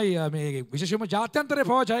 ඒ තමයි මේ විශේෂයෙන්ම ජාත්‍යන්තරේ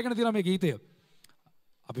පවා ජයගෙන තියෙන මේ ගීතය.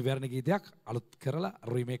 අපි වැරණ ගීතයක් අලුත් කරලා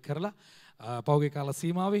රීමේක් කරලා පෞගේ කාල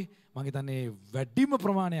සීමාවේ මම හිතන්නේ වැඩිම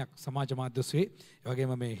ප්‍රමාණයක් සමාජ මාධ්‍ය ඔස්සේ ඒ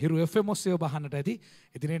වගේම මේ හිරු FM ඔස්සේ බහන්නට ඇති.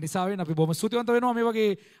 ඉතින් ඒ නිසාවෙන් අපි බොහොම ස්තුතිවන්ත වෙනවා මේ වගේ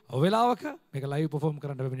වෙලාවක මේක ලයිව් perform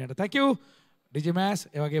කරන්න ලැබෙන්නට. Thank you DJ Mas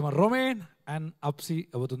ඒ වගේම Romaine and Apzi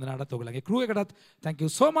ඔබ තුන්දෙනාටත් ඔයගලගේ crew එකටත් thank you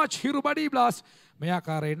so much Hiru Body Blast මේ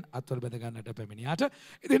ආකාරයෙන් අත්වල බැඳ ගන්නට පැමිණියාට.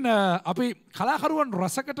 ඉතින් අපි කලාකරුවන්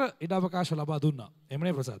රසකට ඉඩ අවකාශ ලබා දුන්නා.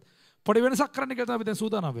 එමනේ ප්‍රසාද්. පොඩි වෙනසක් කරන්න කියලා තමයි අපි දැන්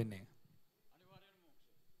සූදානම් වෙන්නේ.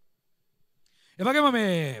 ඒ වගේම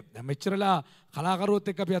මේ දැන් මෙච්චරලා කලාකරුවොත්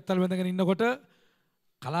එක්ක අපි අත්වල බැඳගෙන ඉන්නකොට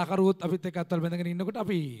කලාකරුවොත් අපිත් එක්ක අත්වල බැඳගෙන ඉන්නකොට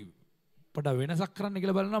අපි පොඩ වෙනසක් කරන්න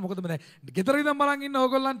කියලා බලනවා. මොකද දැන් ගෙදර ඉඳන් බලන් ඉන්න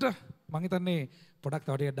ඕගොල්ලන්ට මම හිතන්නේ පොඩක්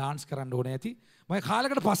තව ටික ඩාන්ස් කරන්න ඕනේ ඇති. මම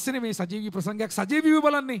කාලයකට පස්සේනේ මේ සජීවී ප්‍රසංගයක් සජීවීව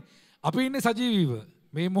බලන්නේ. අපි ඉන්නේ සජීවීව.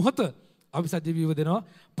 මේ මොහොත අපි සජීවීව දෙනවා.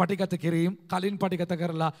 පටිගත කිරීම කලින් පටිගත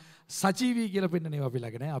කරලා සජීවී කියලා පෙන්නනවා අපි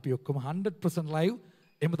ළඟ නෑ. අපි ඔක්කොම 100% live.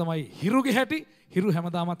 එහෙම තමයි හිරුගේ හැටි. හිරු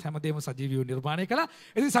හැමදාමත් හැමදේම සජීවීව නිර්මාණය කළා.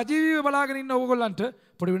 ඉතින් සජීවීව බලාගෙන ඉන්න ඕගොල්ලන්ට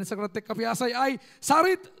පොඩි වෙනසකටත් එක්ක අපි ආසයි. ආයි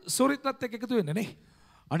Sarith Surithත් එක්ක එකතු වෙන්න නේ.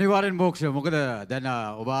 අනිවාර්යෙන් මොක්ෂ මොකද දැන්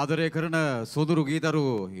ඔබ ආදරය කරන සොදුරු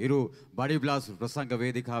ගීතරු හිරු බඩි බ්ලාස් ප්‍රසංග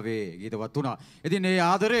වේදිකාවේ ගීතවත් වුණා. ඉතින් මේ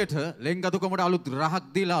ආදරයට ලෙන්ගතුකමට අලුත්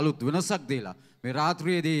රහක් දීලා අලුත් වෙනසක් දීලා මේ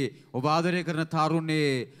රාත්‍රියේදී ඔබ ආදරය කරන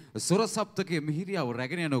තාරුණ්‍යයේ සොර සප්තකයේ මිහිරියව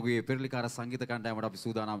රැගෙන යන ඔහුගේ පෙරලිකාර සංගීත කණ්ඩායමට අපි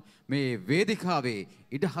සූදානම් මේ වේදිකාවේ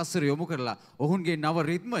ඉඩහසර යොමු කරලා ඔවුන්ගේ නව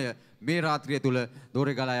රිද්මය මේ රාත්‍රිය තුල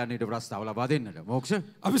දෝරේ ගලා යන්නට ප්‍රස්තාව ලබා දෙන්නට. මොක්ෂ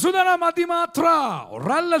අපි සූදානම් අතිමාත්‍රා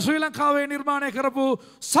රැල්ල ශ්‍රී ලංකාවේ නිර්මාණය කරපු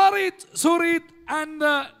Sarith Surith and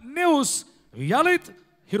the News යලිත්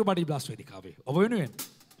හිරු බඩි බ්ලාස් වේදිකාවේ ඔබ වෙනුවෙන්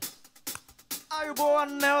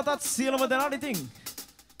ආයුබෝවන් නැවතත් සියලුම දෙනාට ඉතින්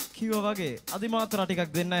කිව්වා වගේ අතිමාත්‍රා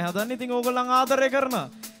ටිකක් දෙන්නයි හදන්නේ. ඉතින් ඕගොල්ලන් ආදරය කරන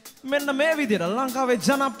මෙන්න මේ විදිහට ලංකාවේ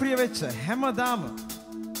ජනප්‍රිය වෙච්ච හැමදාම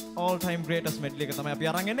all time greatest medley එක තමයි අපි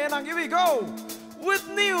අරන් එන්නේ. නම් here we go with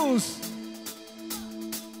News.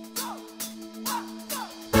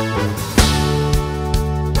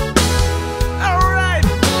 All right,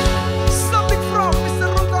 something from Mr.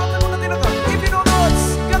 Ruwan and Udana. If you don't know it's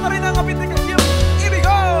gathering ang apit ka here. Here we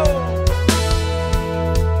go.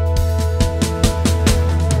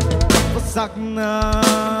 Pasakna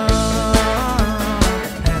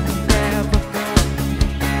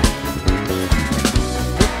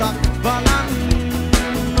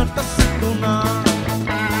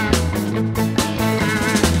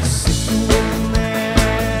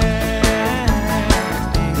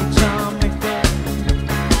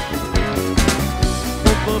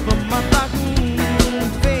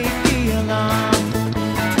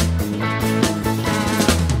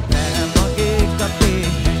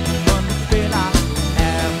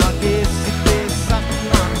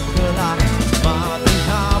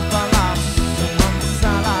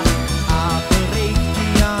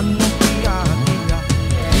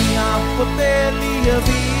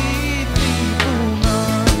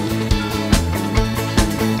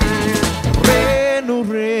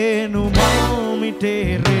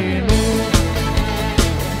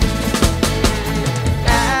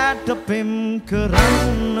Pem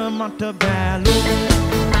kerana මට බැලු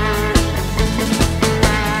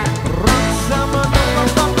රක්සම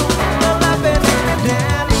නොකපතු ලැබෙන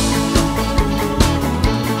දැලු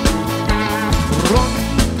රොන්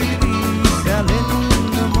පිරි සැලෙන්න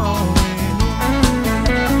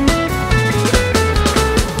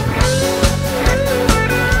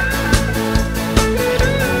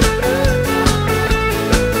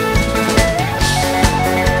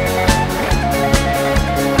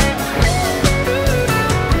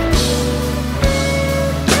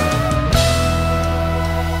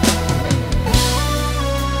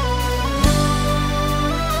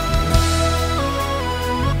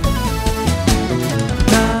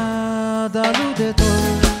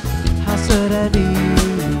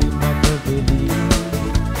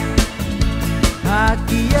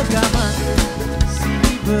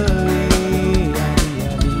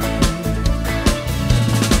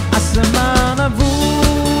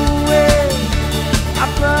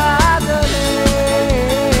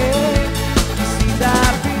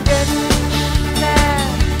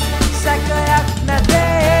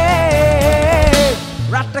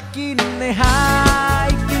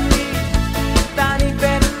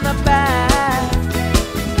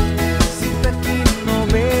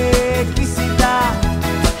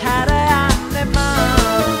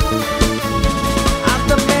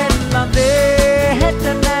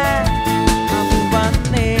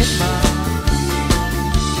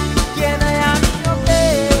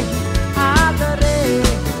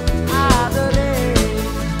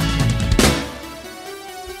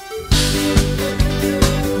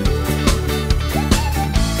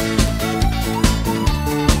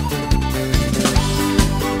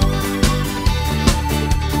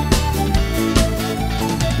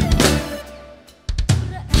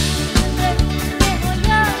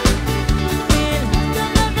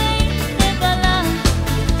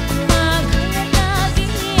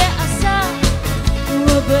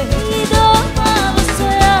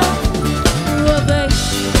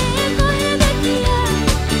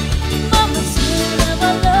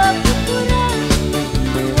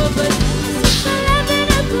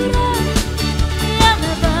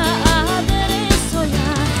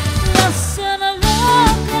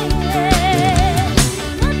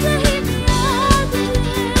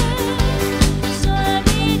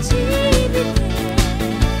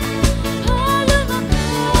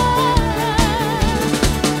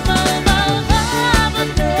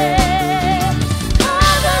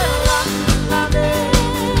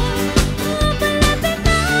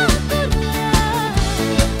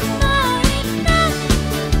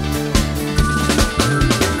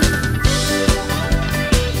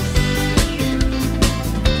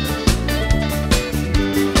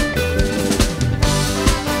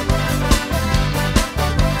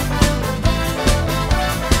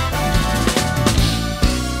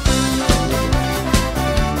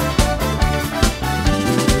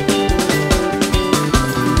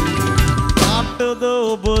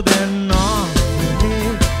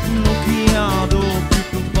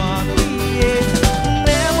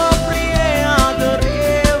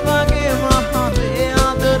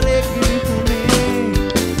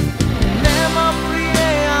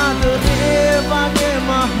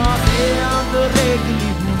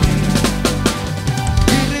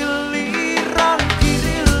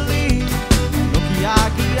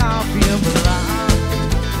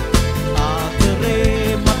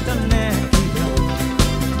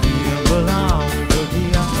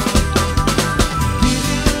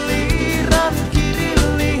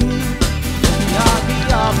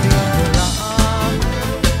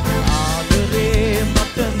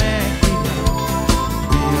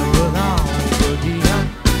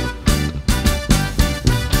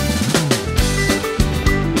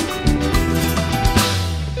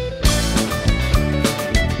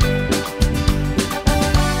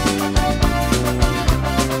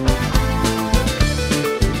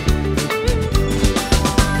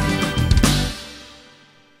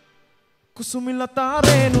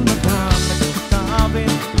Sumilataren unatang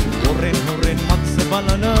nagkakatabin Horen magsa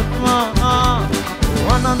balanatma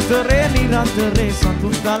Wanantere niratere sa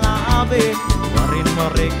tundalabe Warin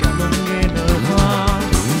marekalong ginagawa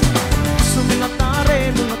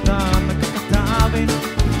Sumilataren unatang nagkakatabin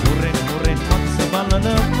Horen magsa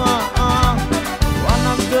balanatma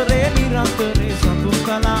Wanantere niratere sa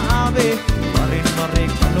tundalabe Warin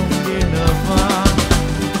marekalong ginagawa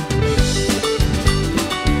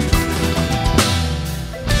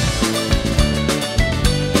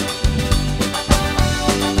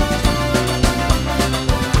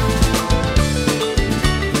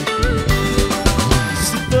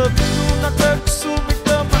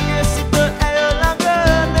Sumita mange sita ayo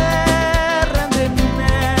langane rende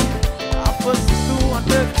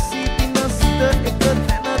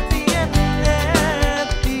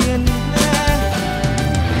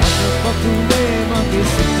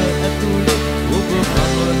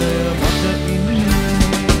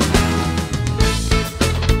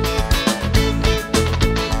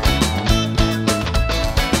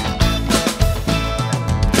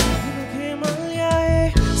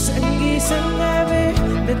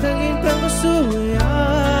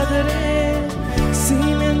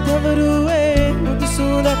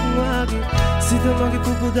සුවඳක් වගේ සිත මගේ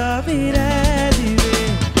පුපුදා විරෑදිවේ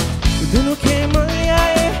උදුණු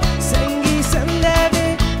කේමල්යායේ සංගී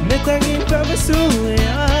සන්දෑවේ මෙතකින් පැවසූයේ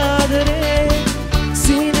ආදරේ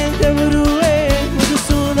සීනෙන් දෙවරුවේ මුදු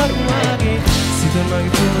සුවඳක් වගේ සිත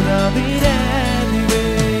මගේ පුපුදා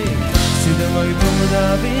විරෑදිවේ සිත මගේ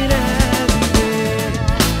පුපුදා විරෑදිවේ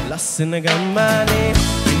ලස්සන ගම්මානේ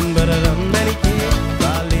පින්බර රම්මැලිකේ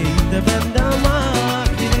කාලේ ඉඳ බැන්දමා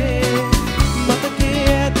කිරේ මතකේ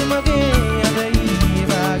ඇත මගේ අදයි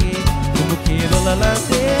වාගේ ඔබ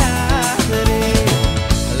කේරළලන්තේ ආදරේ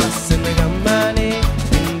ලස්සන ගම්මානේ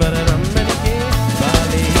පින්බර රම්මැලිකේ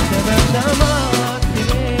කාලේ ඉඳ බැන්දමා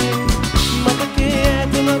කිරේ මතකේ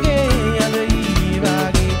ඇත මගේ අදයි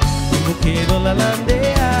වාගේ ඔබ කේරළලන්තේ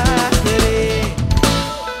ආදරේ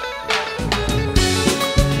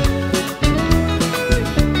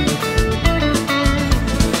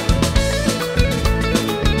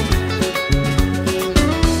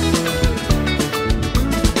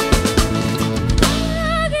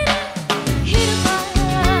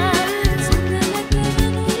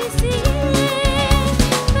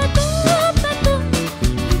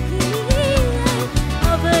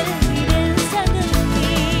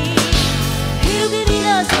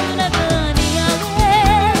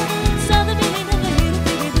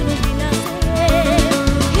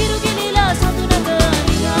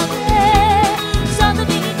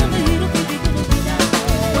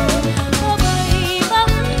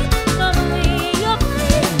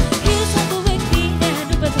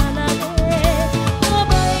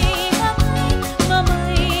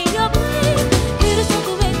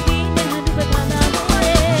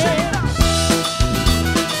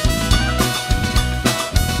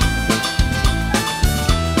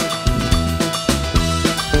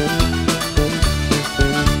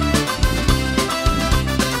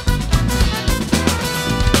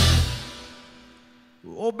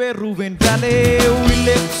Ruwan Valley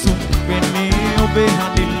Willis Penny Obe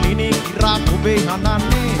Handilini Irak Obe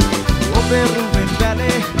Hanane Obe Ruwan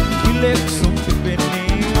Valley Willis Penny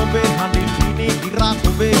Obe Handilini Irak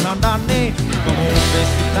Obe Hanane Obe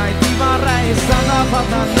Sinai Divarai Sana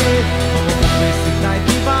Patane Obe Sinai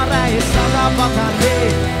Divarai Sana Patane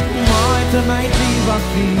My tonight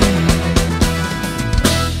Divati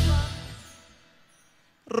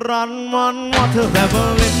Run one water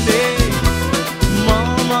level in day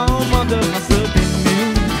Mother hasn't been me.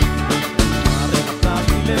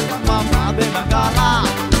 Mare mama de la gala.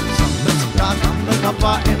 Sashika kamna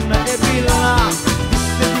kapa enna ebila.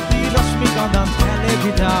 Disney rasmi kadan tele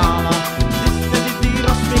vidala. Disney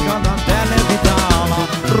rasmi kadan tele vidala.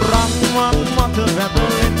 Ramman mother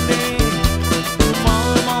rebel in me.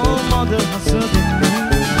 Mother hasn't been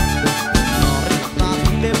me. Mare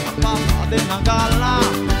mama de la gala.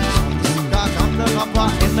 Sashika kamna kapa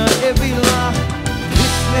enna ebila.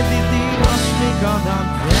 Disney rasmi kadan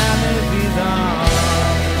tele vidala.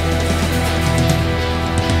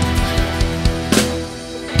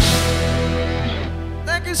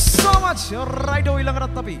 Thank you so much. Right o ilang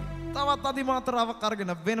rat tapi. Tawat tadi mga tarawak karga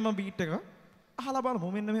na venam beat ka. Ahala ba mo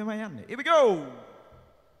min na may mayan. Here we go.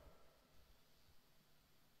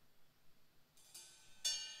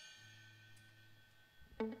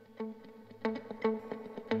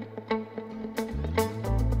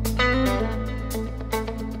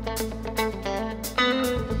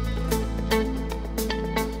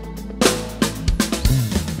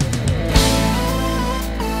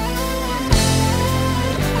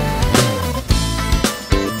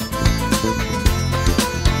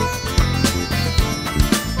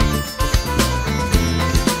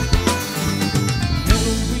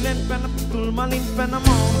 Malin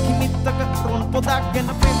penamo kinita ka ron podagen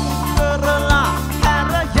na pemperla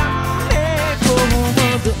era yang ego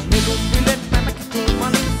modo melum bilen penak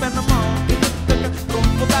malin penamo kinita ka ron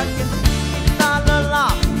podagen talala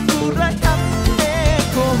pura yang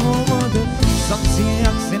ego modo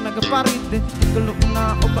saksiak senagaparide kulukna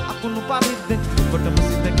oba aku no paride pada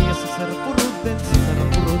masitagi sasara puruden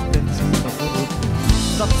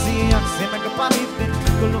saksiak senagaparide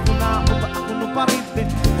kulukna oba aku no paride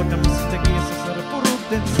pada masitagi sasara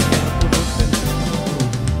puruden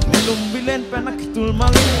melum bilen penak tul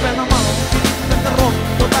malin penamal keteron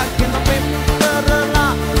todaken na pemperla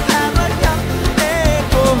era yang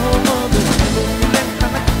ego modo melum bilen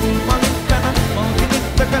penak tul malin penamal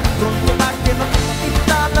kinita ka ron todaken na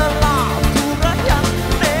italala pura yang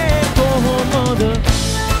ego modo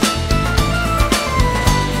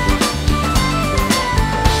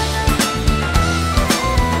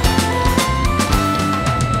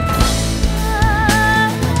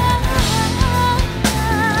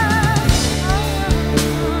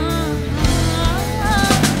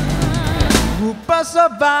Rupa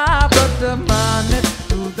sebabut manet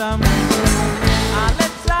udam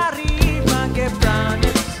alet sari mangke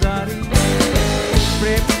planet sari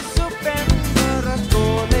premi supen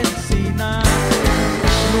berkolen sina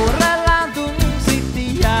nura lantung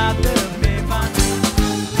sitia tememan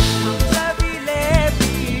sabile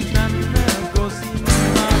binan gosina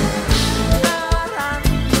naran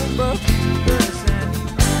berseni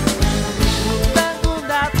utang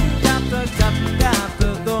kundat kata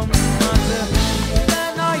kata dom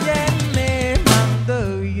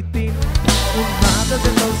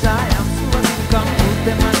sayang suami kamu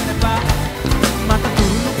teman nepa mata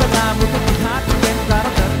turun ke labu ke hati dan cara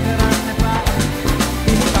terkeran nepa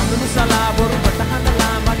ini kamu salah baru bertahan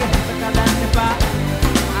dalam bagi tekanan nepa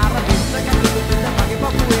arah bisa kan dulu tidak bagi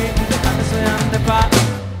pakue itu kan sayang nepa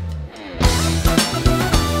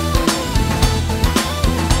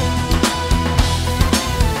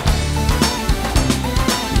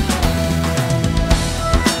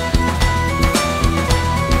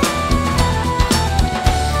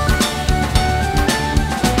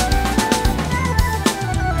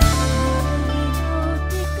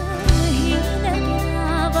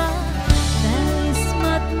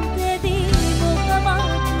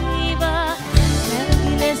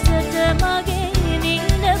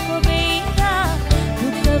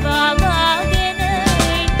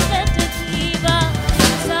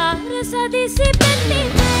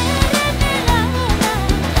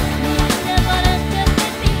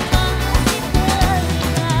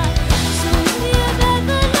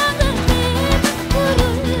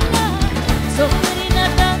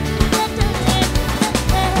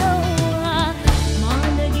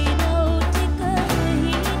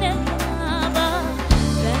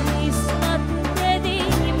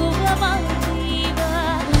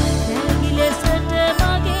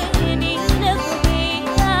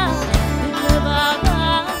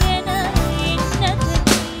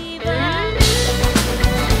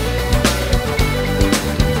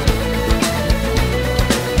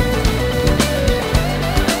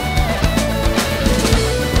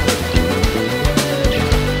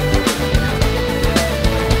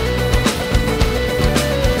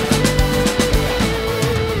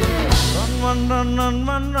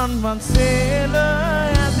man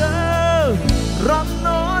sailor ada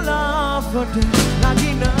Ramno la fate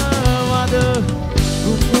lagi na wada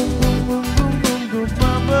gum gum gum gum gum gum gum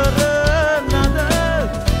mamber nada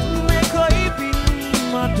me koi bin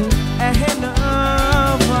madu ehna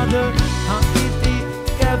wada hakiti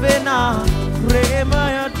kavena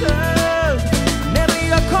premayata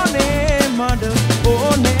neriya kone madu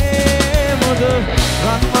one madu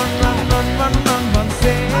run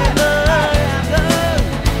sailor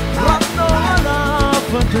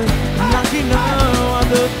but lucky now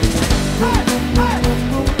other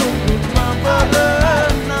my brother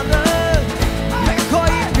another me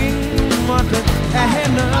koi bin mother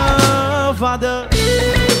ehna father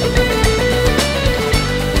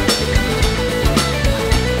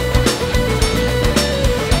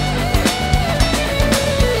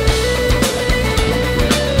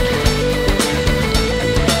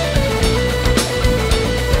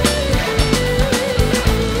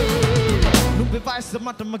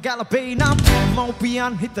mata magalapay nam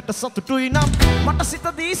maupian hita ta satu tuy nam mata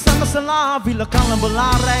sita di sana sala bila kalam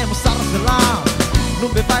belare masara sala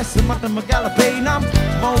numbe bai mata magalapay nam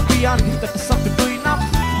maupian hita ta satu tuy nam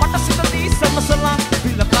mata sita di sana sala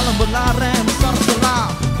bila kalam belare masara sala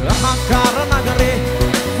ahakara nagare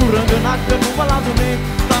kurang nagan maladune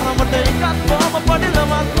tara madaikat poma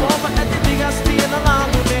padilamat poma ati digastina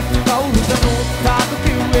lalune kau hudanu kadu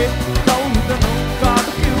kiwe kau hudanu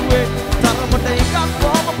kadu kiwe Mataikat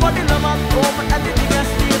poma padilamat poma ati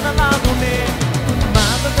digastina lalune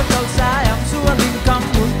mata kau sayang suamin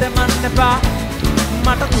kamu teman nepa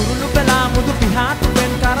mata turulu belamu tu pihak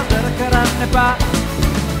ben kara terkeran nepa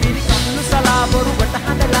ini kamu salah baru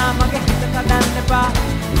bertahan dalam mage kita kadan nepa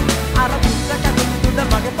arah bisa kadung sudah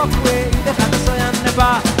mage pakwe ide kata sayang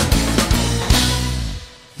nepa.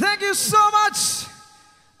 Thank you so much.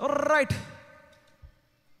 Alright.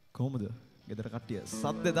 කොහොමද? ගෙදර කට්ටිය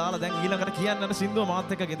සද්ද දාලා දැන් ඊළඟට කියන්න යන සින්දුව මාත්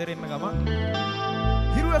එක්ක ගෙදර එන්න ගමන්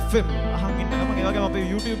Hiru FM අහන් ඉන්න ගමන් ඒ වගේම අපේ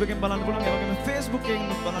YouTube එකෙන් බලන්න පුළුවන් ඒ වගේම Facebook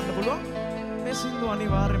එකෙන් බලන්න පුළුවන් මේ සින්දුව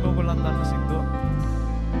අනිවාර්යයෙන්ම ඔයගොල්ලන් දන්න සින්දුව.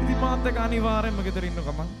 ඉතින් මාත් එක්ක අනිවාර්යයෙන්ම ගෙදර ඉන්න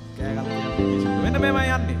ගමන් කෑ ගහලා කියන්න. මෙන්න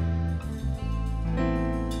මේමයි යන්නේ.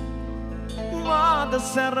 මාද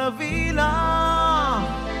සරවිලා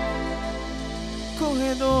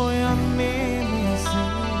කොහෙද යන්නේ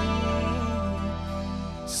මිසෙ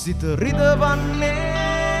සිත රිදවන්නේ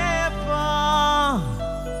පා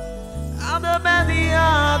අද බැඳී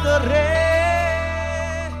ආදරේ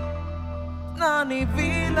නනි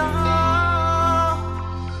විලා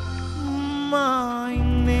my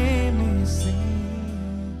name is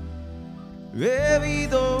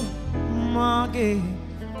Evido Mage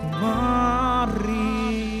Mari.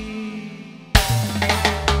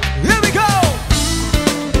 Here we go!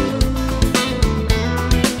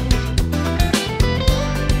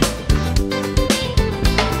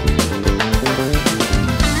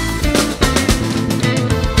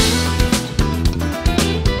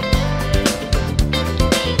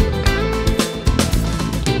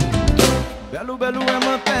 Belu belu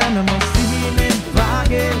ema pena masine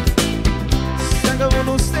vage Sanga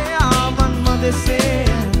vonu se aman ma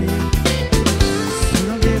deseni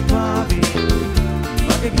Surage pavi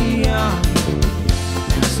vage kia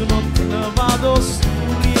Sunot vado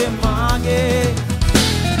sulie mage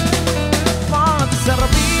Mat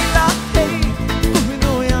sarabila hey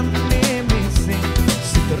Uhino yanne misi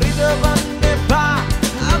Sitrida vanne ba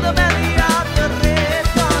Ada beli ada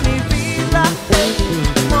retani vila hey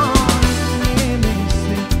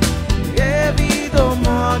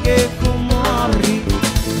Mage kumari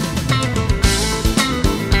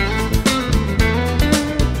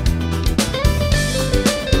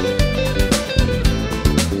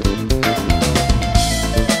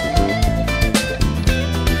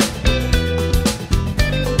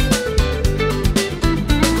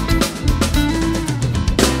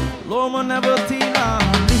Loma never tila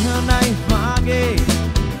dihanai mage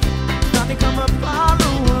Tani kama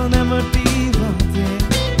palu never tila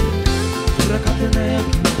Rakatene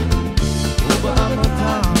Oba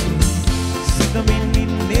amatami Sitamin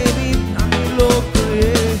nevi nani loke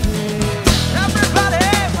Everybody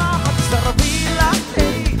mahat sarabila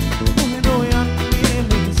hey Umino yan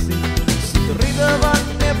nemisi Sitrida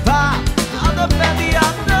vanne ba Ada pedi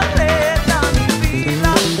anda le Nani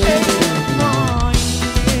vila hey Mai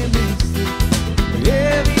nemisi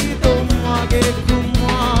Evito mage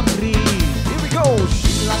kumari Here we go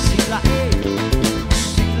Shila shila hey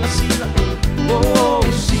Shila shila Oh,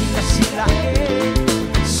 sila sila eh,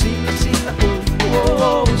 sila sila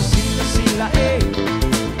oh, sila sila eh,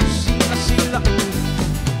 sila sila.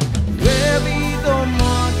 Bebido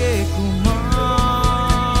mage kumari.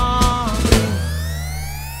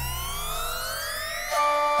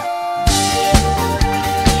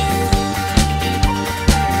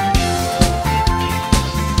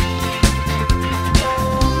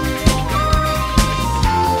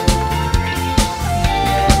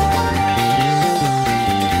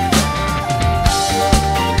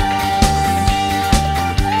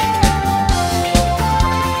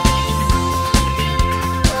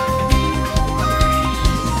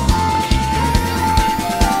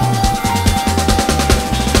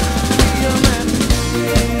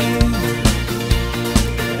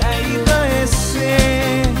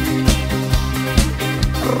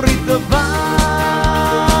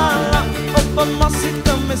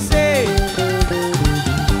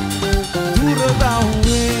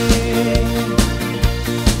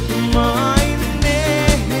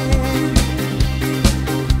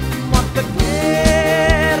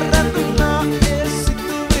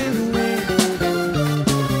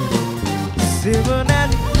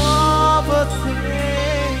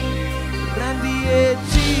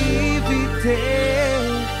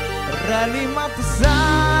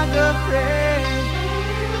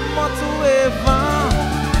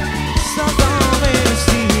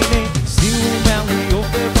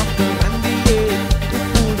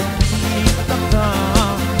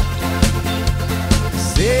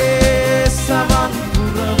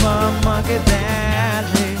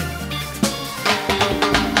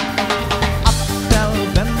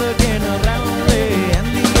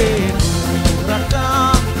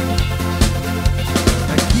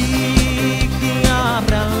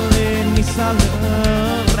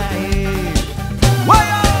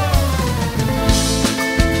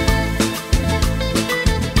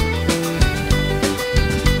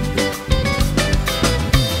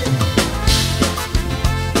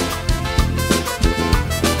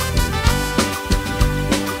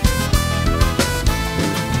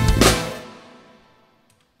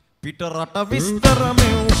 Rata vister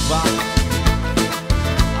meuva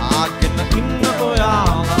Agen inna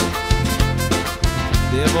oyala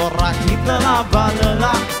Devora hitala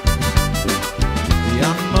balala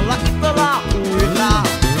Yanna hitala uila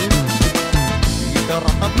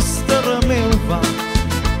Rata vister meuva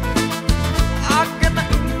Agen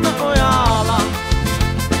inna oyala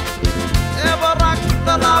Devora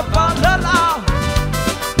hitala balala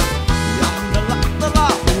Yanna hitala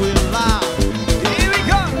uila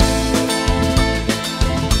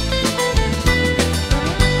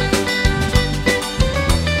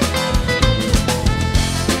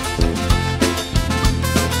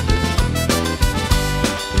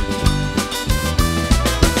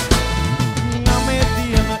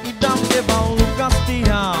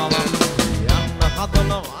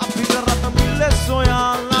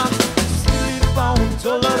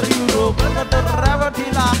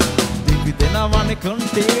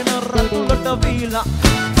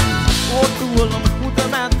තුවලම කුද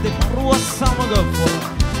මැද්දේ පරුව සමග පොර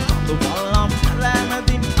අඳු බල්ලම්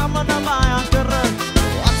රැමදින් අමනමාය කර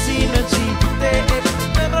වසින ජීවිතේ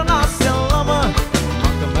පෙරනාසෙල්ලම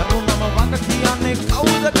මඟ මරුණම වග කියන්නේ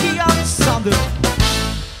කවුද කියන් සඳ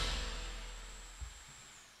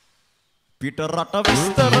පිට රට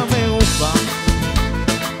විස්තර මෙව්වා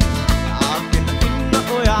ආගෙන ඉන්න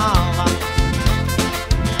ඔයාලා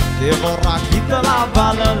දෙවරක් හිතලා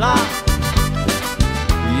බලලා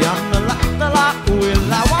යන්න ලක්තලා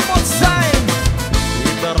උයලා one more time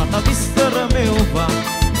පිට රට විස්තර මෙව්වා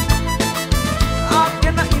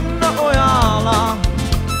ආගෙන ඉන්න ඔයාලා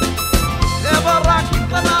දෙවරක්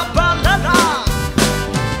හිතලා බලලා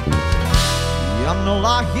යන්න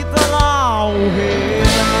හිතලා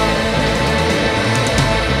උයලා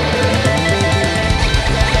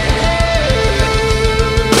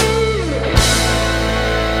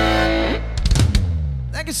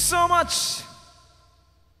Thank you so much.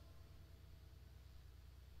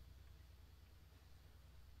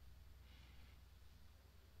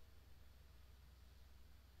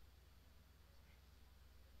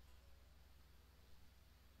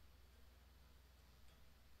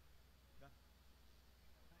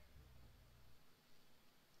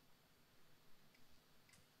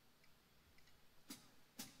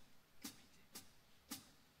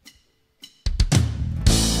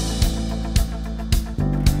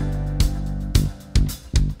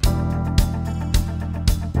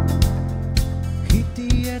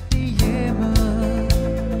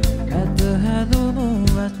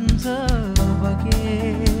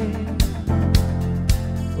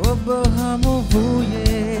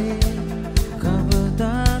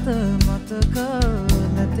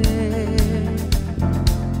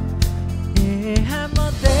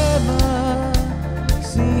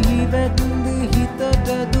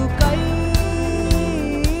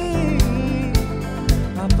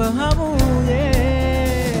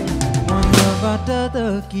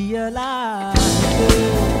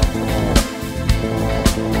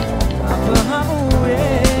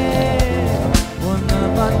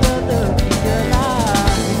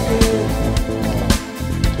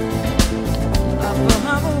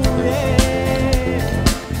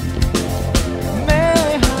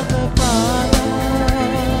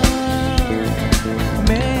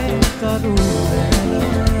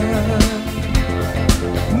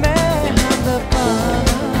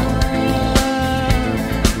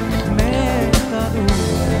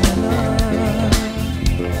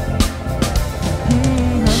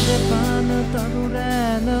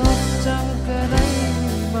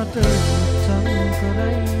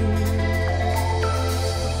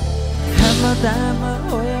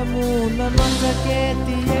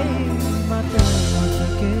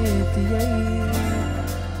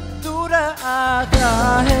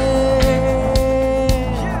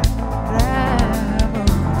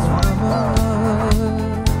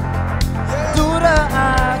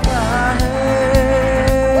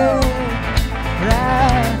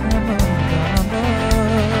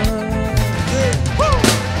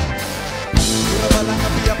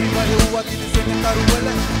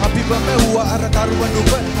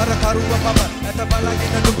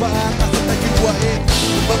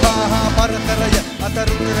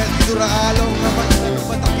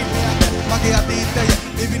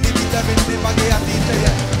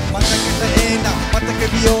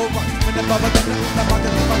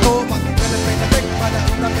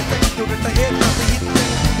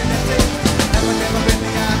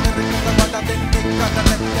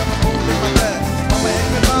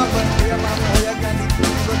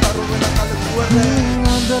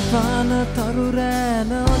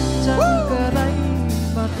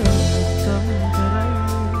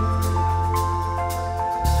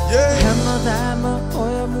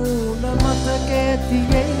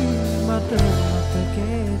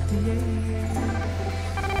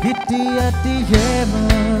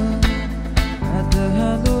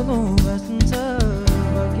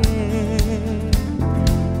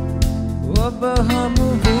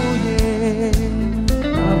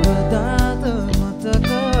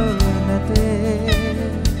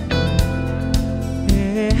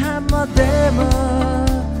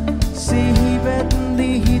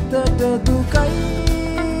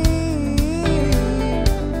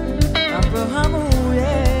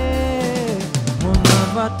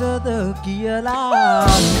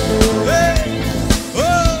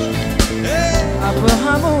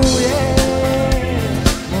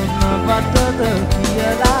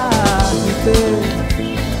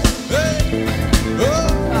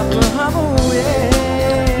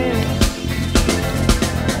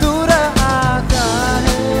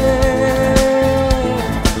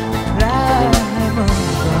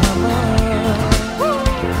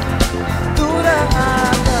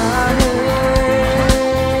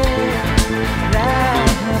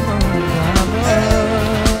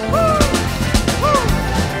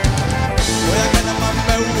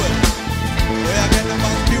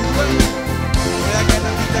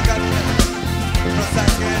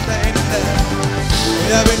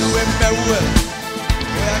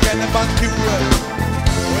 බං කිව්ව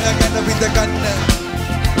ඔයා ගැන විඳ ගන්න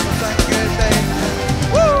සංකේත එන්න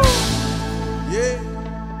වූ yeah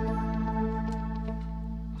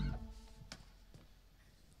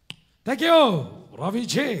thank you Ravi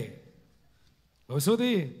J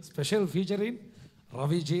ඔසෝදී special featuring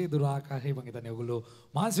Ravi J දුරාකාරයේ මම හිතන්නේ ඔයගොල්ලෝ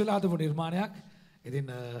මහන්සි වෙලා හදපු නිර්මාණයක්. ඉතින්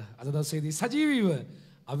අද දවසේදී සජීවීව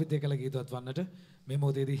අවිද්‍ය කළ ගීතවත් වන්නට මේ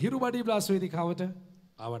මොහොතේදී හිරු බඩි බ්ලාස් වේදිකාවට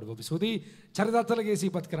ආවට ඔබ සෝදී චරිතාර්ථලගේ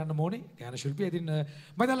සිහිපත් කරන්න ඕනේ. ගායන ශිල්පී. ඉතින්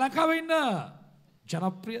මම දැන් ලංකාවේ ඉන්න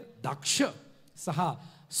ජනප්‍රිය දක්ෂ සහ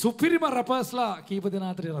සුපිරිම රැපර්ස්ලා කීප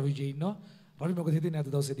දෙනා අතරේ Ravi J ඉන්නවා. Ravi මොකද හිතන්නේ අද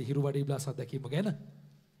දවසේදී හිරු බඩි බ්ලාස් අත්දැකීම ගැන?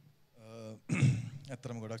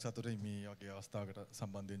 ඇත්තටම ගොඩක් සතුටුයි මේ වගේ අවස්ථාවකට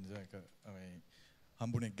සම්බන්ධ වෙන්න එක මේ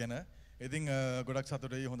හම්බුනේ ගැන. ඉතින් ගොඩක්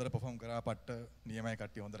සතුටුයි හොඳට perform කරා පට්ට නියමයි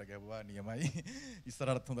කට්ටිය හොඳට ගැව්වා නියමයි.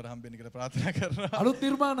 ඉස්සරහට හොඳට හම්බෙන්න කියලා ප්‍රාර්ථනා කරනවා.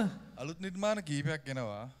 අලුත් නිර්මාණ කීපයක්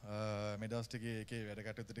එනවා. මේ දවස් ටිකේ එකේ වැඩ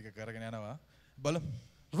කටයුතු ටික කරගෙන යනවා. බලමු.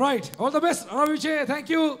 Right. All the best. Ravi J, thank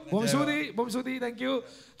you. Bomsudi, thank you.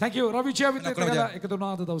 Thank you. Ravi J විත් එකතු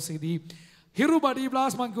වුණා අද දවසේදී. හිරු බඩි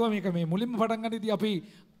බ්ලාස් මං කිව්වා මේක මේ මුලින්ම පටන් ගන්නදී අපි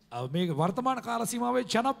මේ වර්තමාන කාල සීමාවේ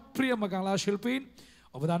ජනප්‍රියම කලා ශිල්පීන්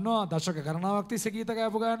ඔබ දන්නවා දශක ගණනාවක් තිස්සේ ගීත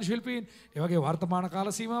ගායපු ගායන ශිල්පීන් ඒ වගේ වර්තමාන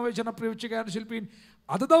කාල සීමාවේ ජනප්‍රිය වෙච්ච ගායන ශිල්පීන්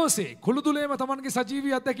අද දවසේ කුළුදුලේම තමන්ගේ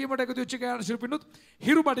සජීවී අත්දැකීමට එකතු වෙච්ච ගායන ශිල්පීනුත්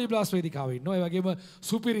හිරු බඩි බ්ලාස් වේදිකාවේ ඉන්නවා. ඒ වගේම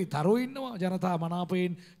සුපිරි තරු ඉන්නවා. ජනතා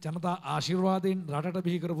මනාපයෙන් ජනතා ආශිර්වාදයෙන් රටට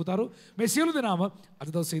බිහි කරපු තරු මේ සියලු දෙනාම අද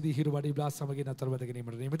දවසේදී හිරු බඩි බ්ලාස් සමගින් අතරමැද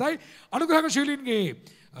ගැනීමට නියමිතයි. අනුග්‍රහශීලීන්ගේ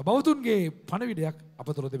බෞතුන්ගේ පණවිඩයක්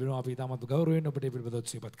අපතුල තිබෙනවා. අපි තාමත් ගෞරවයෙන් ඔබට ඒ පිළිබඳව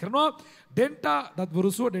සිහිපත් කරනවා. ඩෙන්ටා දත්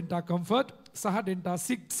වරුසුව ඩෙන්ටා කම්ෆර්ට් සහ ඩෙන්ටා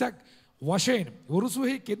සිග්සැග් වශයෙන්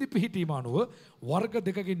වරුසුවෙහි කෙදි පිහිටීම අනුව වර්ග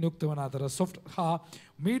දෙකකින් යුක්ත වන අතර සොෆ්ට් හා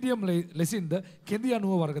මීඩියම් ලෙසින්ද කෙඳි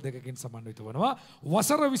අනුව වර්ග දෙකකින් සමන්විත වනවා.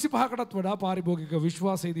 වසර 25කටත් වඩා පාරිභෝගික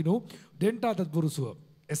විශ්වාසයේ දිනු ඩෙන්ටා දත් වරුසුව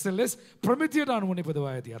SLS ප්‍රමිතියට අනුව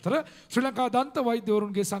නිපදවා ඇති අතර ශ්‍රී ලංකා දන්ත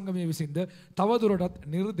වෛද්‍යවරුන්ගේ සංගමය විසින්ද තවදුරටත්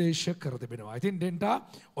නිර්දේශ කර තිබෙනවා. ඉතින් ඩෙන්ටා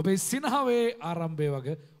ඔබේ සිනහවේ ආරම්භය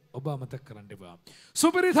වගේ ඔබ අමතක කරන්න එපා.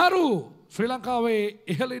 සුපිරි තරු ශ්‍රී ලංකාවේ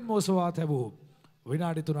ඉහළින් මොසවා තැබූ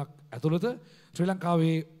විනාඩි 3ක් ඇතුළත ශ්‍රී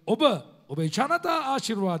ලංකාවේ ඔබේ ජනතා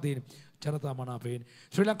ආශිර්වාදයෙන් ජනතා මනාපයෙන්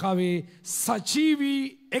ශ්‍රී ලංකාවේ සජීවී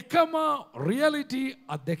එකම රියැලිටි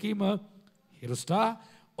අත්දැකීම හිරුස්ටා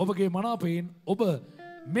ඔබගේ මනාපයෙන් ඔබ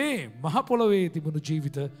මේ මහ පොළොවේ තිබුණු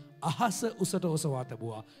ජීවිත අහස උසට ඔසවා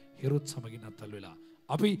තැබුවා හිරුත් සමගින් අත්හල් වෙලා.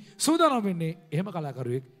 අපි සූදානම් වෙන්නේ එහෙම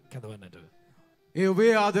කලාකරුවෙක් කැඳවන්නට. ඒ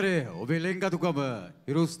ඔබේ ආදරය ඔබේ ලෙන්ගතුකම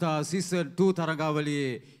හිරුස්ථා සීසන් 2 තරගාවලියේ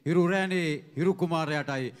හිරු රෑනේ හිරු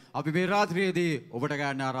කුමාරයාටයි අපි මේ රාත්‍රියේදී ඔබට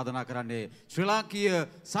ගන්න ආරාධනා කරන්නේ ශ්‍රී ලාංකීය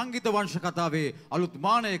සංගීත වංශ කතාවේ අලුත්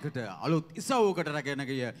මානයකට අලුත් ඉසව්වකට රැගෙන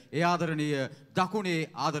ගිය ඒ ආදරණීය දකුණේ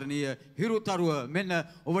ආදරණීය හිරුතරුව මෙන්න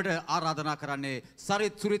ඔබට ආරාධනා කරන්නේ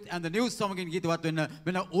Sarith Surith and the News සමගින් ගීතවත් වෙන්න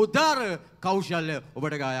මෙන්න උදාර කෞශල්‍ය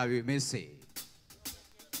ඔබට ගායාවි මෙසේ.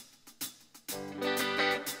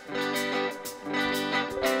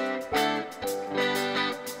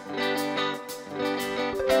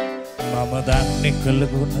 මම දන්නේ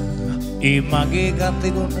කළගුණ ඒ මගේ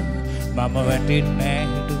ගතිගුණ මම වැටෙන්නේ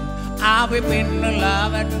හිටු ආවේ පෙන්නලා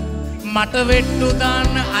වැඩ මට වෙට්ටු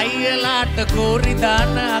දාන්න අයියලාට කෝරි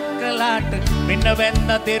දාන්න අක්කලාට මෙන්න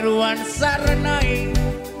වැන්ද දෙරුවන් සරණයි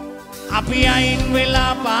අපි අයින්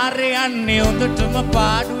වෙලා පාරේ යන්නේ හොඳටම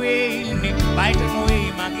පාඩුවේ ඉන්නේ බයිට නොවේ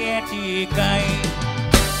මගේ ඇටි එකයි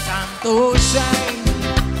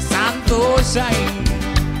සන්තෝෂයි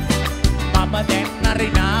මම දැන්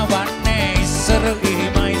නරිනාවන්නේ ඉස්සර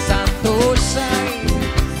එහෙමයි සන්තෝෂයි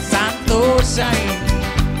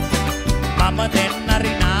මම දැන්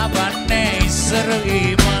නරිනාවන්නේ ඉස්සර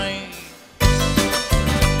එහෙමයි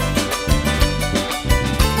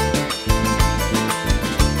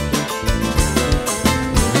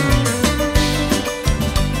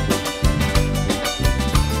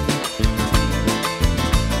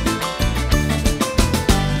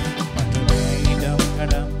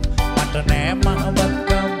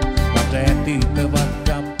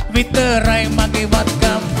විතරයි මගේ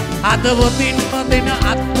වත්කම් අදවතින්ම දෙන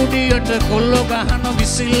අත්මුඩියට කොල්ලෝ ගහන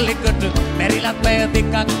විසිල් එකට මැරිලත් පැය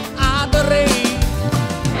දෙකක් ආදරේ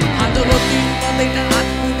අදවතින්ම දෙන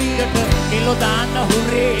අත්මුඩියට කෙලෝ දාන්න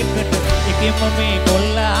හුරේ එකට එකෙම මේ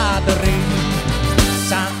කොල්ල ආදරේ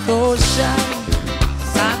සන්තෝෂයි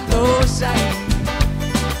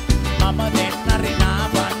මම දැන්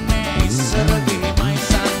නරිනාවන්නේ ඉස්සරගේමයි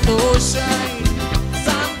සන්තෝෂයි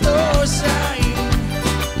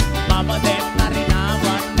මම දැන්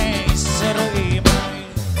නරිනාවන්නේ ඉස්සරගේමයි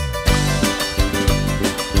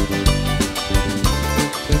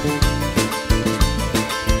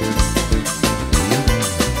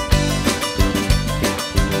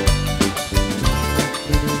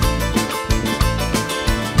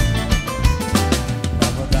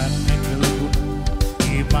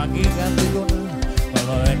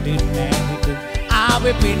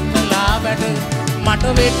මට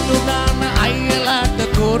වෙට්ටු දාන අයියලාට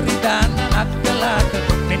කෝරි දාන අක්කලාට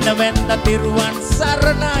මෙන්න වැන්ද තිරුවන්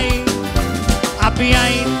සරණයි අපි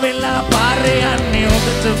අයින් වෙලා පාරේ යන්නේ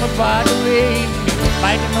ඔබටම පාඩුවේ ඉන්නේ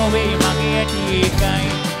බයිට නොවේ මගේ ඇටි ඒකයි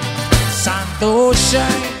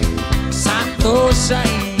සන්තෝෂයි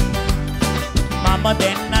සන්තෝෂයි මම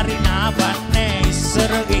දැන් හරි නාවන්නේ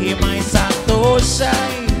ඉස්සර ගෙහිමයි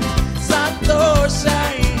සන්තෝෂයි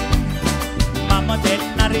සන්තෝෂයි මම දැන්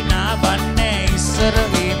හරි නාවන්නේ ඉස්සර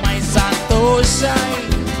ගෙහිමයි සන්තෝෂයි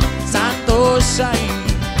සන්තෝෂයි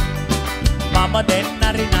මම දැන්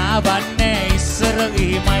හරි නාවන්නේ ඉස්සර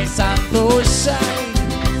ගෙහිමයි සන්තෝෂයි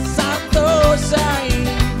සන්තෝෂයි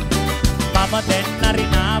මම දැන් හරි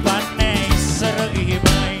නාවන්නේ ඉස්සර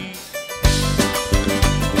ගෙහිමයි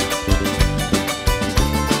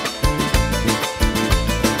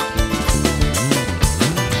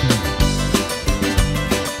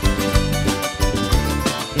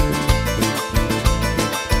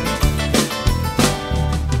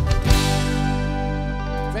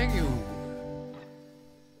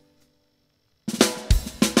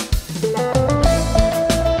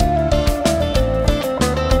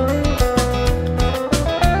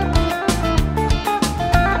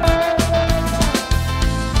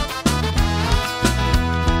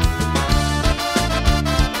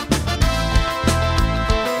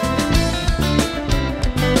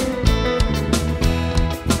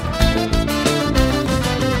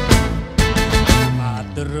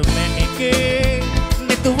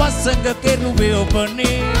Wasanga keruwe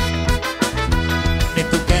opane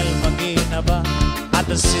Nitu kelmagi naba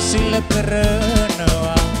Ada sisila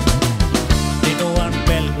karanawa Dinuan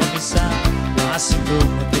bel munisa Asiku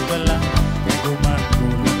matibala Kuman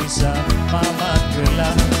kulunisa Mama kela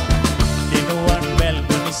Dinuan bel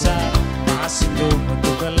munisa Asiku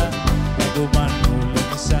matibala Kuman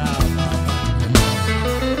kulunisa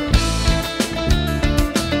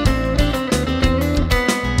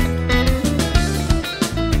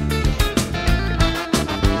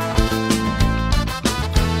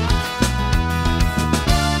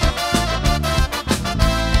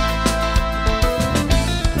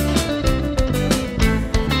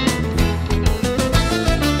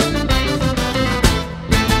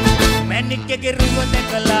Ke ruwa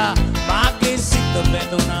dekala maage sita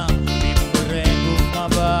beduna bimburegu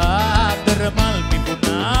maba dermal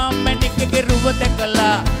bibuna menike ke ruwa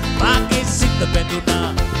dekala maage sita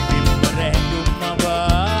beduna bimburegu maba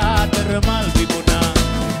dermal bibuna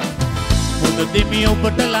mudu demi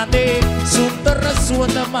obata lande sundara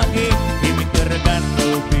suwanda mage himi karaganna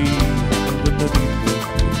obi obutu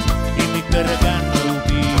himi karaganna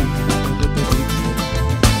obi obutu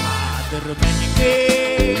adar menike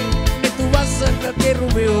Wasanga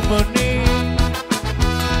keruwe opane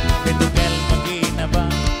Nitu kelmagi naba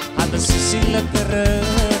Ada sisila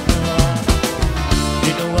karanawa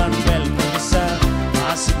Dinuan bel munisa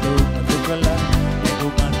Asitu matugala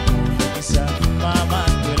Eguman kulunisa Mama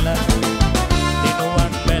kela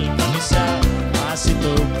Dinuan bel munisa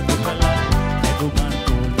Asitu matugala Eguman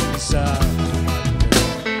kulunisa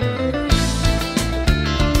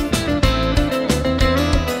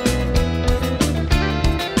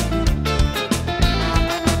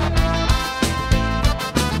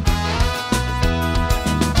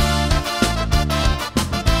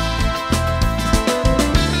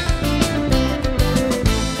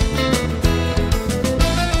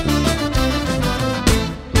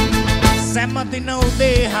Sammadina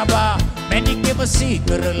ude haba menike wasi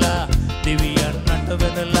karala deviyan nata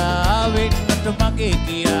vedala vennata mage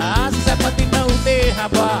kiya Sammadina ude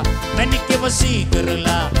haba menike wasi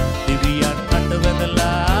karala deviyan nata vedala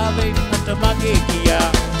vennata mage kiya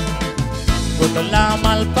Kodala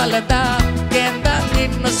mal palada kendan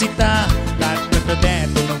inna sita kannata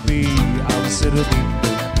dendunu bi avasara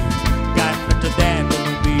dinnu kannata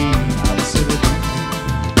dendunu bi avasara dinnu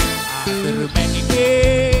adar menike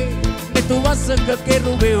Nitu wasanga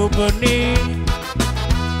keruwe opane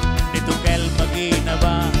Nitu kelmagi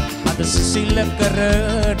naba Ada sisila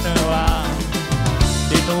karanawa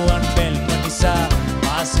Dinuan bel manisa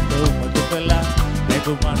Masito matugala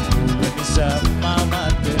Eguman kulanisa Mama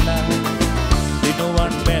kela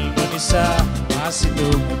Dinuan bel manisa Masito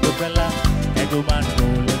matugala Eguman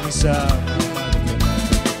kulanisa Mama kela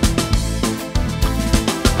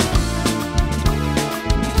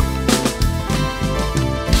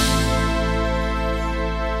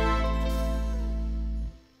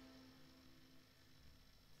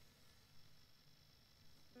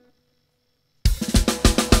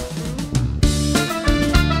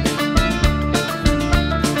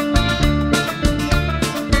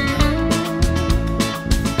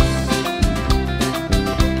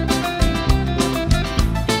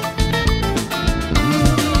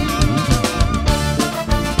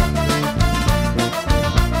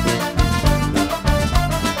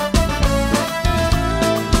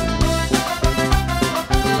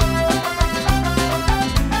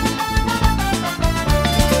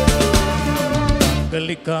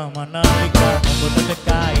manalika Nobota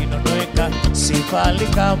dekai nonoeka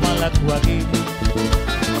Sipalika malak wagi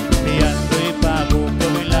Niyandoi pagu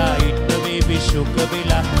kavila Itta baby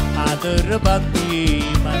shukavila Adara bhakti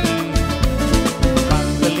magi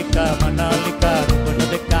Mangalika manalika Nobota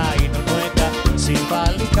dekai nonoeka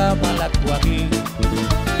Sipalika malak wagi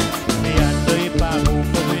Niyandoi pagu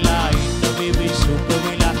kavila Itta baby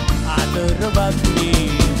shukavila Adara bhakti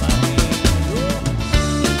magi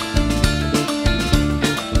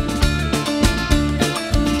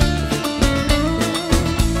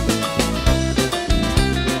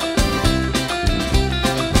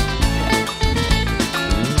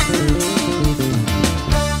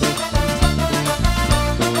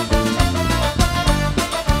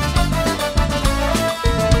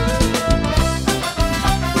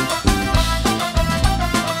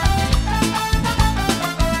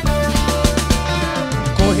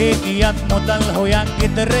Giyat modal hoyang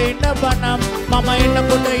gitaray na banam Mamay na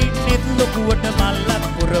kulay nit lukuwad na malat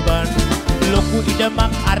puraban Luku idamak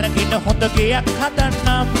aragin na hondagiyak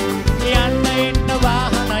hadanam Yan na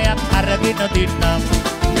inawahanayak aragin na dinam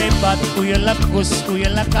Mebat kuyalak kus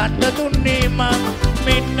kuyalak kanda dunimang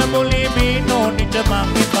Min na muli mino nidamang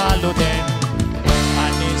ipalo din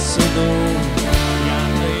Anisulu yan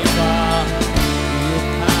na iba Iyok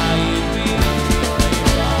haibin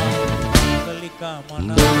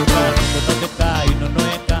Manalika, Nobota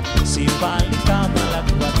inonoeka, Sipalika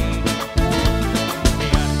malagwagi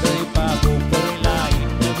Niyandoi pagu kavila,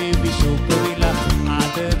 Itta baby shukavila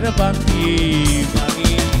Adara bhakti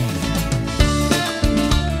magi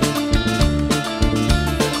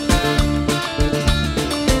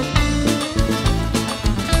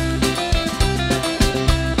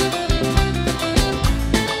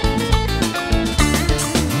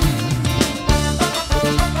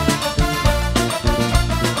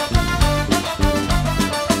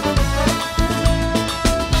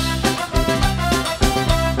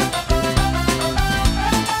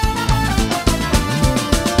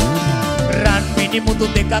මුතු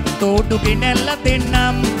දෙකක් තෝඩු ගෙනැල්ල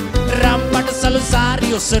දෙන්නම් රම්පට සලු සාරි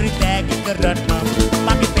ඔසරි තෑගි කරන්නම්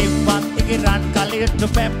මගේ පෙම්වන්තිගේ රන් කලයට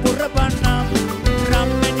පැපුරවන්නම්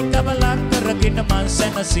රම්මැණි කවලක් කරගෙන මං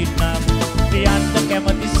සැනසින්නම් යන්න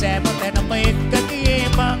කැමති සෑම තැනම එක්ක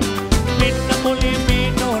ගියේමං මෙන්න මුලේ මේ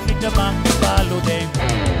නෝනිට මං පාලු දෙන්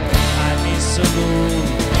අනිසුලු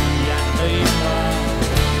යන්න එපා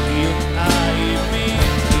කියුත් ආයි මේ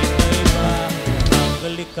ඉන්නවා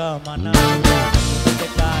Mangalika මනාවා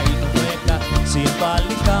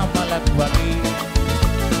Sipalika malak wagi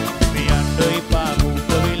Niyandoi pagu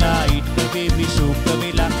kavila Itta baby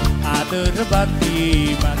shukavila Adara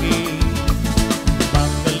bhakti magi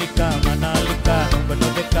Mangalika manalika Nobota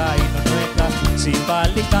dekai nonoeka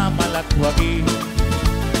Sipalika malak wagi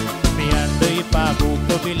Niyandoi pagu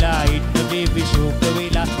kavila Itta baby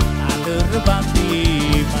shukavila Adara bhakti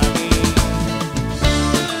magi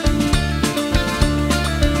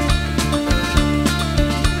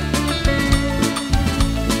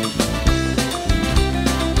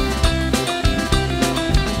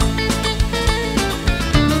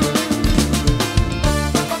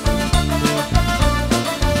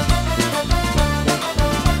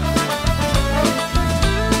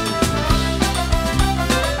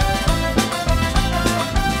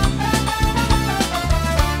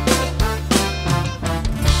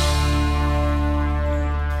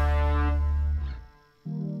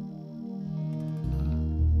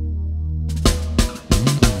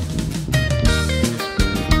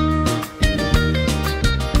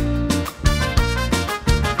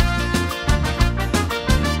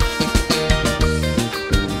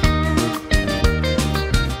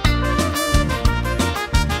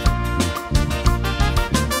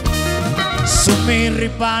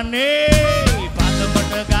Pane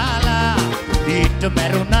padamata gala ඊට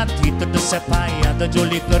මැරුණත් හිතට සැපයි අද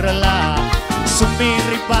ජොලි කරලා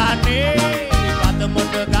සුමේරි පානේ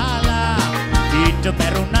පදමට ගාලා ඊට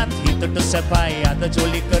මැරුණත් හිතට සැපයි අද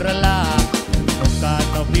ජොලි කරලා නොකා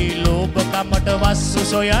නොබී ලෝභකමට වස්සු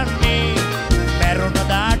සොයන්නේ මැරුණ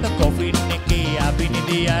දාට කොෆින් එකේ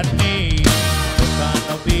අබිනිදියන්නේ නොකා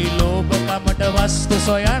නොබී ලෝභකමට වස්තු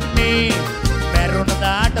සොයන්නේ මැරුණ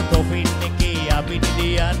දාට කොෆින් එකේ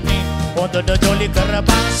අබිනිදියන්නේ හොඳට ජොලි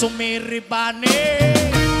කරපන් සුමේරි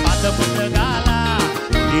පානේ පදමට ගාලා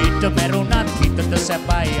ඊට මැරුණත් හිතට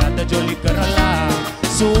සැපයි අද ජොලි කරලා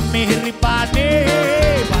සුමේරි පානේ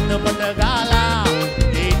පදමට ගාලා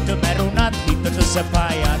ඊට මැරුණත් හිතට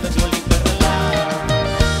සැපයි අද ජොලි කරලා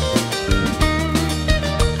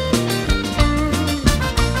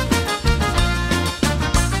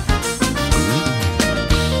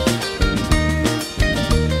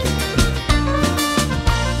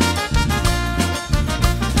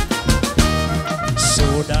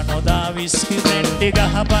සෝඩා නොදා විස්කි බ්‍රැන්ඩි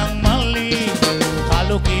ගහපන් මල්ලි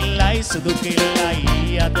කළු කිල්ලයි සුදු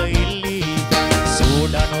කිල්ලයි අද ඉල්ලි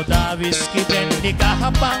සෝඩා නොදා විස්කි බ්‍රැන්ඩි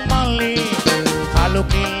ගහපන් මල්ලි කළු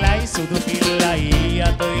කිල්ලයි සුදු කිල්ලයි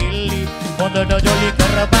අද ඉල්ලි හොඳට ජොලි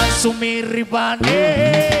කරපන් සුමිරි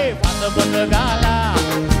පානේ පද පද ගාලා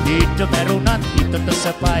ඊට මැරුණත් හිතට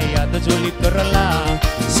සපයි අද ජොලි කරලා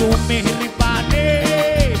සුමිරි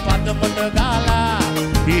පානේ පද පද ගාලා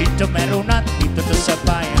ඊට මැරුණත් හිතට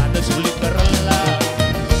සපයි අද ජොලි කරලා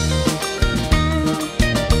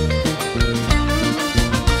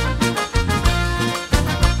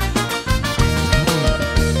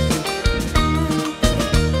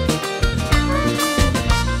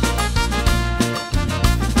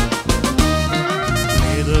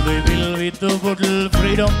the bottle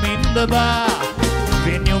freedom in the bar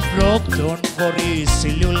when you broke don't worry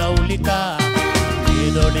cellular ulika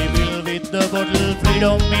the devil with the bottle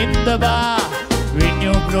freedom in the bar when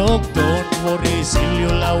you broke don't worry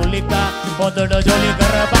cellular ulika podada jolly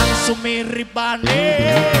karaban sumiri pane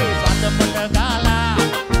padamata gala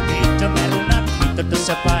ita merunat hitata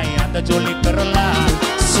sapai anda jolly karala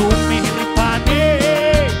sumiri pane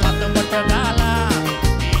padamata gala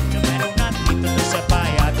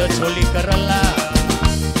jolly karala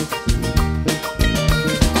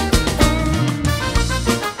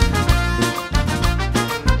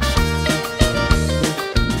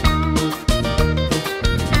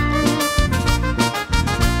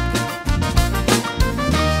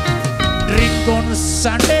drink on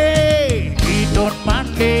Sunday eat on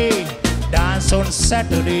Monday dance on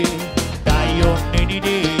Saturday die on any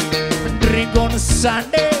day drink on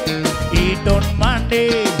Sunday eat on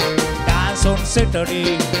Monday on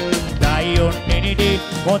Saturday, die on any day.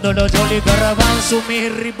 Modolo jolly karavan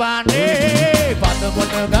sumiri bane, pada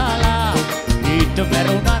pada gala. Itu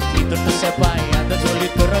merunat itu tersepai ada jolly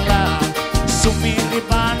karala. Sumiri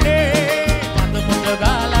bane, pada pada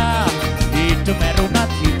gala. Itu merunat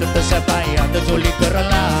itu tersepai ada jolly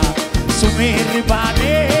karala. Sumiri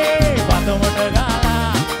bane, pada pada gala.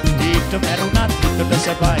 Itu merunat itu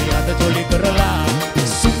tersepai ada jolly karala.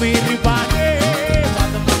 Sumiri bane.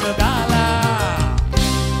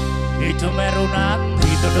 Itu merunat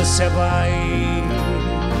itu dosebai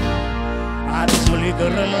ada juli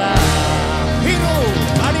gerela Hiru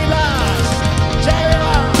Adilas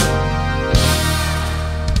Jaya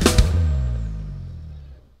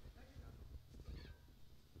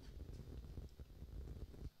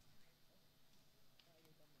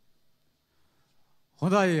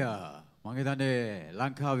හොඳයි මම හිතන්නේ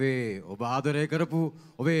ලංකාවේ ඔබ ආදරය කරපු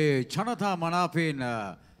ඔබේ ජනතා මනාපයෙන්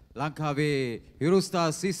ලංකාවේ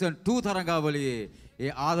හිරුස්ථා සීසන් 2 තරඟාවලියේ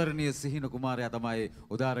ඒ ආදරණීය සිහින කුමාරයා තමයි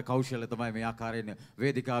උදාර කෞශල්‍ය තමයි මේ ආකාරයෙන්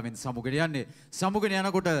වේදිකාවෙන් සමුගෙන යන්නේ. සමුගෙන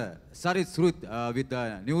යනකොට සරිත් සුරුත් with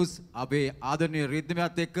news අපේ ආදරණීය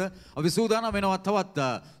රිද්මයත් එක්ක අපි සූදානම් වෙනවා තවත්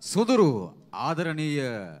සුදුරු ආදරණීය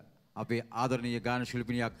අපේ ආදරණීය ගාන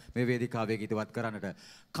ශිල්පිනියක් මේ වේදිකාවේ ගීතවත් කරන්නට.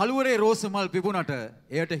 කළුවරේ රෝස මල් පිපුණට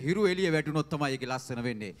එයට හිරු එළිය වැටුනොත් තමයි ඒකේ ලස්සන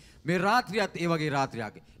වෙන්නේ. මේ රාත්‍රියත් ඒ වගේ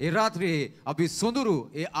රාත්‍රියක්. ඒ රාත්‍රියේ අපි සොඳුරු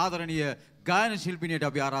ඒ ආදරණීය ගායන ශිල්පිනියට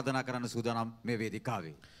අපි ආරාධනා කරන්න සූදානම් මේ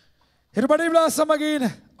වේදිකාවේ. හිරුබඩි බ්ලාස් සමගින්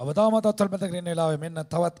අවතාමත් අත්වලපතක ඉන්න වෙලාවේ මෙන්න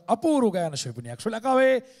තවත් අපූර්ව ගායන ශිල්පිනියක් ශ්‍රී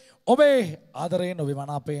ලංකාවේ ඔබේ ආදරයෙන් ඔබේ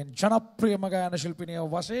මනාපයෙන් ජනප්‍රියම ගායන ශිල්පිනිය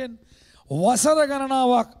වශයෙන් වසර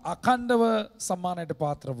ගණනාවක් අඛණ්ඩව සම්මානයට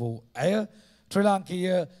පාත්‍ර වූ ඇය ශ්‍රී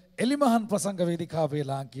ලාංකීය එලිමහන් ප්‍රසංග වේදිකාවේ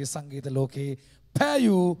ලාංකීය සංගීත ලෝකයේ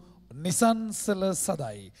පෑයූ නිසංසල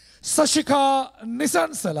සදයි Sashika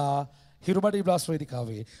Nisansala Hirubadi Blast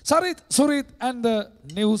වේදිකාවේ Sarith Surith and the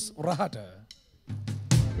News Rahata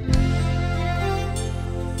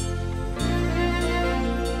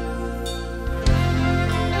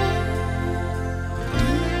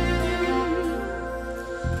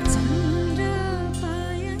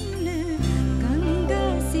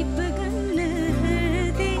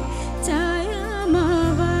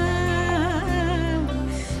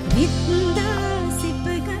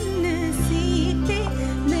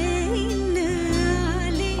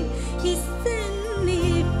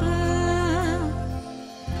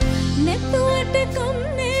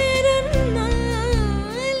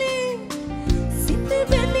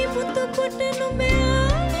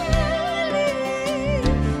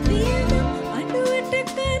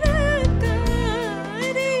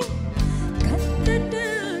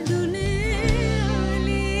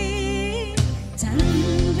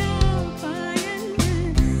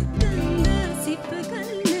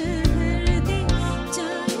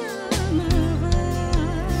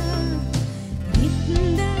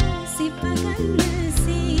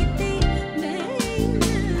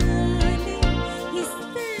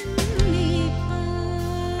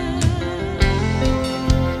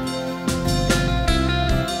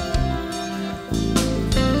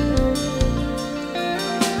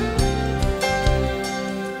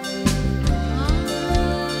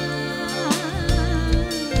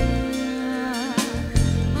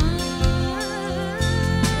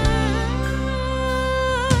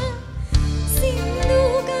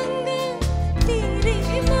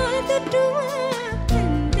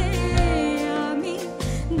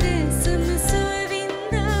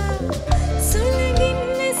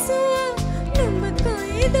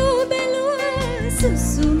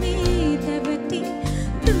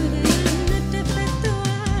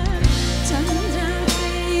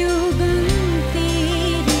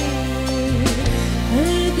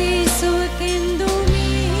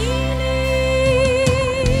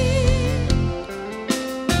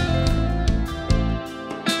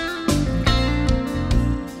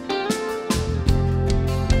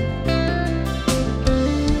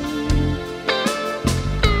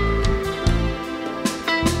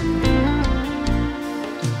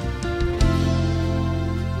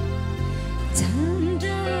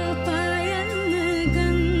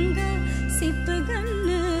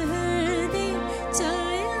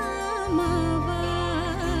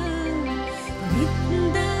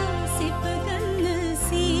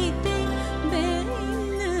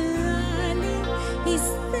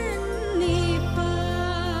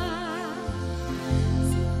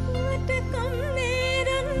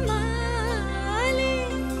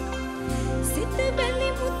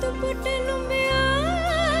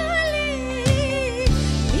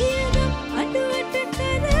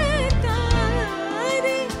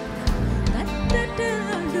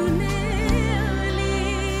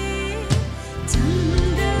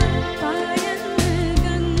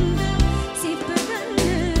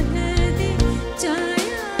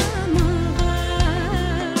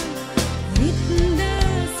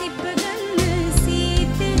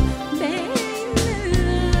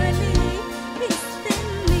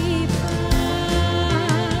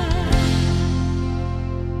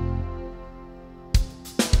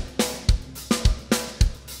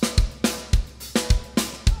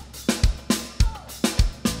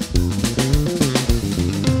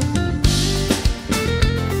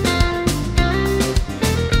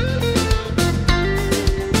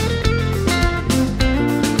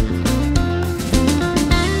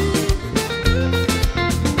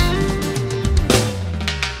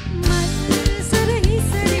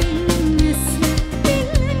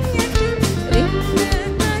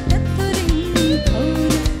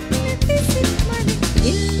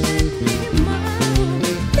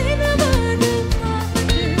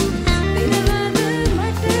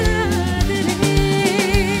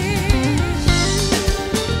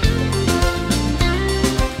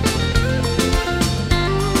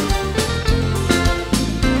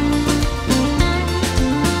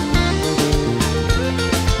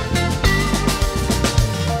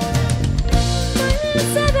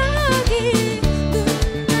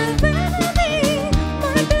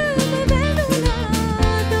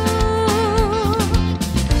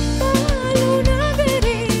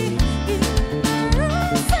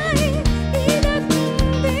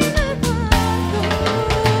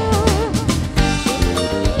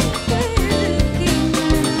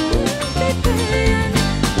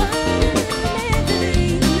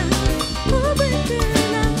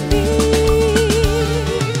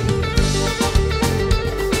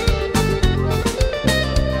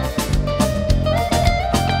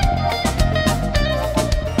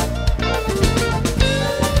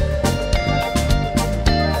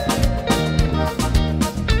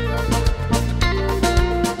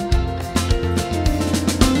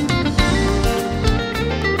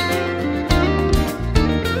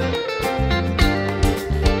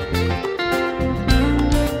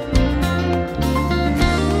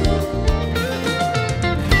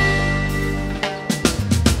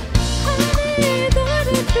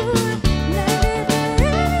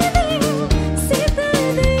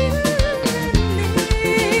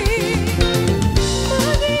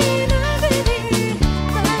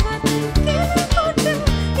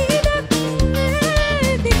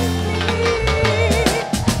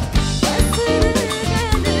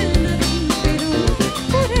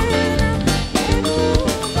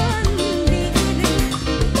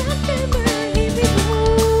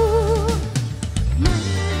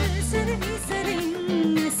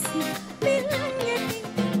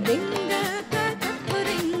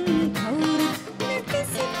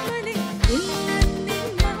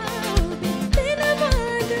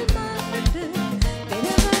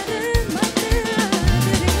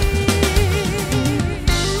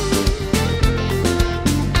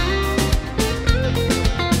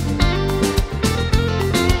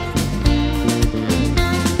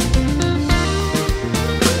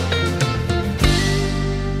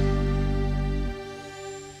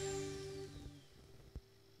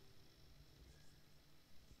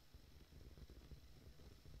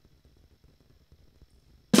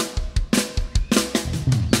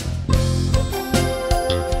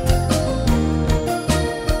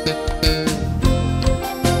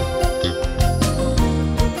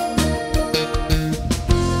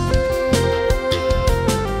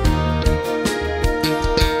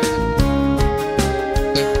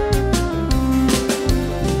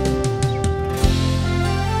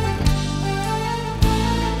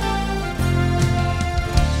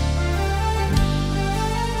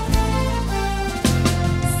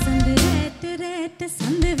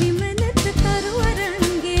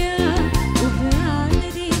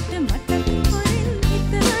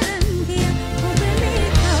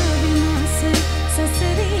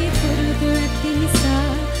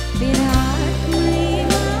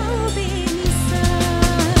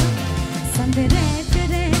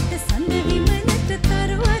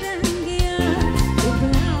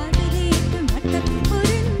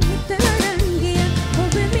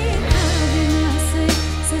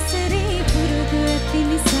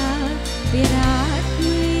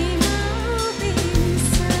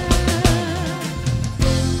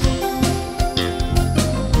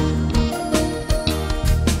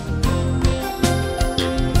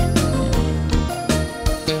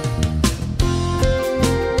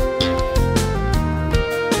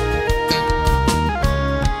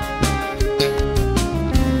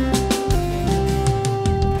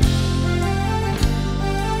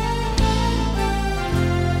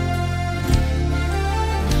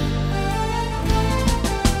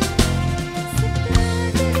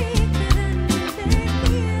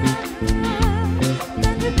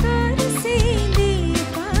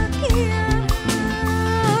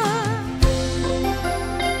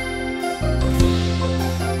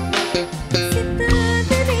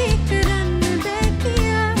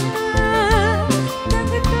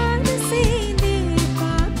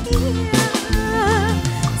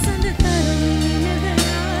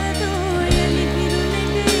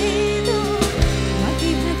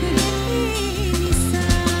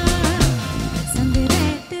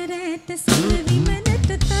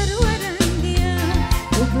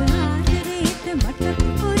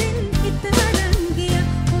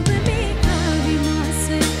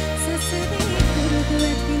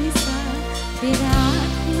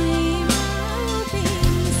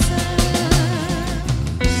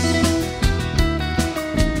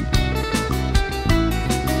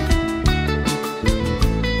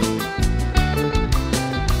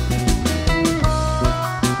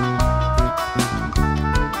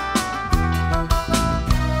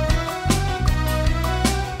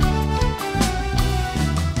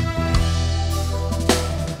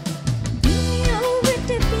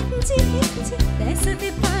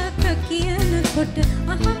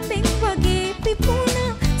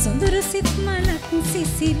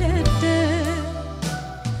සිසිලට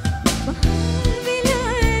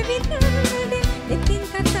බහවිලා විතරනේ දෙකින්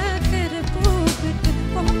කතා කරපුවට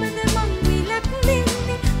කොහොමද මං විලක්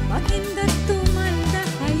දෙන්නේ මගෙන් ගත්තු මල්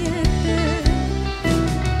 10ට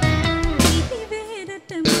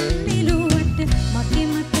ඉතිවේරට මන් නිලුවට මගේ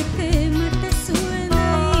මතකේ මට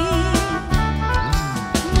සුවඳයි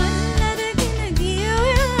මල් අරගෙන ගිය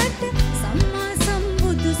ඔයාට සම්මා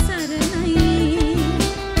සම්බුදු සරණයි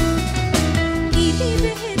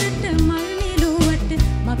ඉතිවේරට මල් නිලුවට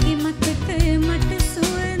මගේ මතකේ මට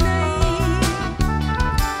සුවඳයි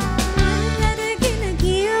මල් අරගෙන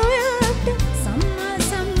ගිය ඔයාට සම්මා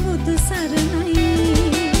සම්බුදු සරණයි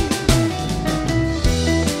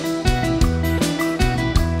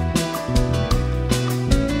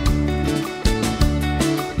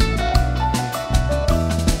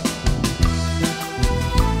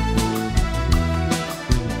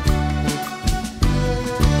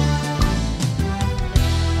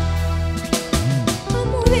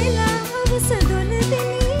අමු වෙලා අවසදොල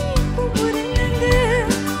දෙනී කුඹුර ළඟ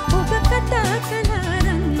ඔබ කතා කළා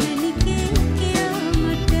රන්මැණිකේ කියා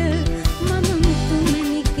මට මම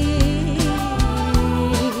මුතුමැණිකේ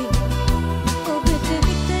ඔබට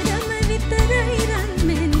විතරම විතරයි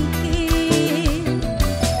රන්මැණිකේ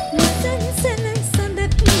නිසංසල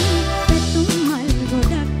සඳක් පැතුම් මල්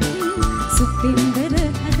ගොඩක් සුපින්දර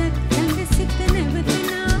හදක් ළඟ සිට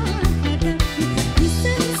නැවතනා හැඩක්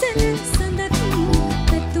නිසංසල සඳක්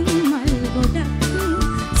පැතුම් මල් ගොඩක්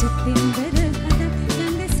සුපින්දර හදක්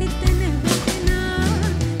ළඟ සිට නැවතනා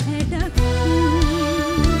හැඩක්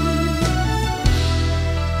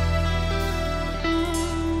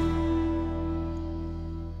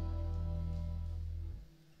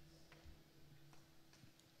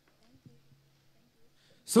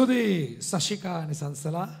සුදී සශිකා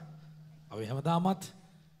නිසංසලා අපි හැමදාමත්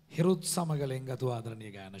හිරුත් සමග ලෙන්ගතු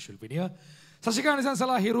ආදරණීය ගායන ශිල්පිනිය සශිකා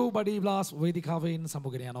නිසංසලා හිරු බඩි බ්ලාස් වේදිකාවෙන්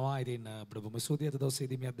සමුගෙන යනවා. ඉතින් අපිට බොහොම ස්තුතියි අද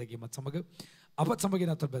දවසේදී මේ අත්දැකීමත් සමග අපත්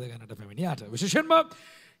සමගින් අතට බැඳ ගන්නට පැමිණියාට. විශේෂයෙන්ම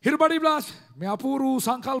හිරු බඩි බ්ලාස් මේ අපූර්ව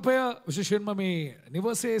සංකල්පය විශේෂයෙන්ම මේ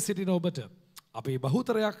නිවසේ සිටින ඔබට අපේ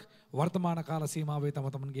බහුතරයක් වර්තමාන කාල සීමාවේ තම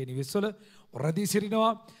තමන්ගේ නිවෙස්වල රැඳී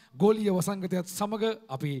සිටිනවා. ගෝලීය වසංගතයත් සමග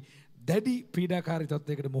අපි දැඩි පීඩාකාරී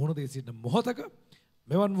තත්ත්වයකට මුහුණ දී සිටින මොහොතක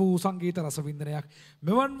මෙවන් වූ සංගීත රසවින්දනයක්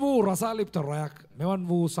මෙවන් වූ රසාලිප්ත රැයක් මෙවන්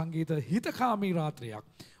වූ සංගීත හිතකාමී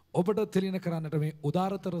රාත්‍රියක් ඔබට තිලින කරන්නට මේ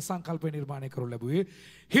උදාරතර සංකල්පය නිර්මාණය කරනු ලැබුවේ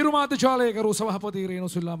හිරු මාධ්‍යාලයේ කරු සභාපති රේණු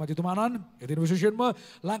සිල්වා මැතිතුමාණන්. ඉතින් විශේෂයෙන්ම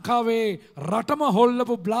ලංකාවේ රටම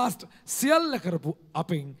හොල්ලපු බ්ලාස්ට් සියල්ල කරපු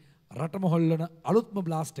අපෙන් රටම හොල්ලන අලුත්ම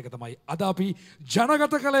බ්ලාස්ට් එක තමයි අද අපි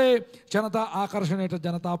ජනගත කළේ ජනතා ආකර්ෂණයට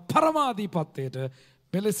ජනතා පරමාධිපත්‍යයට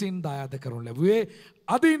මෙලෙසින් දායාද කරනු ලැබුවේ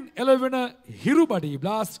අදින් එළවෙන හිරු බඩි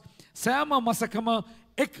බ්ලාස්ට් සෑම මසකම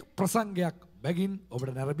එක් ප්‍රසංගයක් බැගින්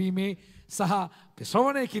ඔබට නැරඹීමේ සහ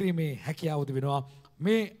ශ්‍රවණය කිරීමේ හැකියාව තිබෙනවා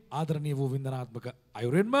මේ ආදරණීය වූ වින්දනාත්මක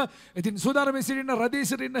අයුරින්ම. ඉතින් සූදානම්ව සිටින රැඳී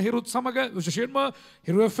සිටින හිරුත් සමග විශේෂයෙන්ම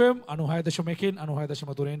හිරු FM 96.1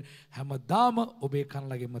 96.3 හැමදාම ඔබේ කන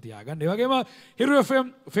ළඟින්ම තියාගන්න. ඒ වගේම හිරු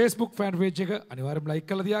FM Facebook fan page එක අනිවාර්යයෙන්ම like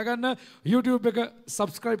කරලා තියාගන්න. YouTube එක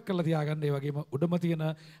subscribe කරලා තියාගන්න. ඒ වගේම උඩම තියෙන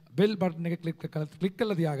bell button එක click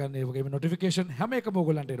කරලා තියාගන්න. ඒ වගේම notification හැම එකම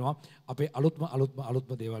ඕගොල්ලන්ට එනවා අපේ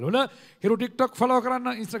අලුත්ම දේවල් වල. හිරු TikTok follow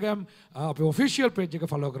කරන්න, Instagram අපේ official page එක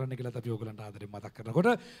follow කරන්න කියලා අපි ඕගොල්ලන්ට ආදරෙන් මතක්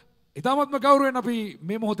කරනකොට ඉතාමත්ම ගෞරවයෙන් අපි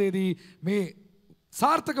මේ මොහොතේදී මේ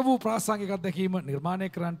සාර්ථක වූ ප්‍රාසංගික අත්දැකීම නිර්මාණය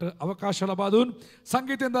කරන්නට අවකාශ ලබා දුන්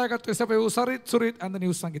සංගීතයෙන් දායකත්වයෙන් සැපයූ Sarith Surith and the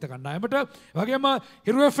News සංගීත කණ්ඩායමට වගේම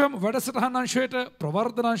හිරු FM වැඩසටහන් අංශයට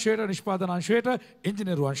ප්‍රවර්ධන අංශයට නිෂ්පාදන අංශයට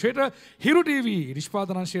ඉංජිනේරු අංශයට හිරු TV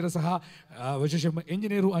නිෂ්පාදන අංශයට සහ විශේෂයෙන්ම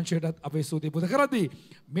ඉංජිනේරු අංශයටත් අපේ ස්තුතිය පුද කරද්දී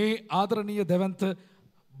මේ ආදරණීය දෙවන්ත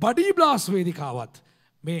බඩි බ්ලාස් වේදිකාවත්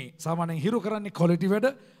මේ සාමාන්‍යයෙන් හිරු කරන්නේ ක්වොලිටි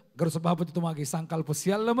වැඩ ගරු සභාපතිතුමාගේ සංකල්ප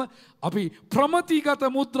සියල්ලම අපි ප්‍රමතිගත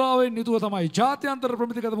මුද්‍රාවෙන් යුතුව තමයි ජාත්‍යන්තර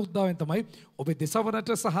ප්‍රමිතිගත මුද්‍රාවෙන් තමයි ඔබේ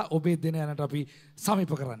දෙසවනට සහ ඔබේ දෙන යනට අපි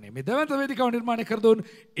සමීප කරන්නේ. මේ දෙවන්ත වේදිකාව නිර්මාණය කර දුන්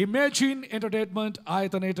Imagine Entertainment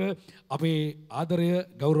ආයතනයට අපේ ආදරය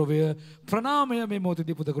ගෞරවය ප්‍රණාමය මේ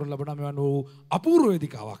මොහොතේදී පුද කරන ලබන මෙවන් වූ අපූර්ව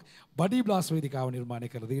වේදිකාවක් බඩි බ්ලාස් වේදිකාව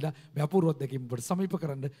නිර්මාණය කර දීලා මේ අපූර්ව අත්දැකීම් ඔබට සමීප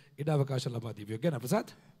කරන්න ඉඩ අවකාශ ලබා දීවිය ගැන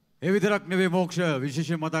ප්‍රසාද්. ඒ විතරක් නෙවෙයි මොක්ෂ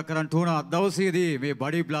විශේෂයෙන් මතක් කරන්න ඕන දවසේදී මේ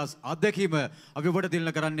බඩි බ්ලාස් අත්දැකීම අපි ඔබට දිනන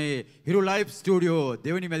කරන්නේ හිරු ලයිව් ස්ටුඩියෝ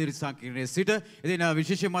දෙවෙනි මැදිරි සංකීර්ණයේ සිට. ඉතින්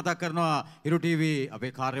විශේෂයෙන් මතක් කරනවා හිරු TV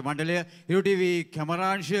අපේ කාර්ය මණ්ඩලය, හිරු TV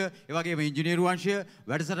කැමරාංශය, ඒ වගේම ඉංජිනේරු අංශය,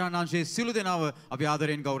 වැඩසටහන අංශයේ සියලු දෙනාව අපි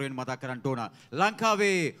ආදරයෙන් ගෞරවයෙන් මතක් කරන්න ඕන.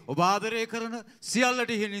 ලංකාවේ ඔබ ආදරය කරන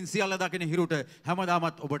සියල්ලට ඉහළින් සියල්ල දකින හිරුට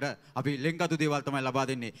හැමදාමත් ඔබට අපි ලෙන්ගතු දේවල් තමයි ලබා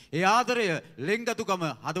දෙන්නේ. ඒ ආදරය ලෙන්ගතුකම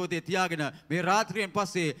හදවතේ තියාගෙන මේ රාත්‍රියෙන්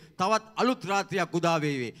පස්සේ තවත් අලුත් රාත්‍රියක් උදා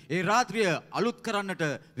වේවි. ඒ රාත්‍රිය අලුත් කරන්නට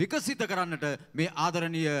විකසිත කරන්නට මේ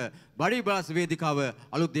ආදරණීය බඩි බ්ලාස් වේදිකාව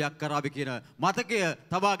අලුත් දෙයක් කරාවි කියන මතකය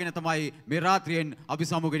තබාගෙන තමයි මේ රාත්‍රියෙන් අපි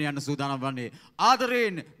සමුගෙන යන්න සූදානම් වන්නේ.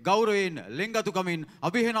 ආදරයෙන් ගෞරවයෙන් ලෙන්ගතුකමින්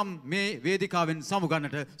අපි එහෙනම් මේ වේදිකාවෙන්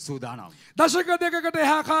සමුගන්නට සූදානම්. දශක දෙකකට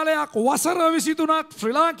එහා කාලයක් වසර 23ක්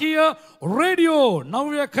ශ්‍රී ලාංකීය රේඩියෝ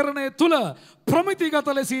නව්‍යකරණය තුල ප්‍රමිතිගත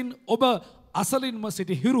ලෙසින් ඔබ අසලින්ම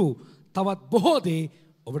සිටි හිරු තවත් බොහෝ දේ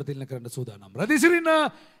ඔබට දෙන්න කරන්න සූදානම්. රැදිසිරින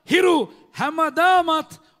හිරු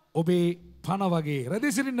හැමදාමත් ඔබේ පණ වගේ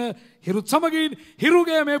රැදිසිරින හිරුත් සමගින්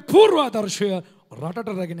හිරුගේ මේ පූර්වාදර්ශය රටට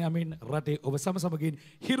රැගෙන යමින් රටේ ඔබ සමගින්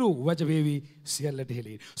හිරු වැජ වේවි සියල්ලට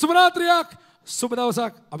හෙළී. සුබ රාත්‍රියක් සුබ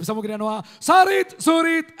දවසක් අපි සමගින් යනවා Sarith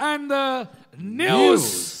Surith and the news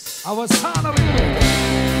අවසාන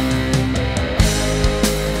වෙනවා.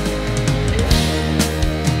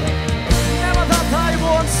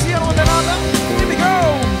 Here we go!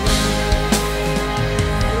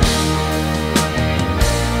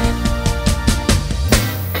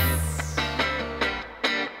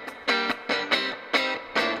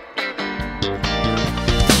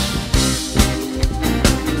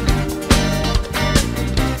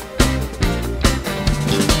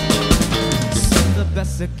 Sunda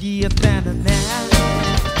bästa kia tänne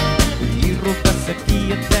Hiru bästa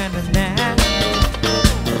kia tänne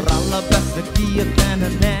Ralla bästa kia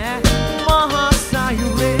tänne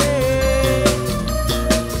Mahasayure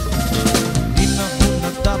Inna hunna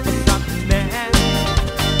tapasak ne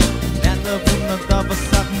Nella hunna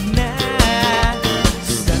tapasak ne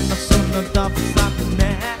Senna sunna tapasak ne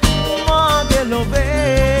Magelove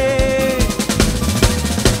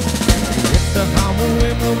Etta hamu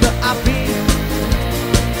emuda api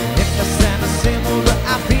Etta senna semuda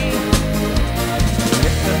api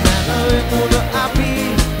Etta nella emuda api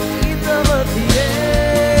Ita vertiye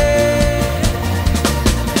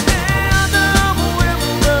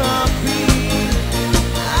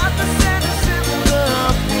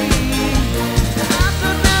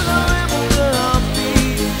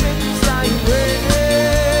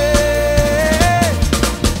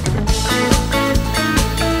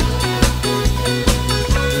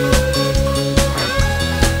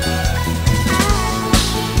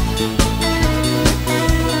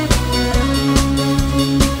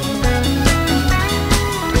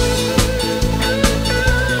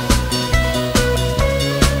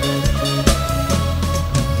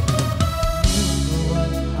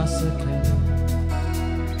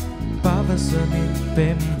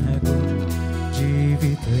පෙම්හැගු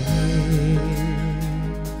ජීවිතයේ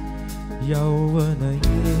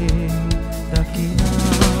යෞවනයේ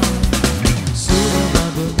දකිනා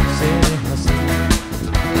සුරමගු සේහස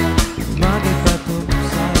මගේ පතුම්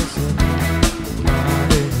සාසන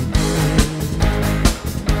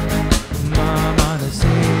මා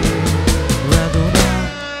මනසේ වැදුනා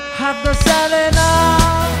හද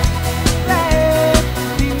සැලෙනා ලේ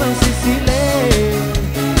දිම සිසිලේ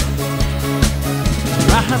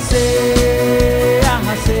ahase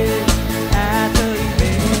ahase ata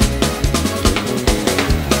ime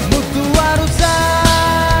mutu arusa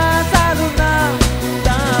saruna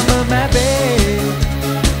tama mabe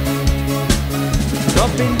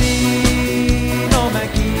dopindi no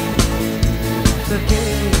maki sake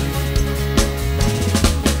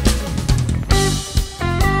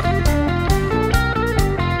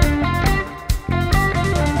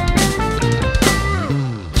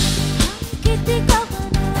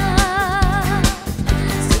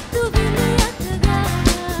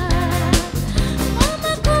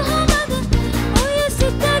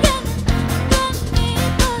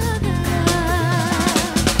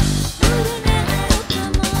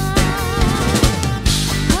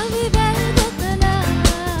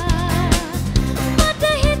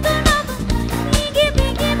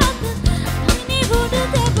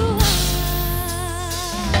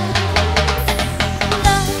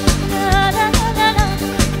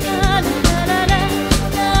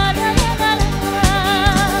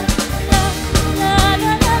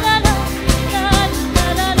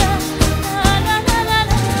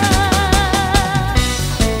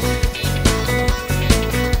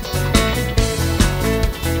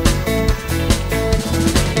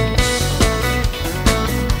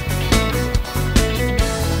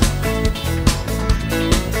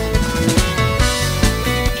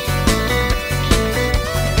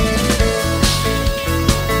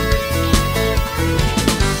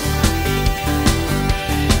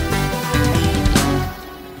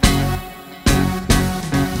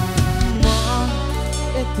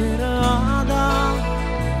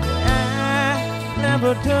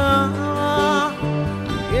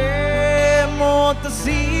Motta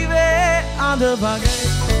sive and the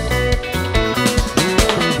bagay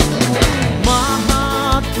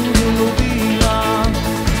කුරුළු වීලා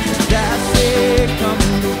දැසේ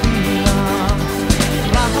කඳුළු වීලා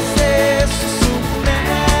රහසේ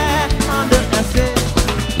සුසුම්නෑ අඳ ඇසේ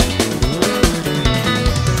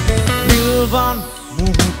පිල්වන්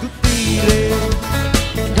මුහුදු තීරේ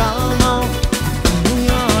ගල්මව්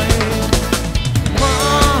දුනියායේ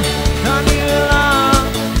මා තනියලා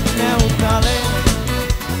නැවුතලේ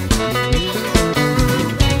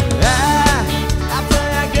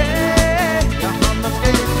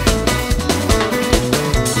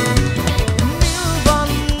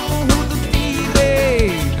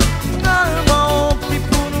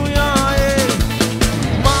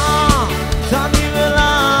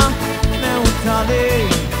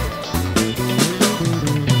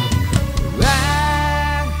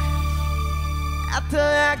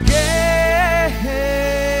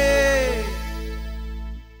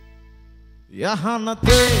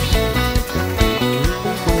Yahanate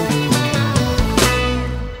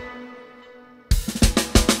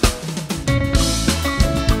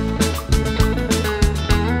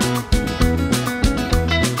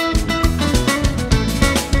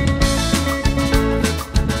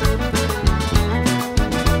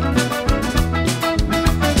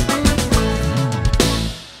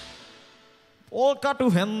Polkatu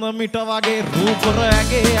henna mita wage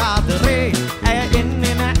rooparage aadare aya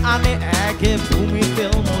enne na ane age bhumi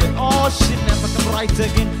filmole oh she never come right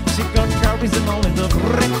again she got carries them all in the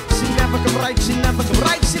ring she never come right she never come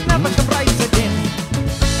right she never come right again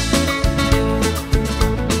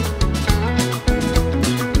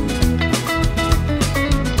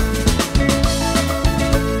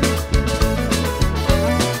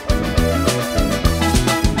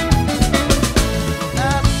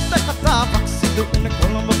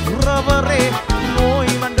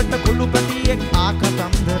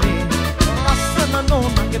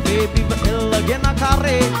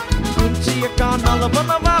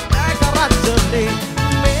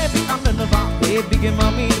Baby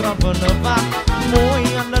mami ravanava moi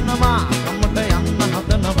annanava kamata yanna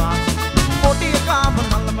hadanava podi eka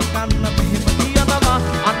banalama kanna mehema diyanava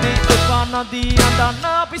ane eka nadi adanna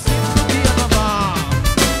අපි සින්දු diyanava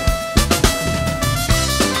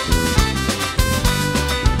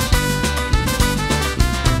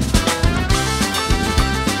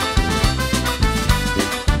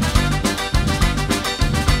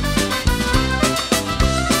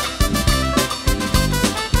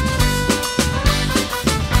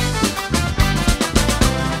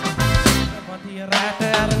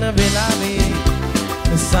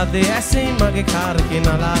Sade ඇසේ මගේ කාරකේ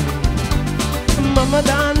නලාවේ මම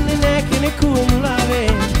දන්නේ නෑ කෙනෙකු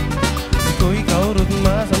මුලාවේ කොයි කවුරුත්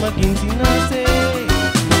මා සමගින් සිනාසේ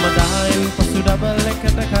මම දහයෙන් පසු ඩබල්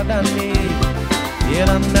එකට කඩන්නේ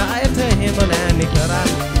එරන්න අයට එහෙම නෑනේ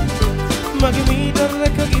කරන්නේ මගේ මීටර්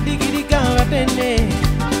එක ගිඩි ගිඩි ගා වැටෙන්නේ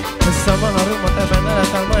සමහරු මට බැනලා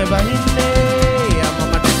තමයි බහින්නේ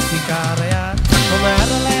මම ටැක්සි කාරයා මම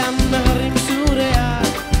ඇරලා යන්න හරිම සූරයා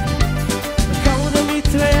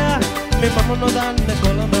Me mama no danne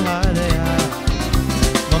kolama haadaya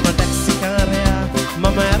mama taxi karaya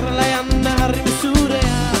mama erla yanna harim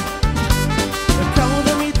suuraya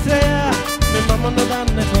kauda mitraya me mama no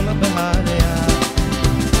danne kolama haadaya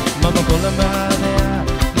mama kolama haadaya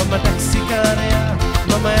mama taxi karaya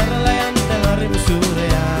mama erla yanna harim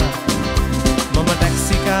suuraya mama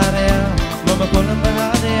taxi karaya mama kolama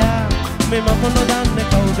haadaya me mama no danne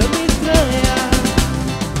kauda mitraya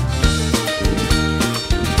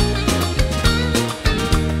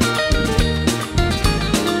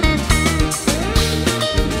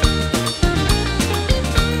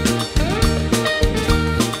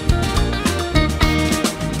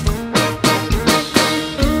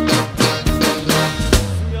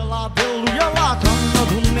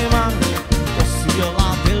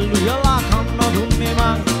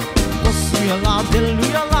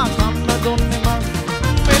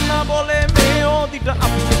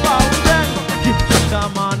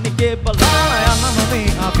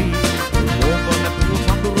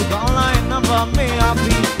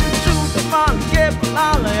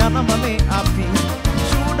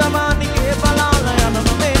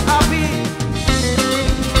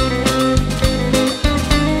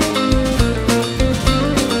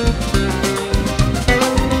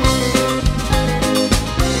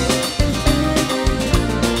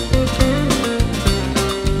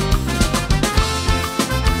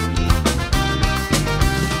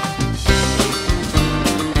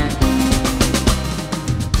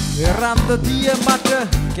දිය මට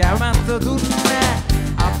කැමැත්ත දුන්නේ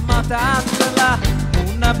අම්මා තාත්තලා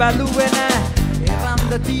මුණ බැලුවේ නෑ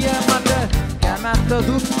එරන්ද දිය මට කැමැත්ත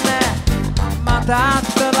දුන්නේ අම්මා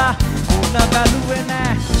තාත්තලා මුණ බැලුවේ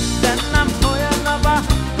නෑ දැන් නම් හොයනවා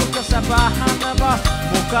සපහනවා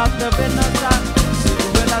මොකක්ද වෙනසක් සිදු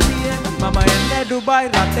වෙලා තියෙන මම එන්නේ ඩුබයි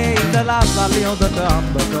රටේ ඉඳලා සල්ලි හොදට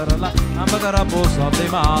අම්බ කරපෝ සද්දේ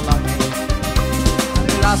මාළගේ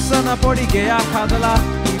ලස්සන පොඩි ගෙයක් හදලා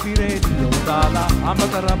ටීවී රේඩියෝ දාලා අම්බ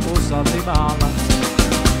කරපෝ සද්දේ මාළගේ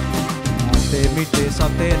අතේ මිටේ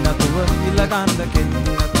සතේ නැතුව ඉලගන්න කෙනෙක්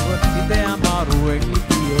නැතුව හිතේ අමාරුවෙන්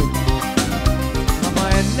හිටියේ මම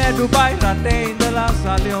එන්නේ ඩුබයි රටේ ඉඳලා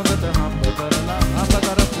සල්ලි හොදට අම්බ කරලා අම්බ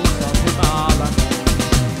කරපෝ සද්දේ මාළගේ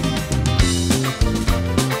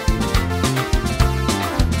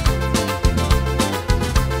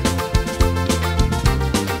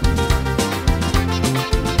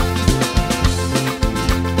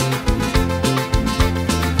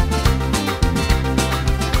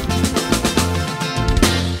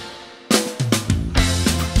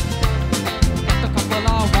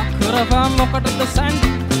මොකටද Sandy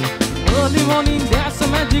early morning there's a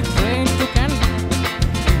magic train to candy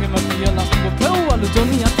මෙම කියලා පොවලු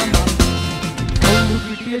ජොනි අතමන් කොල්ලු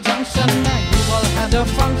පිටිය junction you all had a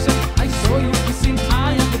function I saw you kissing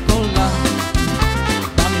I am the cola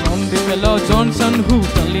on the fellow Johnson who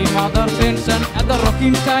tell mother pension at the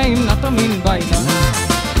rocking time not a mean by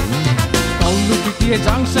කොල්ලු පිටිය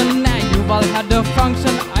junction you all had a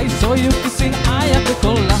function I saw you kissing I am the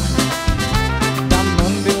cola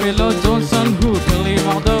Fellow Johnson who tell him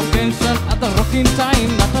how the pension at the rocking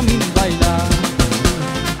time not a mean baila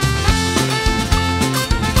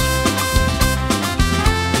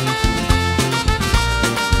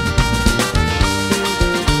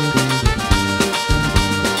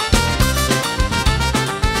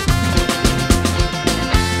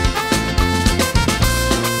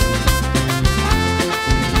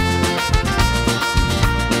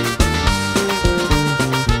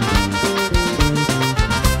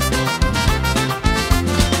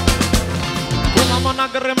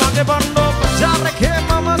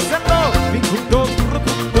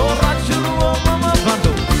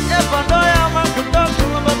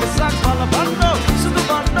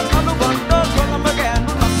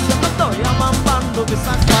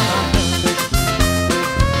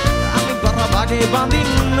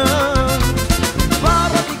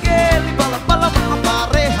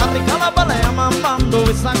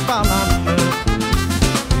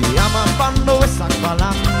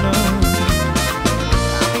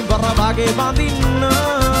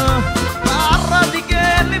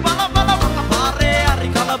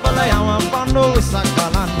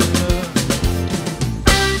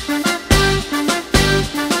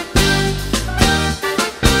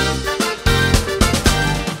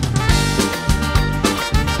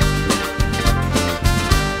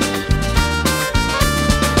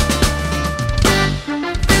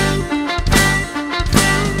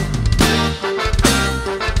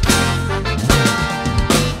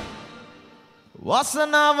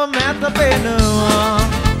Wasanaව මැද පේනවා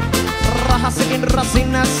රහසකින් රසින්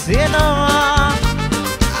නැසෙනවා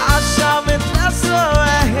ආශාවෙන් දැස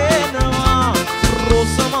ඇහෙනවා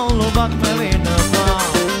රෝසමල් ඔබක් වෙනවා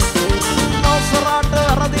නොසරට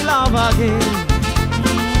රදිලා වගේ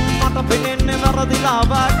මට පෙනෙන්නේ වරදිලා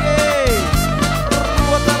වගේ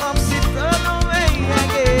රුවතරම් සිත නොවේ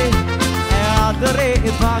යගේ ආදරේ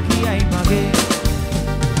එපා කියයි මගේ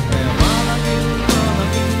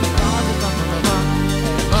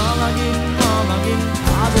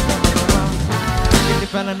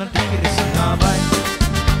Pelana tigri sungabai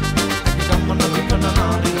Kamana bimana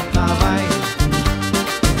nari lakabai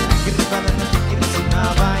Tigri pelana tigri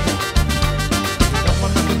sungabai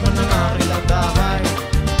Kamana bimana nari lakabai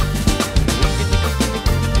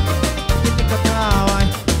Ikini katawai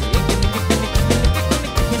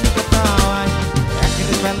Ikini katawai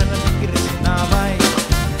Tigri pelana tigri sungabai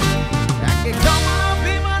Kamana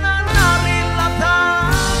bimana nari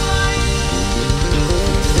lakabai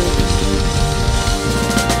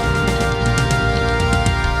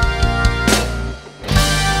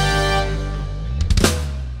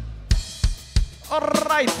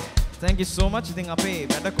Alright, thank you so much. ඉතින් අපේ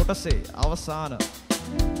වැඩ කොටසේ අවසාන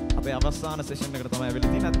session එකට තමයි වෙලා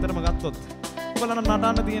තියෙන්නේ. ඇත්තටම ගත්තොත් ඔයාලට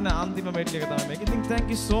නටන්න තියෙන අන්තිම මෙඩ්ලි එක තමයි මේක. ඉතින් thank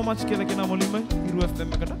you so much කියලා කියන මුලින්ම Hiru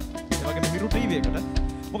FM එකට, ඒ වගේම Hiru TV එකට.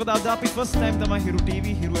 මොකද අද අපි first time තමයි Hiru TV,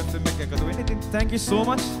 Hiru FM එක එකතු වෙන්නේ. ඉතින් thank you so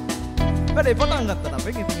much. වැඩේ පටන් ගත්තා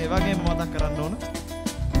අපි. ඉතින් ඒ වගේම මතක් කරන්න ඕන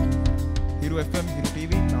Hiru FM, Hiru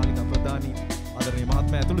TV, නාලිකා ප්‍රධානී ආදරණීය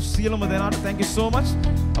මහත්මයා ඇතුළු සියලුම දෙනාට thank you so much.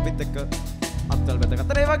 අපිත් එක්ක අත්වල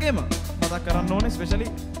වැදගත්. ඒ වගේම මතක් කරන්න ඕනේ ස්පෙෂලි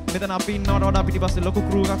මෙතන අපි ඉන්නවට වඩා පිටිපස්සේ ලොකු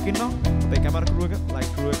ක්‍රූ එකක් ඉන්නවා. අපේ කැමරා ක්‍රූ එක,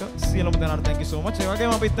 ලයිට් ක්‍රූ එක සියලුම දෙනාට thank you so much. ඒ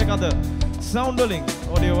වගේම අපිත් එක්ක අද sound වලින්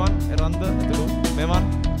audio one එරන්ද ඇතුළු මෙවන්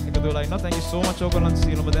එකතු වෙලා ඉන්නවා. thank you so much ඔයගොල්ලන්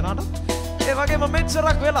සියලුම දෙනාට. ඒ වගේම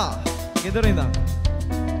මෙච්චරක් වෙලා ගෙදර ඉඳන්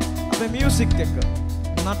අපේ මියුසික් එක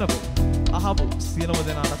නටපු අහපු සියලුම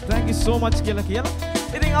දෙනාට thank you so much කියලා කියලා.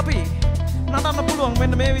 ඉතින් අපි නටන්න පුළුවන්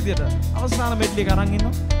මෙන්න මේ විදියට අවසාන මෙඩ්ලි එක අරන්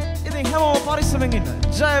ඉන්නවා. ඉතින් හැමෝම පරිස්සමෙන් ඉන්න.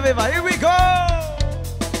 ජය වේවා. Here we go.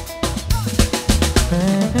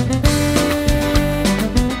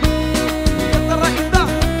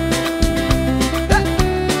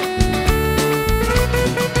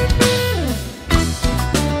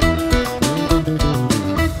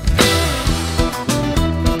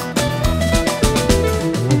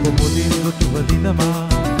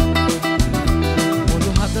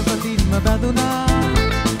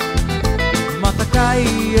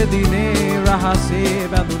 රහසේ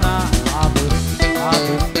බැඳුනා ආදර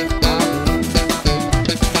ආදර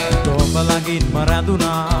තෝම ළඟින්ම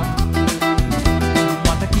රැඳුනා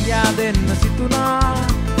මට කියා දෙන්න සිතුනා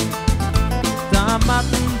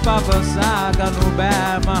තාමත් පවසා ගනු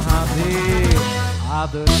බෑ මහදේ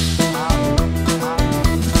ආදර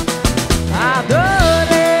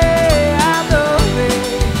ආදරේ ආදරේ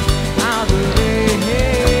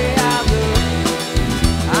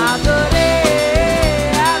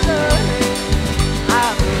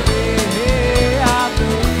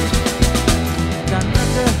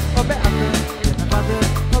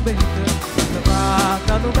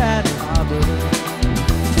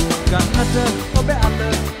Kannata obe ata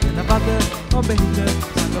na bada obe hita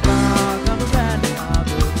sangaba kanu bane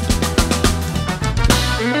adu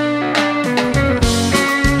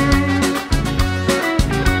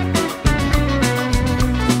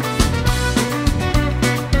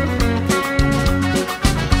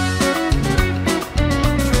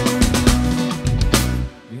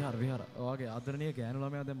විහාර ඔයගේ ආදරණීය ගෑනු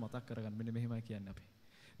ළමයා දැන් මතක් කරගන්න මෙන්න මෙහෙමයි කියන්නේ අපි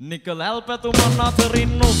නිකලල් පැතුමන්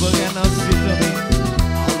අතරින් ඔබ ගැන සිතමින්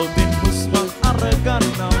අලුතින් හුස්ම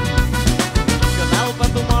අරගන්නම් නිකලල්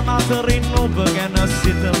පැතුමන් අතරින් ඔබ ගැන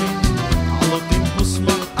සිතමින් අලුතින් හුස්ම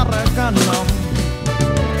අරගන්නම්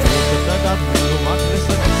ඔබටගත් මක් ලෙස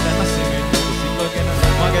දැනසෙමින් සිතගෙන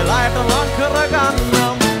මගේ ලයට ලං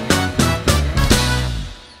කරගන්නම්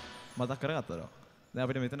මතක් කරගත්තද දැන්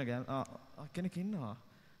අපිට මෙතන කෙනෙක් ඉන්නවා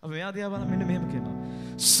අපි මෙයා දිහා බලන්න මෙන්න මෙහෙම කියනවා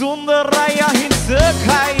සුන්දරයි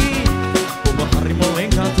අහිංසකයි ඔබ හරිම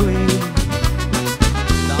වෙන්ගතුයි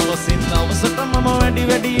දවසින් දවසට මම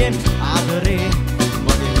වැඩියෙන් ආදරේ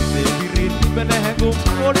මගේ හිතේ පිරිත් තිබෙන හැඟුම්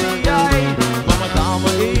පොඩියයි මම තාම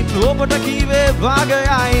ඔබට කීවේ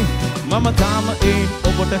භාගයයි මම තාම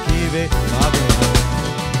ඔබට කීවේ භාගයයි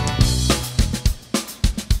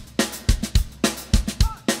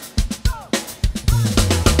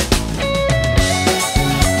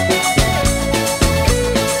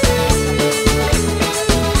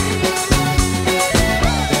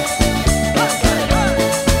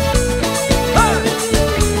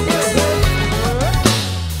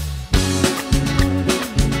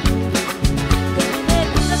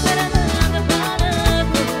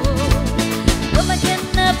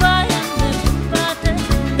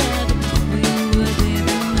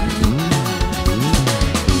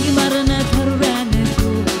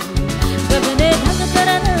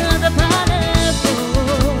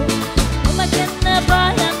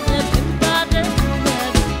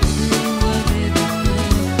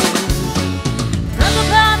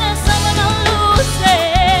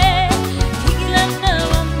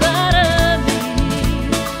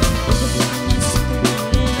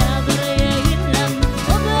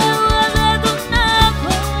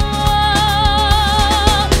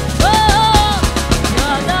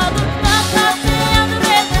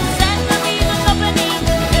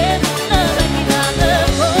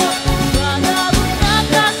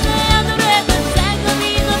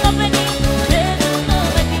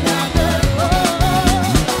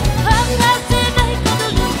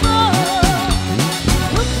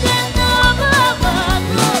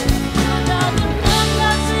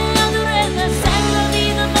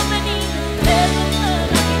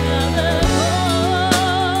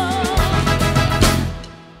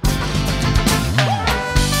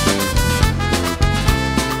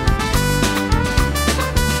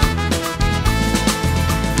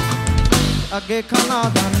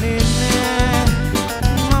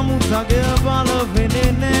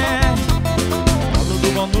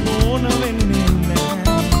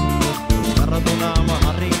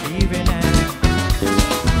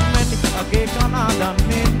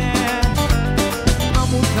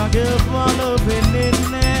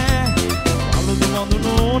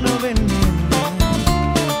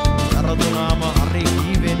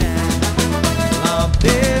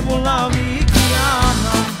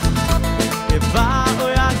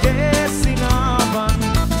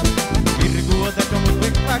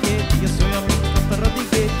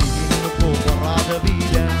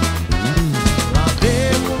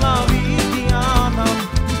La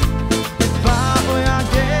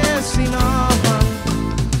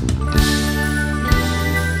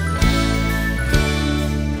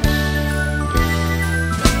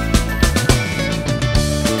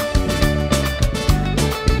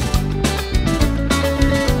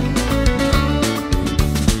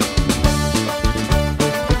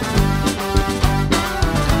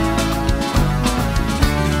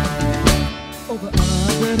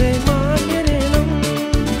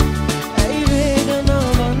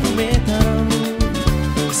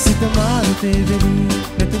තෙවෙලි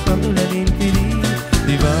නැතු කඳුලෙන් පිරි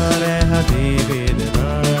දිවාරෑ හදේ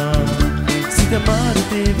වේදනා සිත මාරු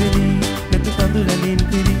තෙවෙලි නැතු කඳුලෙන්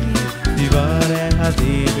පිරි දිවාරෑ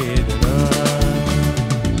හදේ වේදනා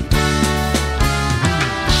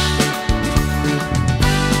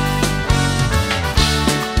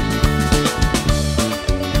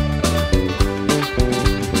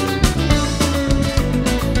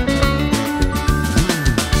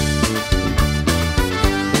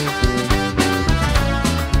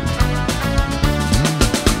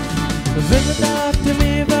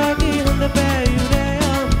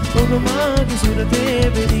Magi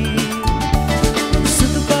surateveli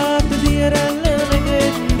Sudu paat diyaralla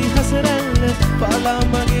nagendi hasaralla pala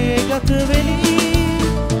mage gatveli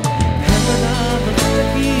Hamanam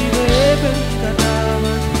kiwe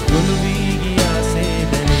benkadawa golu vigiya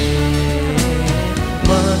sedale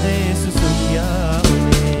made susuya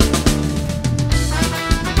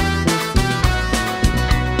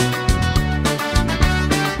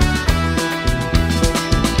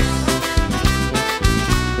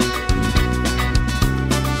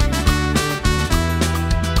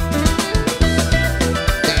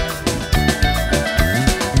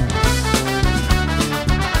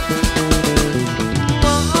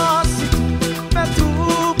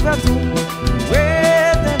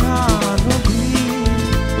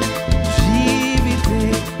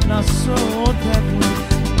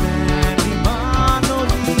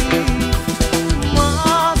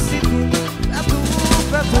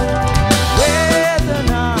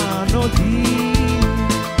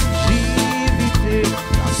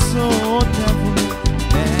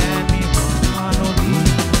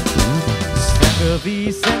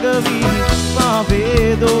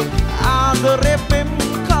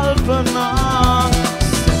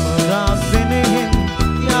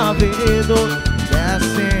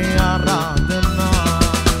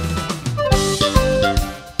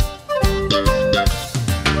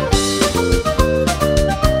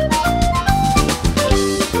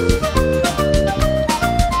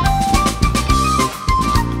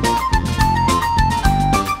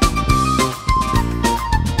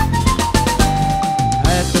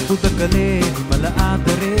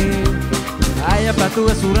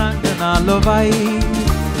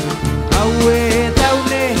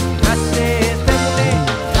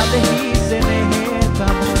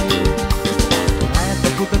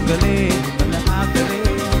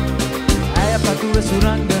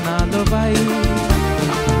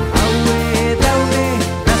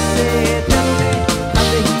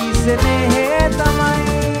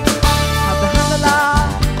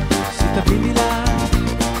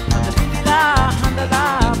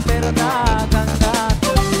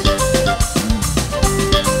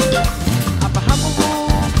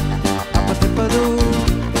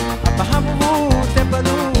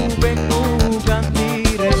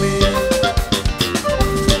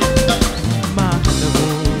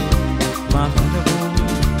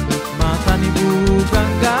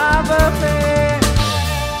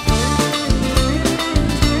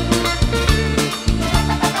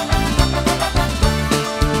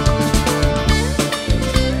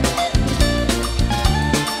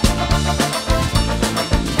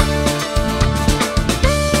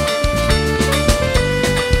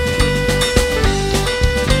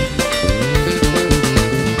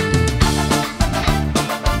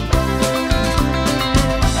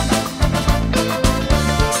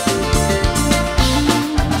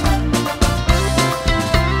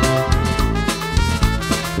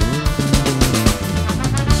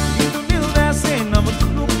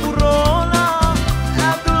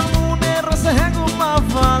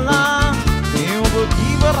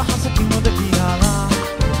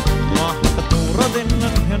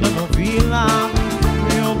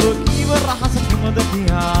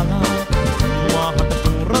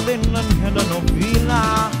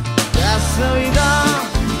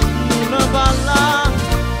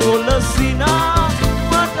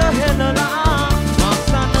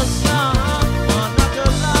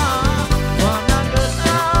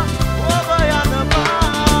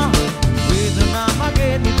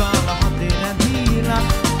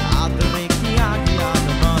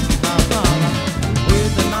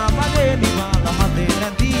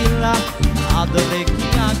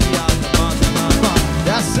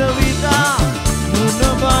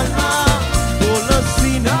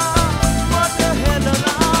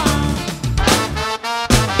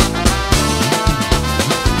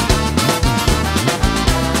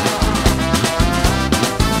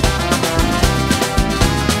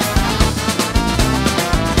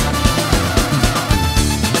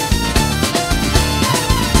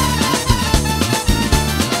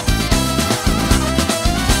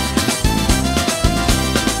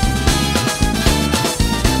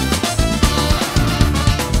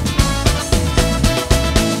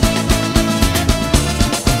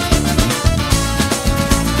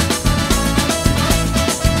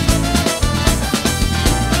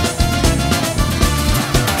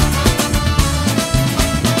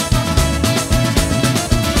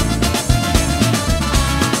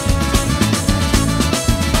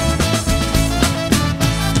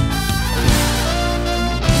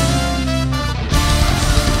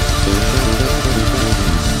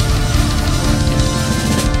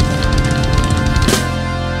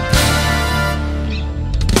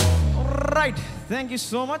thank you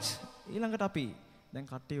so much. ඊළඟට අපි දැන්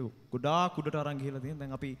කට්ටිය ගොඩාක් උඩට අරන් ගිහලා තියෙන.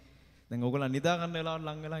 දැන් අපි දැන් ඕගොල්ලන් නිදා ගන්න වෙලාවට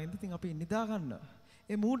ලං වෙලා ඉඳන් ඉතින් අපි නිදා ගන්න.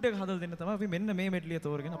 ඒ මූඩ් එක හදලා දෙන්න තමයි අපි මෙන්න මේ මෙඩ්ලිය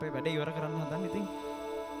තෝරගෙන අපේ වැඩේ ඉවර කරන්න හදන්නේ. ඉතින්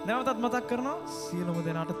නැවතත් මතක් කරනවා සියලුම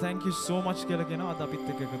දෙනාට thank you so much කියලා කියනවා. අද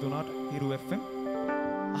අපිත් එක්ක එකතු වුණාට Hiru FM.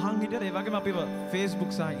 අහන් හිටියට ඒ වගේම අපිව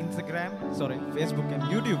Facebook සහ Instagram Facebook and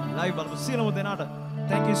YouTube live බලපු සියලුම දෙනාට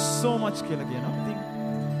thank you so much කියලා කියනවා. ඉතින්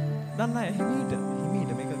දන්න අය හිමීට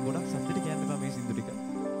මේක ගොඩක් සද්දට කියන්න එපා මේ සින්දු ටික.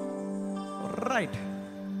 right.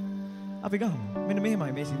 අපි ගමු. මෙන්න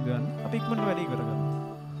මෙහෙමයි මේ සින්දුව යන්නේ. අපි ඉක්මනට වැඩේ ඉවර කරමු.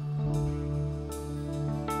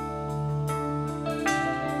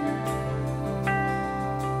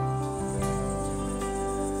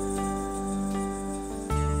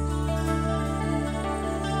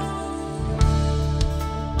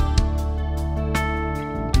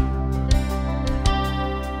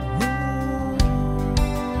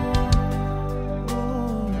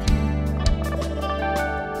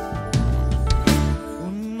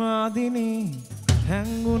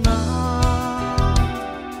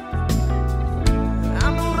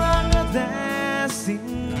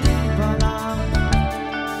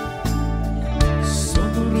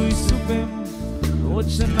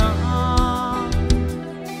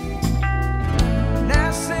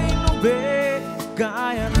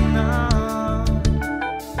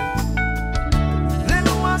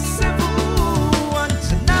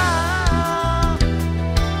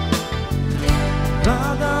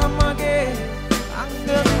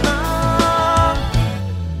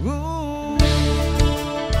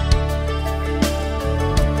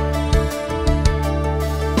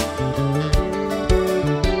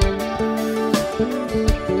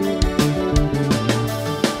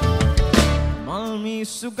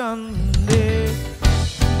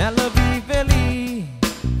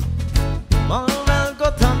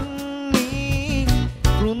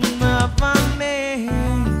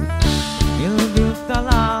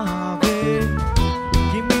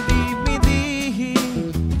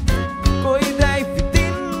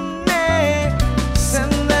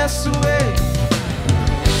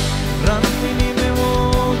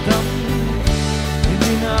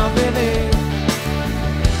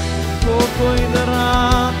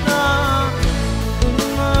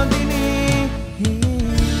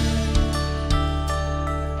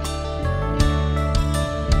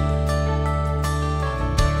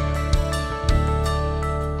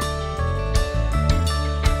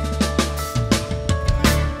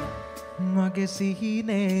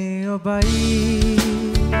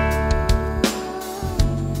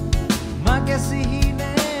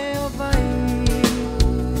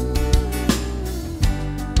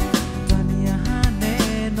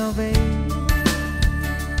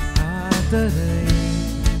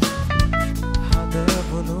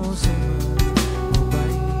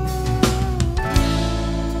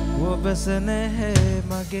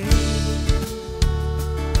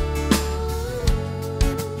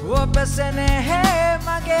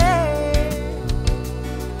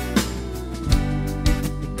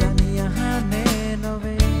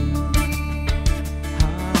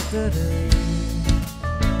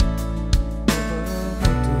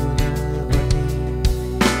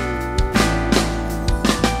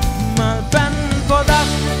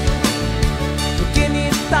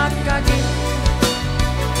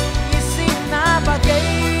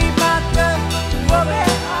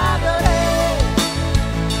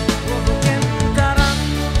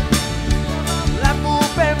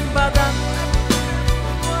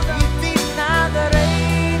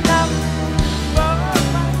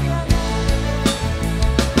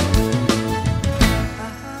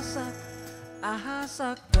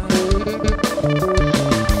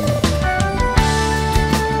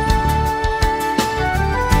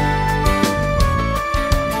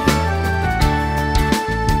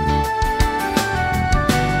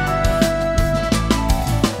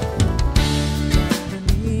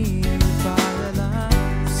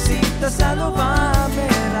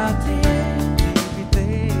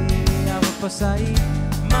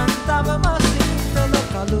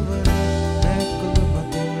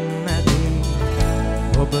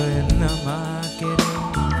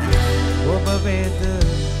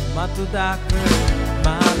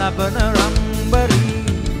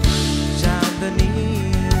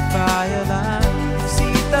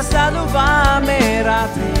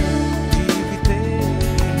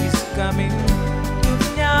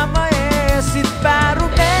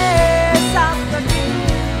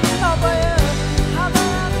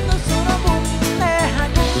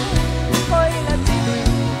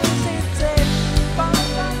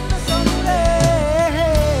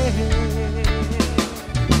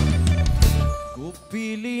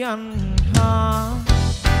 Pilihan ha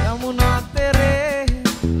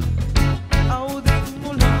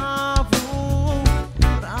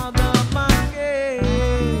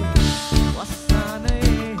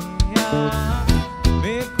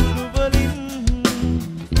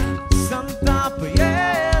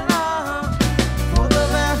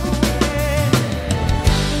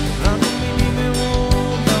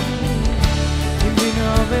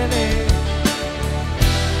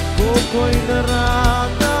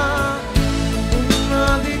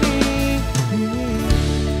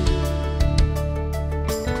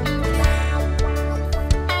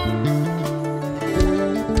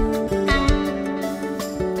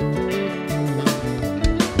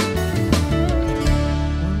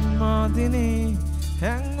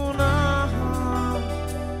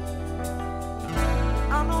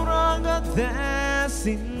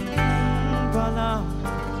දැසින් බලා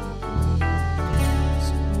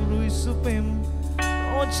සුරුයි සුපෙම්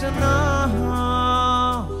රෝචනා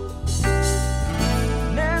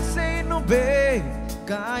නැසෙයි නුබේ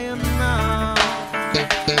ගායනා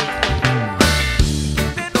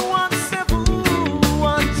දෙනුවන් සෙවූ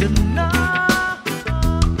වංචනා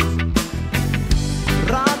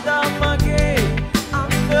රාධා මගේ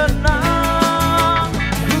අංගනා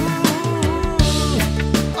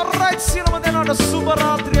Alright, සියලුම දෙනාට සුබ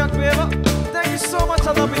රාත්‍රියක් වේවා. Thank you so much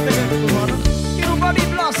අද අපිත් එක්ක එකතු වුණාට. Everybody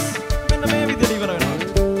bless. මෙන්න මේ විදිහට ඉවර වෙනවා.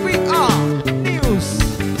 We are news.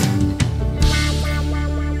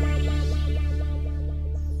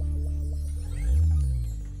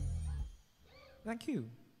 Thank you.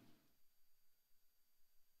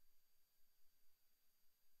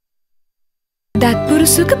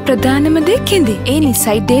 දත්පුරුසුක ප්‍රධානම දේ කෙඳි. ඒ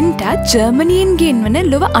නිසයි ඩෙන්ටා ජර්මනියෙන් ගෙන්වන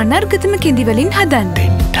ලොව අනර්ගතම කෙඳි වලින් හදන්න.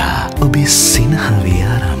 ඔබේ සිනහ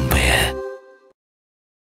විහාරම්